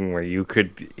weird thing where you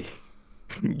could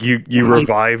you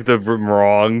revive the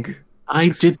wrong. I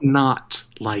did not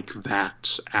like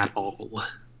that at all.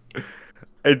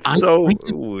 It's I so I,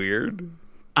 weird.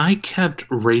 I kept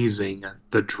raising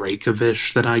the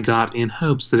Dracovish that I got in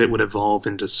hopes that it would evolve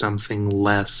into something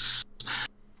less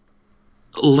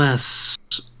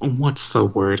what's the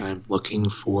word I'm looking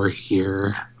for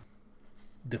here?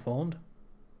 Deformed?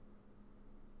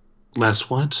 Less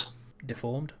what?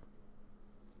 Deformed?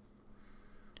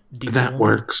 That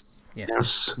works. Yeah.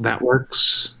 Yes, that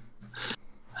works.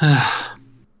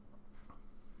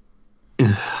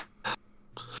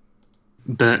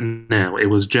 But no, it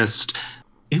was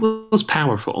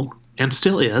powerful and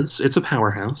still is. It's a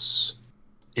powerhouse,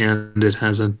 and it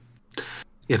has a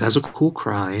cool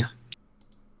cry.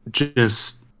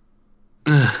 Just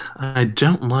I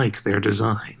don't like their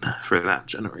design for that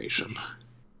generation.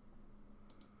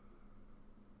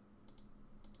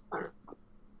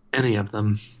 Any of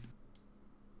them.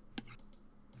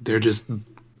 They're just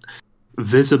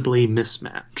visibly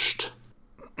mismatched.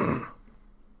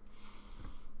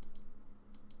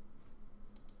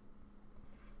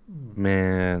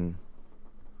 Man,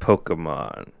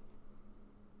 Pokemon.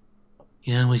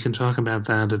 Yeah, we can talk about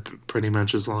that pretty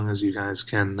much as long as you guys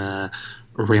can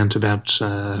rant about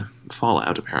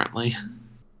Fallout, apparently.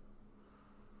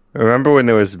 Remember when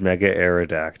there was Mega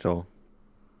Aerodactyl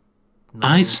No.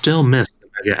 I still miss the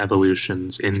Mega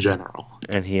Evolutions in general.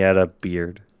 and he had a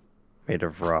beard made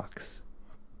of rocks?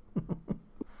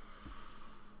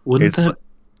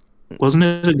 Wasn't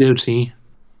it a goatee?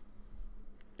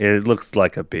 It looks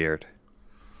like a beard.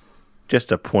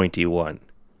 Just a pointy one.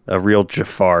 A real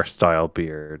Jafar style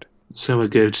beard. So a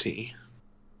goatee.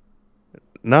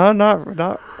 No, not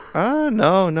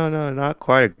not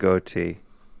quite a goatee.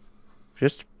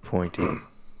 Just pointy.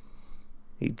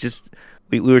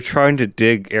 We were trying to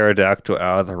dig Aerodactyl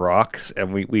out of the rocks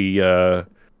and we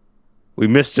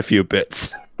missed a few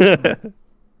bits.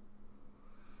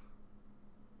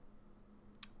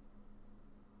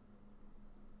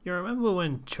 You remember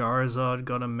when Charizard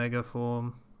got a mega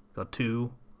form? Got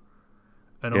two?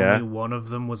 And Yeah. only one of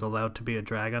them was allowed to be a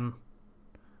dragon?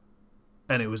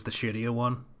 And it was the shittier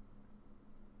one?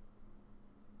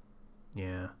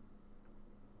 Yeah.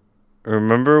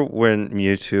 Remember when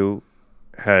Mewtwo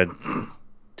had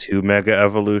two Mega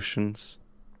Evolutions?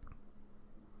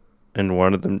 And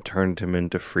one of them turned him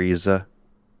into Frieza?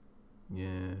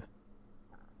 Yeah.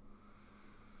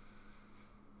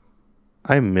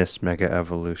 I miss Mega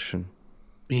Evolution.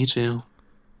 Me too.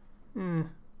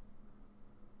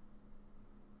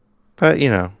 But,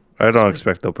 I don't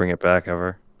expect they'll bring it back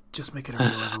ever. Just make it a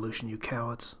real evolution, you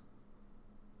cowards.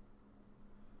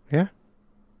 Yeah.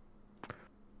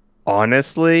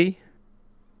 Honestly,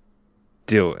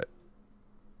 do it.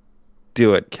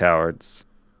 Do it, cowards.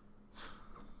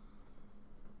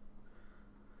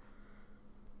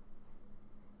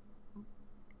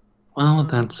 Well,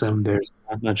 there's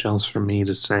not much else for me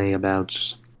to say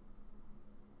about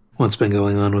what's been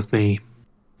going on with me.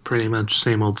 Pretty much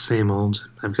same old, same old.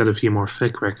 I've got a few more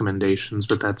fic recommendations,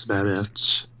 but that's about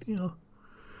it. Yeah.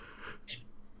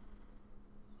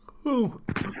 Oh.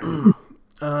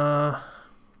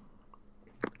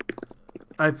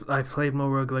 I played more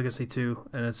Rogue Legacy 2,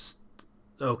 and it's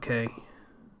okay.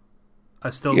 I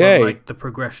still don't like the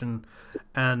progression,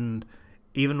 and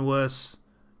even worse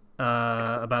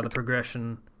about the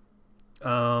progression,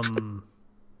 you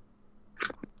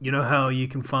know how you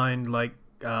can find like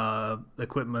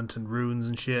equipment and runes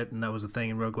and shit, and that was a thing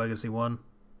in Rogue Legacy 1?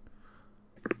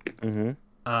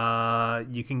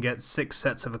 Mm-hmm. You can get 6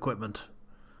 sets of equipment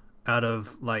out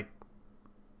of like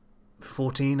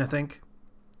 14, I think.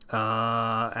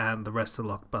 And the rest are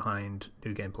locked behind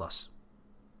New Game Plus.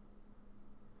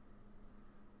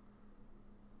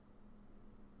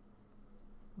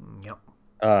 Yep.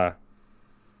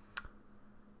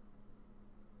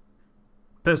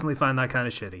 Personally find that kind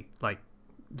of shitty. Like,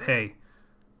 hey,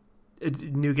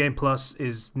 New Game Plus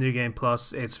is New Game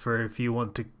Plus. It's for if you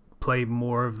want to play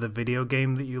more of the video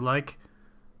game that you like,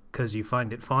 because you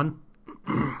find it fun.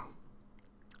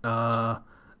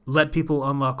 Let people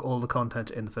unlock all the content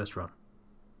in the first run.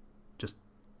 Just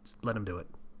let them do it.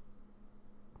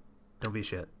 Don't be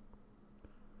shit.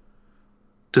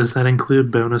 Does that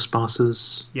include bonus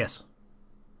bosses? Yes.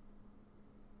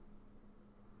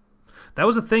 That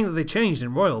was a thing that they changed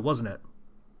in Royal, wasn't it?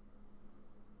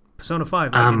 Persona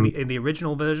 5, like in the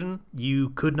original version,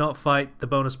 you could not fight the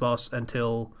bonus boss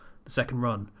until the second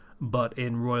run, but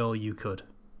in Royal you could.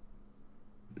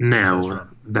 No,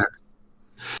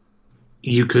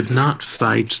 you could not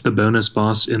fight the bonus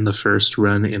boss in the first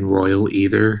run in Royal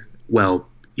either. Well,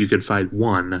 you could fight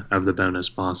one of the bonus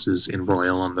bosses in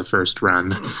Royal on the first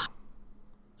run.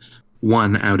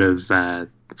 One out of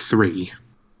 3.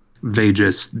 They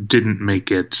just didn't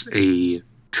make it a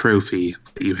trophy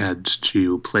that you had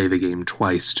to play the game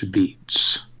twice to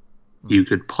beat. You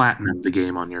could platinum the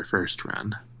game on your first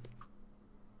run.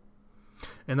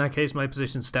 In that case, my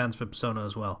position stands for Persona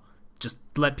as well. Just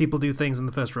let people do things in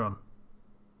the first run.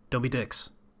 Don't be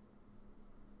dicks.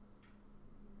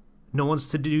 No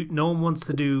one wants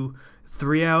to do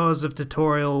 3 hours of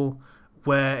tutorial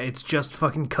where it's just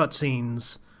fucking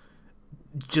cutscenes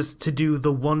just to do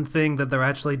the one thing that they're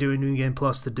actually doing New Game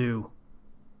Plus to do.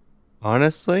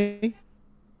 Honestly,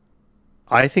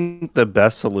 I think the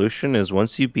best solution is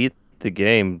once you beat the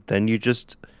game, then you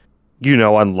just,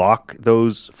 unlock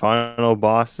those final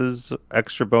bosses,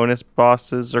 extra bonus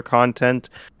bosses or content,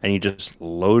 and you just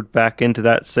load back into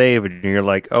that save, and you're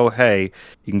like, oh, hey,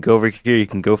 you can go over here, you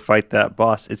can go fight that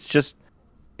boss. It's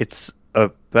a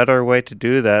better way to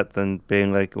do that than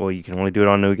being like, well, you can only do it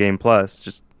on New Game Plus.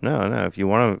 Just, no, if you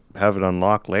want to have it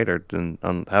unlocked later, then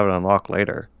have it unlocked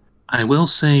later. I will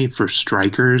say for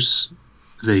Strikers,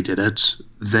 they did it.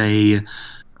 They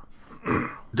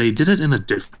did it in a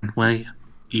different way.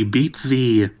 You beat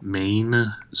the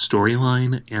main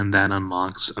storyline, and that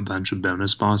unlocks a bunch of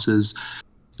bonus bosses.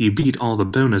 You beat all the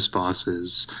bonus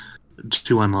bosses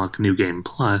to unlock New Game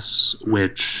Plus,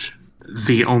 which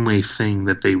the only thing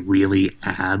that they really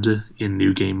add in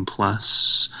New Game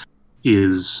Plus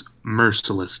is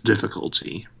merciless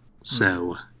difficulty.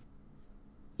 So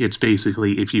it's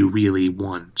basically if you really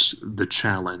want the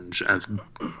challenge of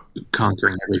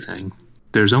conquering everything.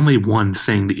 There's only one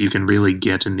thing that you can really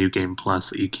get in New Game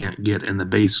Plus that you can't get in the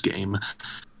base game,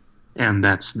 and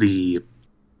that's the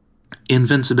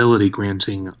invincibility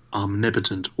granting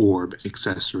omnipotent orb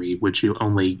accessory, which you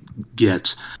only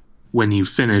get when you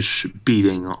finish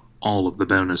beating all of the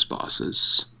bonus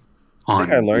bosses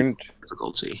on I learned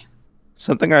difficulty.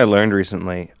 Something I learned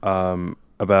recently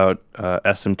about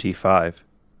SMT5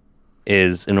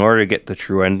 is in order to get the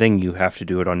true ending, you have to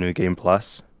do it on New Game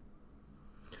Plus.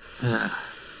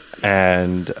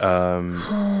 And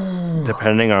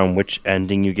depending on which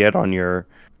ending you get on your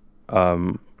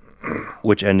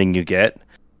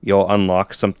you'll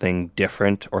unlock something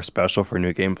different or special for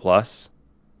New Game Plus.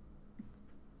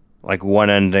 Like one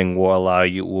ending will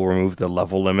remove the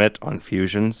level limit on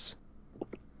fusions.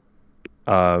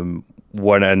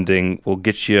 One ending will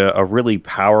get you a really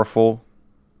powerful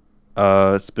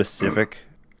specific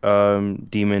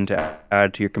demon to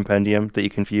add to your compendium that you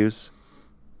can fuse.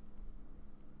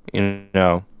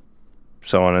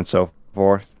 So on and so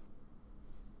forth.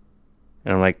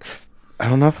 And I'm like, I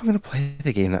don't know if I'm going to play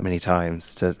the game that many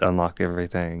times to unlock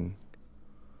everything.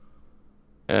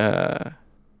 Fandom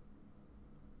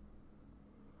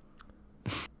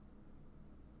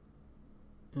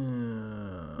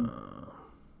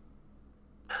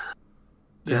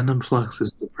Flux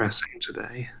is depressing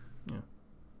today. Yeah.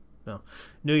 No.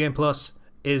 New Game Plus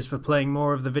is for playing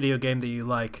more of the video game that you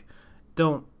like.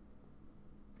 Don't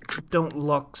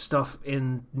lock stuff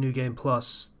in New Game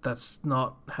Plus. That's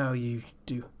not how you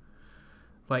do.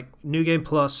 Like, New Game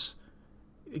Plus,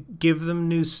 give them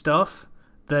new stuff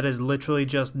that is literally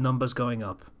just numbers going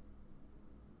up.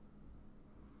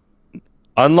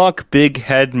 Unlock big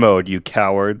head mode, you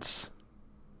cowards.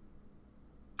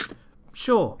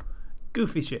 Sure.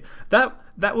 Goofy shit.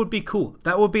 That would be cool.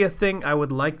 That would be a thing I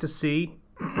would like to see.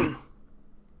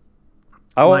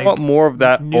 I want more of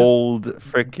that old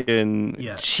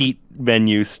freaking cheat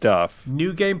menu stuff.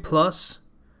 New Game Plus,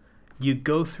 you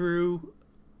go through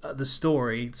the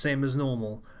story, same as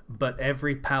normal, but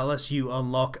every palace you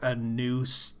unlock a new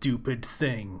stupid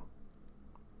thing.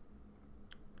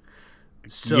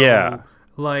 So,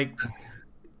 like,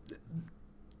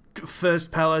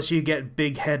 first palace you get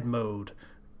big head mode.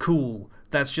 Cool.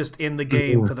 That's just in the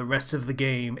game for the rest of the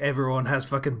game. Everyone has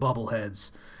fucking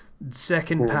bobbleheads.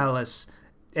 Second palace,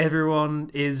 everyone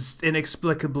is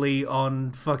inexplicably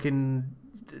on fucking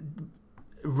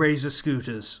razor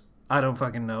scooters. I don't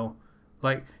fucking know.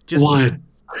 Like, just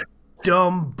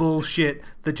dumb bullshit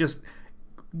that just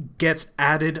gets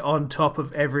added on top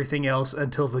of everything else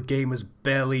until the game is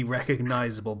barely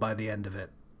recognizable by the end of it.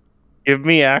 Give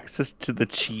me access to the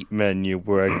cheat menu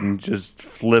where I can just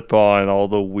flip on all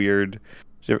the weird...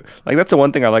 Like, that's the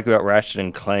one thing I like about Ratchet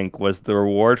and Clank was the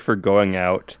reward for going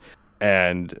out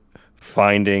and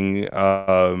finding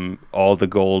all the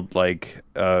gold, like,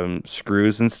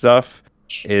 screws and stuff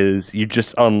is you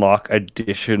just unlock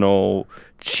additional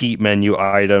cheat menu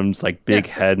items like big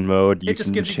head mode. You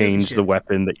can change the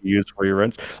weapon that you use for your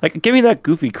wrench. Like, give me that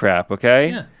goofy crap, okay?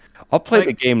 Yeah. I'll play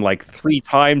the game like 3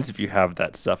 times if you have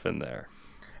that stuff in there.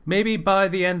 maybe by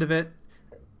the end of it,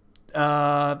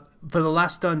 for the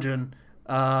last dungeon,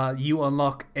 you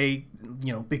unlock a,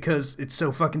 because it's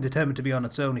so fucking determined to be on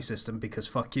its Sony system, because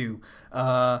fuck you,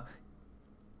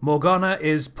 Morgana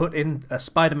is put in a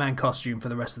Spider-Man costume for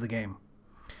the rest of the game.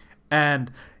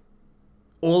 And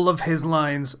all of his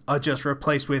lines are just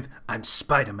replaced with, I'm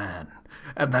Spider-Man.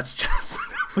 And that's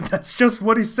just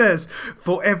what he says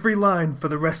for every line for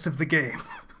the rest of the game.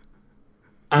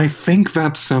 I think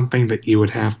that's something that you would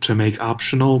have to make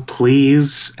optional,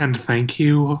 please and thank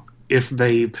you. If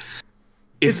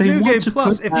It's they New want Game to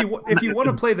Plus. put If that you want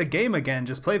to play the game again,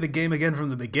 just play the game again from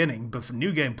the beginning. But for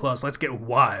New Game Plus, let's get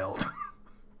wild.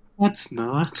 Let's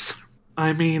not.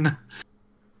 I mean,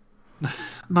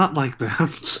 not like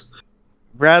that.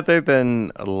 Rather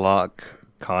than lock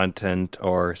content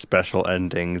or special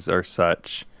endings or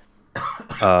such,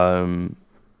 try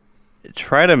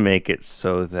to make it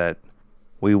so that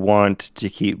we want to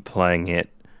keep playing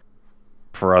it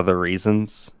for other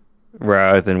reasons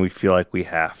rather than we feel like we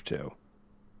have to.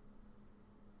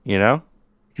 You know?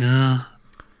 Yeah.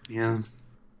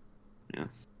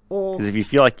 Because if you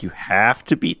feel like you have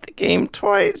to beat the game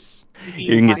twice,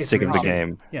 you can get sick of the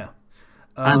game. Yeah.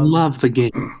 I love the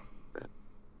game.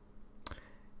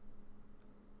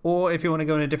 Or if you want to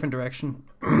go in a different direction,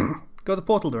 go the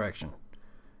Portal direction.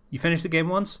 You finish the game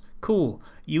once, cool.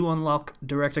 You unlock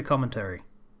director commentary.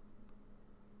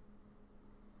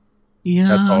 Yeah.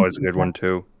 That's always a good one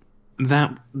too.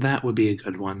 That would be a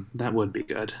good one. That would be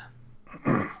good.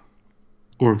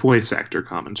 Or voice actor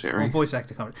commentary.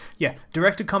 Yeah,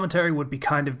 director commentary would be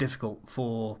kind of difficult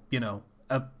for,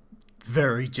 a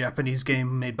very Japanese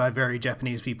game made by very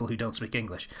Japanese people who don't speak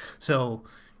English. So,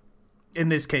 in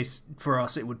this case, for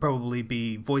us, it would probably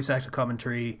be voice actor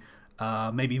commentary,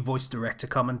 maybe voice director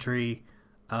commentary,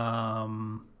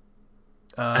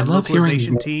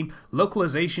 localization team.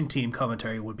 Localization team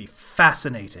commentary would be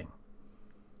fascinating.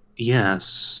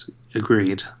 Yes,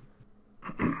 agreed.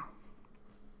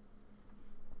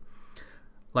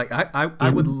 Like, I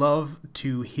would love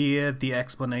to hear the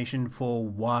explanation for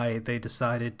why they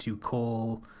decided to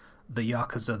call the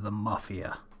Yakuza the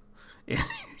Mafia in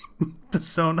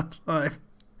Persona 5.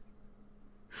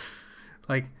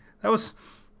 Like, that was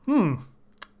a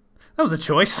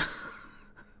choice.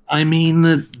 I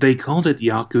mean, they called it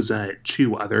Yakuza at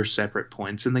 2 other separate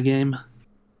points in the game.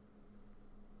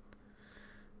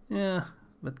 Yeah,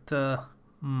 but,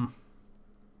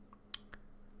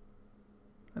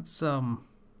 that's,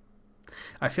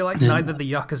 I feel like neither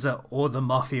the Yakuza or the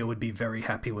Mafia would be very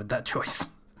happy with that choice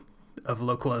of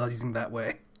localizing that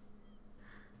way.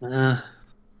 I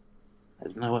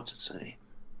don't know what to say.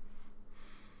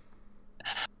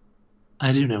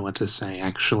 I do know what to say,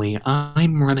 actually.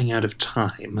 I'm running out of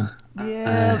time.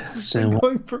 Yeah, this has been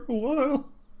going for a while.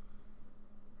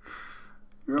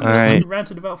 Remember we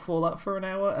ranted about Fallout for an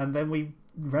hour, and then we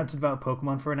ranted about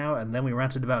Pokemon for an hour, and then we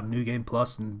ranted about New Game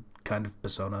Plus and kind of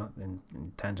Persona and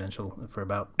tangential for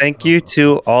about... Thank you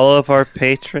to all of our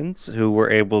patrons who were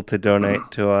able to donate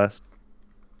to us.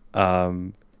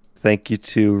 Thank you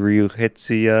to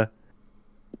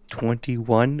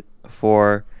Ryuhitsuya21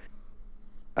 for...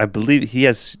 I believe he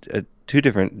has 2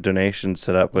 different donations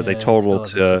set up, but they total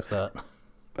to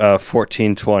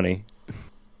 $14.20.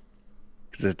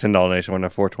 Because it's a $10 donation, one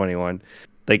of $4.21.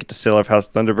 Thank you to Sailor of House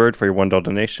Thunderbird for your $1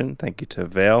 donation. Thank you to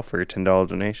Vale for your $10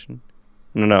 donation.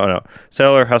 No.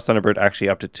 Sailor House Thunderbird actually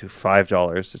upped it to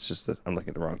 $5. It's just that I'm looking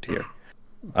at the wrong tier.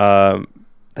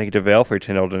 Thank you to Vale for your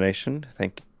 $10 donation.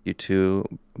 Thank you to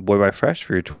Boy by Fresh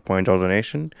for your $20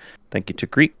 donation. Thank you to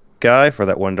Greek Guy for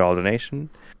that $1 donation.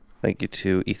 Thank you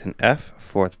to Ethan F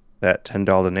for that $10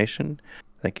 donation.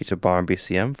 Thank you to Bomb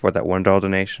BCM for that $1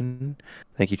 donation.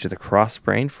 Thank you to the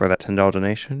Crossbrain for that $10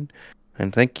 donation.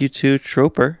 And thank you to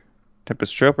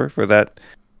Tempest Troper for that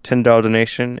 $10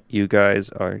 donation. You guys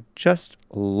are just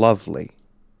lovely.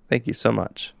 Thank you so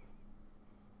much.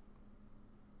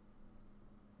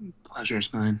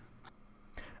 Pleasure's mine.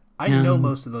 I know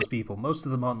most of those people. Most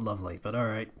of them aren't lovely, but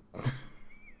alright.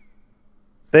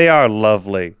 They are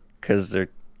lovely because they're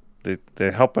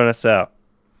helping us out.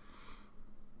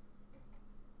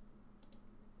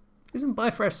 Isn't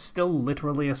Bifresh still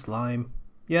literally a slime?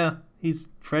 Yeah, he's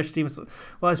fresh demon.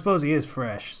 Well, I suppose he is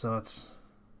fresh, so that's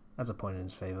a point in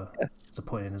his favor. Yes. It's a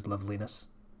point in his loveliness.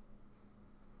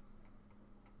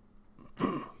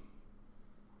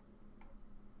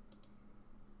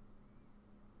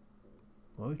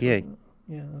 Yeah.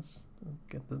 Yeah, let's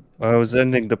get the... I was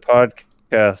ending the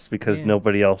podcast because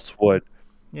nobody else would.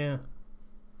 Yeah.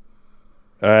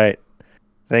 All right.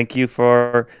 Thank you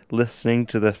for listening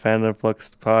to the Fandom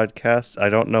Flux podcast. I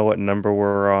don't know what number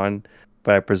we're on.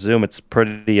 but I presume it's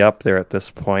pretty up there at this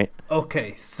point.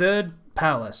 Okay, third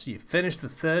palace. You finish the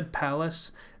third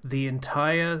palace. The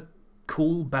entire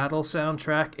Cool Battle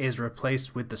soundtrack is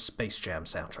replaced with the Space Jam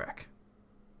soundtrack.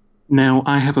 Now,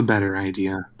 I have a better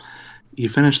idea. You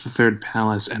finish the third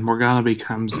palace, and Morgana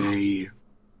becomes a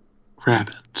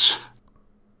rabbit.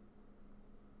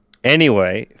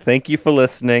 Anyway, thank you for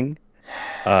listening.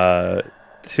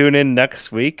 Tune in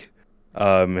next week.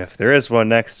 If there is one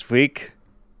next week,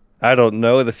 I don't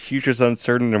know. The future's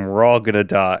uncertain and we're all gonna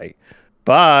die.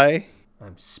 Bye.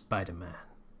 I'm Spider-Man.